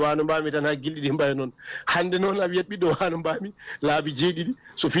mbami tan ha gilɗi ɗi mbayi noon hande noon a wiyat ɓiɗɗo wano mbami laabi jeeɗiɗi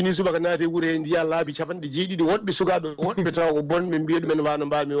so fini subaka naate wuuro he ndiya laabi capanɗe jeeɗiɗi woɗɓe sukaɓe woɗɓe taw ko bonɓe mbiya ɗumen wano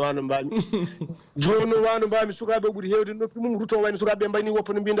mbami joni noon wano mbami sukaɓe ɓuuri hewde noppi mum ruto wayno sukaɓe mbayni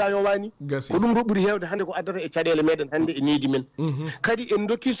woppa no mbinda yo wani ko ɗum ɗo ɓuuri hewde hande ko addata e caɗele meɗen hande e needi men kadi en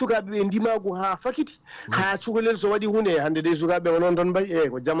dokki sukaɓe ɓe ndimagu ha fakiti ha cukalel so waɗi hunde hande de sukaɓe o noon toon mbayi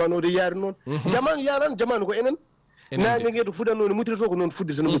ko jamanu o de yaari noon jamanu yaran jamanu ko enen nañe ngue to fuɗatno no mutirata ko noon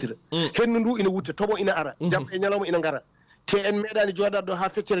fuddita no mutira hendu ndu ina wutta toɓo ina ara jamma e ñalawma ina gara te en meeɗani joɗade ɗo ha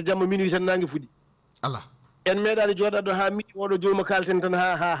feccere jamma minuit tan nangue fuɗi ala en meeɗani joɗade ɗo ha miɗi oɗo jomum kalten tan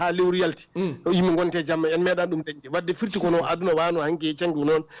ha lewru yalti yimɓe gonte jamma en meeɗani ɗum dañde wadde firti kono aduna wano hanki e cangu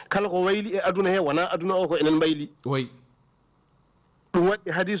noon kala ko wayli e aduna he wona aduna o ko enen mbayli ɗum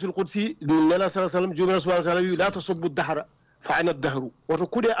waɗi hadisul qudsi nela sa sallam jomiraɗo subahana taala wi la tasubbu dahra fa ana dahru woto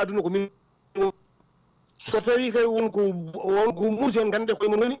kuuɗe aduna ko min so tawi kay wonko muusi on gande koye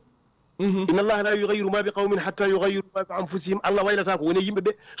mon woni inna allaha la yughayyiru ma bi qawmin hatta yughayyiru ma bi anfusihim Allah waylata ko woni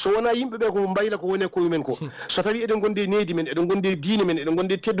yimɓeɓe so wona yimɓeɓe ko mbayla ko woni koyemen ko so tawi eɗen gonde needi men eɗen gonde diine men eɗen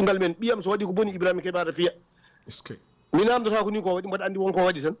gonde teddugal men ɓiyam so waɗi ko boni Ibrahima Kebe aɗa fiya mi namdata ko ni ko waɗi mbaɗa andi wonko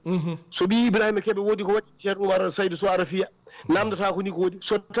waɗi tan so ɓi Ibrahima Kebe woodi ko waɗi Cheikh Oumar Saydou so ara fiya namdata ko ni ko waɗi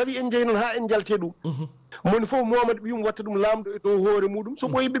so tawi en jeyi noon ha en jalte ɗum moni fof Momadou ɓiyum watta ɗum lamɗo e dow hoore muɗum so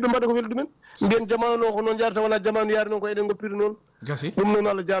ɓoyi ɓiɓe mbaɗa ko weli ɗumen mbiyen jamanu o ko noon jarata wona jamanu yaari noon ko eɗen goppiri noon ɗum noon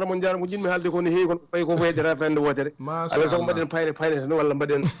Allah jaramo jaramo jinmi haalde ko no heewi kono fayi ko weydata fende wotere alay sago mbaɗen payne tan walla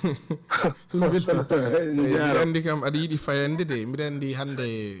mbaɗen mbiɗa andi kam aɗa yiiɗi fayande de mbiɗa andi hande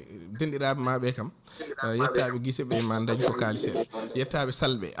denɗiraɓe maɓe kam yettaɓe guise ɓe ma dañ ko kaali seeɗa yettaɓe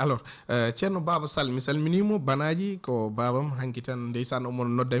salɓe alors ceerno Baba Sall mi salminimo banaji ko babam hanki tan ndeysan omono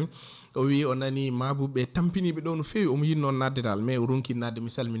noddami o wi o nani mabuɓe tampiniɓe ɗo no fewi omo yinno nadde dal mais o ronki nadde mi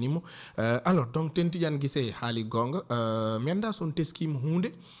salminimo alors donc ten Tidiane Guissé haali gonga mi anda son teskima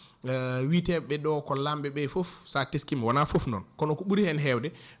hunde witeɓe ɗo ko lamɓe ɓe fof sa teskima wona fof noon kono ko ɓuuri hen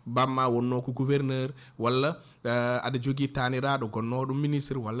hewde bamma wonno ko gouverneur walla aɗa jogui taniraɗo gonnoɗo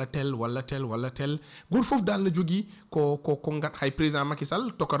ministre walla tel goto foof dal ne jogui ko gat hay président Macky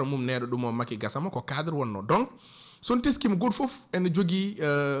Sall tokara mum neɗo ɗum o Macky Gassama ko cadre wonno donc son teskima goto foof ene jogui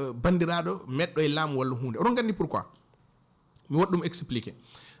bandiraɗo meɗɗo e laamu walla hunde oɗon gandi pourquoi mi waɗa ɗum expliqué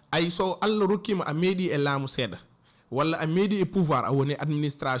ay so Allah rokkima a meeɗi e laamu seeɗa walla a meeɗi e pouvoir a woni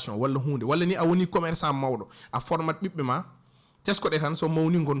administration walla hunde walla ni a woni commerçant mawɗo a format ɓiɓɓe ma teskoɗe tan so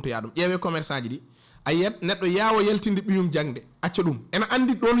mawni gontoya ɗum ƴeewe commerçant ji ɗi a yiyat neɗɗo yawa yaltinde ɓiyum jangde acca ɗum ene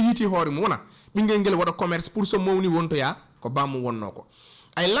andi ɗon yiiti hoore mum wona ɓinguel ngel waɗa commerce pour so mawni wontoya ko bammum wonno ko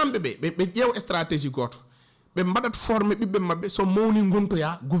ay lamɓe ɓe ƴeew stratégie goto ɓe mbaɗat forme ɓiɓɓe mabɓe so mawni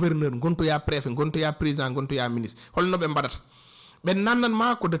gontoya gouverneur gontoya préfet gontoya président gontoya ministre holno ɓe mbaɗata ɓe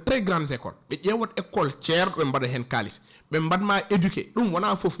nannanma ko de très grandes écoles ɓe ƴeewat école ceerɗo ɓe mbaɗa hen kalis ɓe mbaɗma éduqué ɗum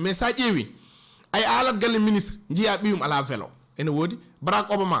wona foof mais sa ƴeewi ay alat galle ministre jiya ɓiyum ala vélo ene woodi Barack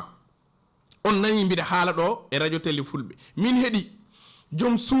Obama on nani mbiɗa haala ɗo e radio télé fulɓe min heeɗi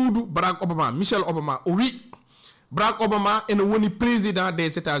joom suudu Barack Obama Michel Obama o wi Barack Obama ene woni président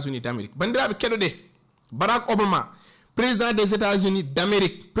des États-Unis d'Amérique bandiraɓe keɗoɗe Barack Obama président des États-Unis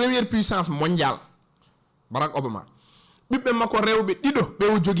d'Amérique première puissance mondiale Barack Obama ɓiɓɓe makko rewɓe ɗiɗo ɓe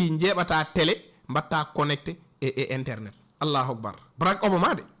o jogui jeeɓata télé mbatta connecté e internet allahu akbar Barack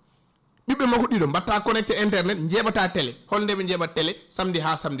Obama de ɓiɓɓe makko ɗiɗo mbatta connecté internet jeeɓata télé holnde ɓe jeeɓata télé samedi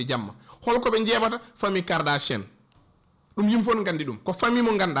ha samedi jamma holko ɓe jeeɓata famille Kardashian ɗum yimɓe fof ne gandi ɗum ko famille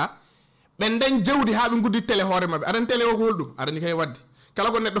mo ganda ɓe dañ jawdi ha ɓe guddi télé hoore mabɓe aɗan télé o ko holɗum aɗani kay wadde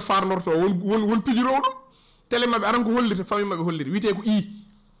kala ko neɗɗo farnorto won pijirowo ɗum télé mabɓe aran ko hollita famille mabɓe hollita wiyete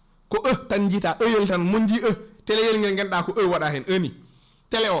ko ko tan jiita ëyel tan monji télé yel ngel ganduɗa ko waɗa hen ni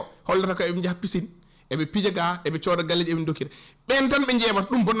télé o hollata ko eɓe jaaha piscine eɓe pija ga eɓe cooda galleji eɓe dokkira ɓen tan ɓe jeeɓata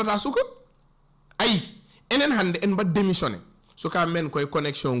ɗum bonnata suka ayi enen hande en mbaɗ démissionné suka men koye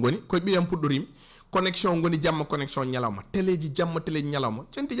connexion goni koye ɓiyam puɗɗorimi connexion goni jamma connexion ñalawma téléji jamma téléji ñalawma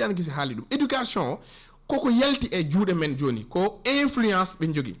Ceerno Tidiane Guissé haali ɗum éducation o koko yalti e juuɗe men joni ko influence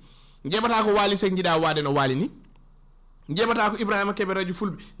ɓe jogui jeeɓata ko Wally Seck jiiɗa waade no Wally ni jeeɓata ko Ibrahima Kebe radio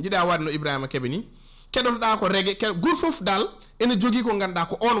Fulbe jiiɗa waade no Ibrahima Kebe ni keɗotoɗa ko reggae goto foof dal ene jogui ko ganduɗa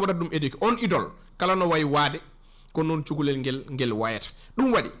ko on waɗata ɗum éduqué on idole kala no wayi waade ko noon cukalel ngel wayata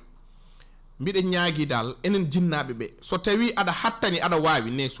ɗum waɗi mbiɗa ñaagui dal enen jinnaɓe ɓe so tawi aɗa hattani aɗa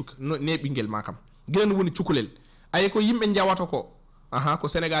wawi ne suka ne ɓinguel ma kam gueɗen woni cukalel ayi ko yimɓe jawata ko ko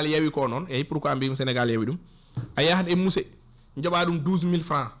Sénégal yawi ko noon eyyi pourquoi mbimi Sénégal yawi ɗum a yahat e musée joɓa ɗum 12 000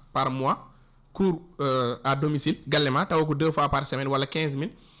 francs par mois cours à domicile galle ma tawa ko 2 fois par semaine walla 15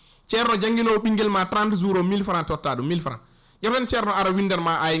 000 ceerno jangguinowo ɓinguel ma 30 jours o 1000 francs totta ɗum 1000 francs ƴeften ceerno ara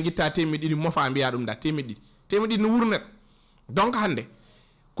windanma ayi guitta temedde ɗiɗi mofa mbiya ɗum da temedde ɗiɗi no wuuro neɗɗo donc hande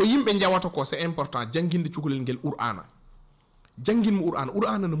ko yimɓe jawata ko c'est important jangguinde cukalel ngel janguinmo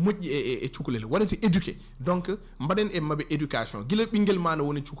Qur'ana no moƴƴi e cukalel waɗete éduqué donc mbaɗen e mabɓe éducation guila ɓinguel ma no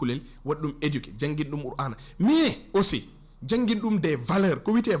woni cukalel waɗi ɗum éduqué janguin ɗum Qur'ana mais aussi janguin ɗum des valeurs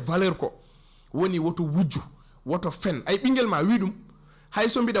ko wiyete valeur ko woni woto wujju woto fen ay ɓinguel ma wi ɗum hay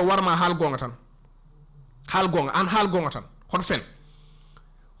so mbiɗa warma haal gonga tan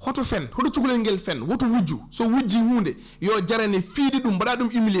hoto fen hoto cukalel ngel fen woto wujju so wujji hunde yo jarane fiide ɗum mbaɗa ɗum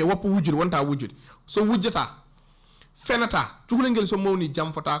humilier woppa wujjude wonta wujjude so wujjata fenata cukalel ngel so mawni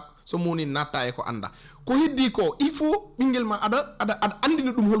jamfota so mawni natta e ko anda ko heddi ko il faut ɓinguel ma aɗa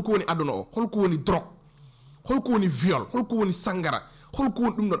andina ɗum holko woni aduna o holko woni drogue holko woni viol holko woni sangara holko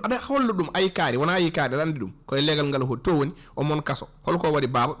woni ɗum ɗon aɗa holla ɗum ayikaari wona ayikaari aɗa andi ɗum koye legal ngal to woni o mon kaso holko waɗi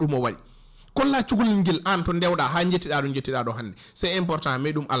baaba ɗum o waɗi kolla cukalel ngel an to ndewɗa ha jettiɗa ɗo hande c'est important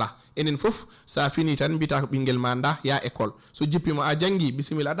mais ɗum ala enen foof sa fini tan mbita ko ɓinguel ma da ya école so jippima a janggi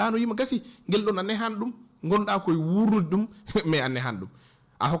bisimilla aɗa no yima gasi ngel ɗon anne han ɗum gonɗa koye wurnude ɗum mais anne han ɗum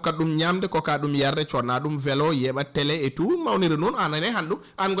a hokkat ɗum ñamde kokka ɗum yarde codna ɗum vélo yeɓat télé et tout mawnira noon an ane han ɗum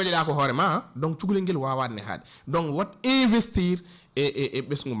an goƴeɗa ko hoore ma donc cukalel ngel wawanne haade donc wat investir e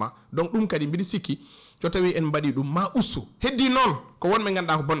ɓesgu ma donc ɗum kadi mbiɗa sikki so tawi en mbaɗi ɗum ma ussu heddi noon ko wonɓe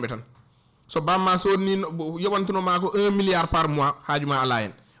ganduɗa ko bonɓe tan so bamma sodni yoɓantunoma ko 1 milliard par mois haajuma ala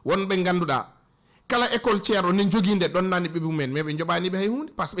hen wonɓe ganduɗa kala école ceerɗo ne joguinde ɗon nani ɓiɓe mumen mais ɓe joɓaniɓe hay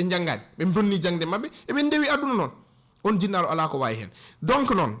hunde par ce que ɓe janggani ɓe bonni jangde mabɓe eɓe ndewi aduna noon on jinnaɗo ala ko wawi hen donc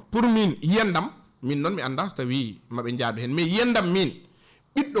noon pour min yiyandam min noon mi anda so tawi maɓe jaadu hen mais yiyandam min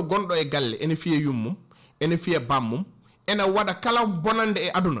ɓiɗɗo gonɗo e galle ene fiya yummum ene fiya bammum ene waɗa kala bonande e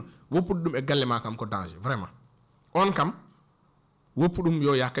aduna woppude ɗum e galle ma kam ko danger vraiment on kam woppudum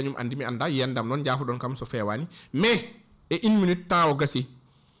yo ya kanyum andi mi anda yendam non jaafu don kam so fewani mais e 1 minute temps o gasi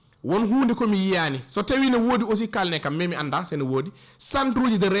won hunde ko mi yiyani so tawi ne wodi aussi kalne kam mais mi anda sene wodi centre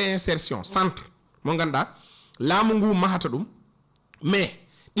uji de réinsertion centre mo ganda laamu ngu mahata dum mais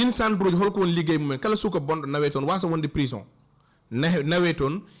din centre uji holko won liggey mum kala suka bondo nawe ton wasa wonde prison nawe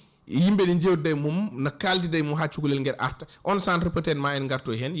ton yimbe din jewde mum na kaldide mu haccugulel ngel arta on centre peut-être ma en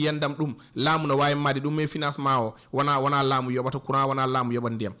garto hen yendam dum laamu no wawi madi dum me financement o wana laamu yobata courant wana laamu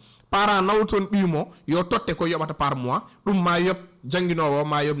yobat ndiyam parent nawton bimo yo totte ko yobata par mois dum ma yob janginowo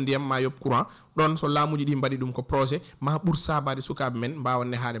ma yob ndiyam ma yob courant don so laamuji di mbadi dum ko projet ma bur sabade sukabe men mbawa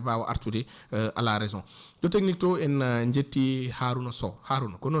nehade mbawa artude à la raison do technique to en jetti Haruna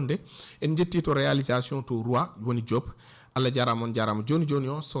ko nonde en jetti to réalisation to roi woni job Allah jarama on jarama joni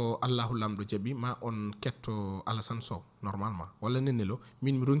o so Allahu lamdo jabi ma on ketto Alassane Sow normalement wala nenelo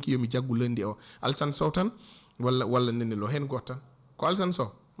min mi ronki yomi jaggu lendi o Alassane Sow tan wala nenelo hen gotan ko Alassane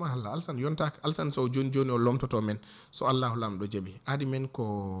Sow ma Allah Alassane yontak Alassane Sow joni o lomtoto men so Allahu lamdo jabi adi men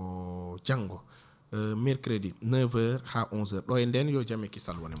ko jango mercredi 9h ha 11h do e den yo jame ki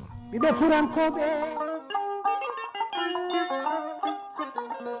salwone mon bibe furankobe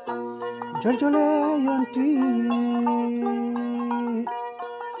Jole yonti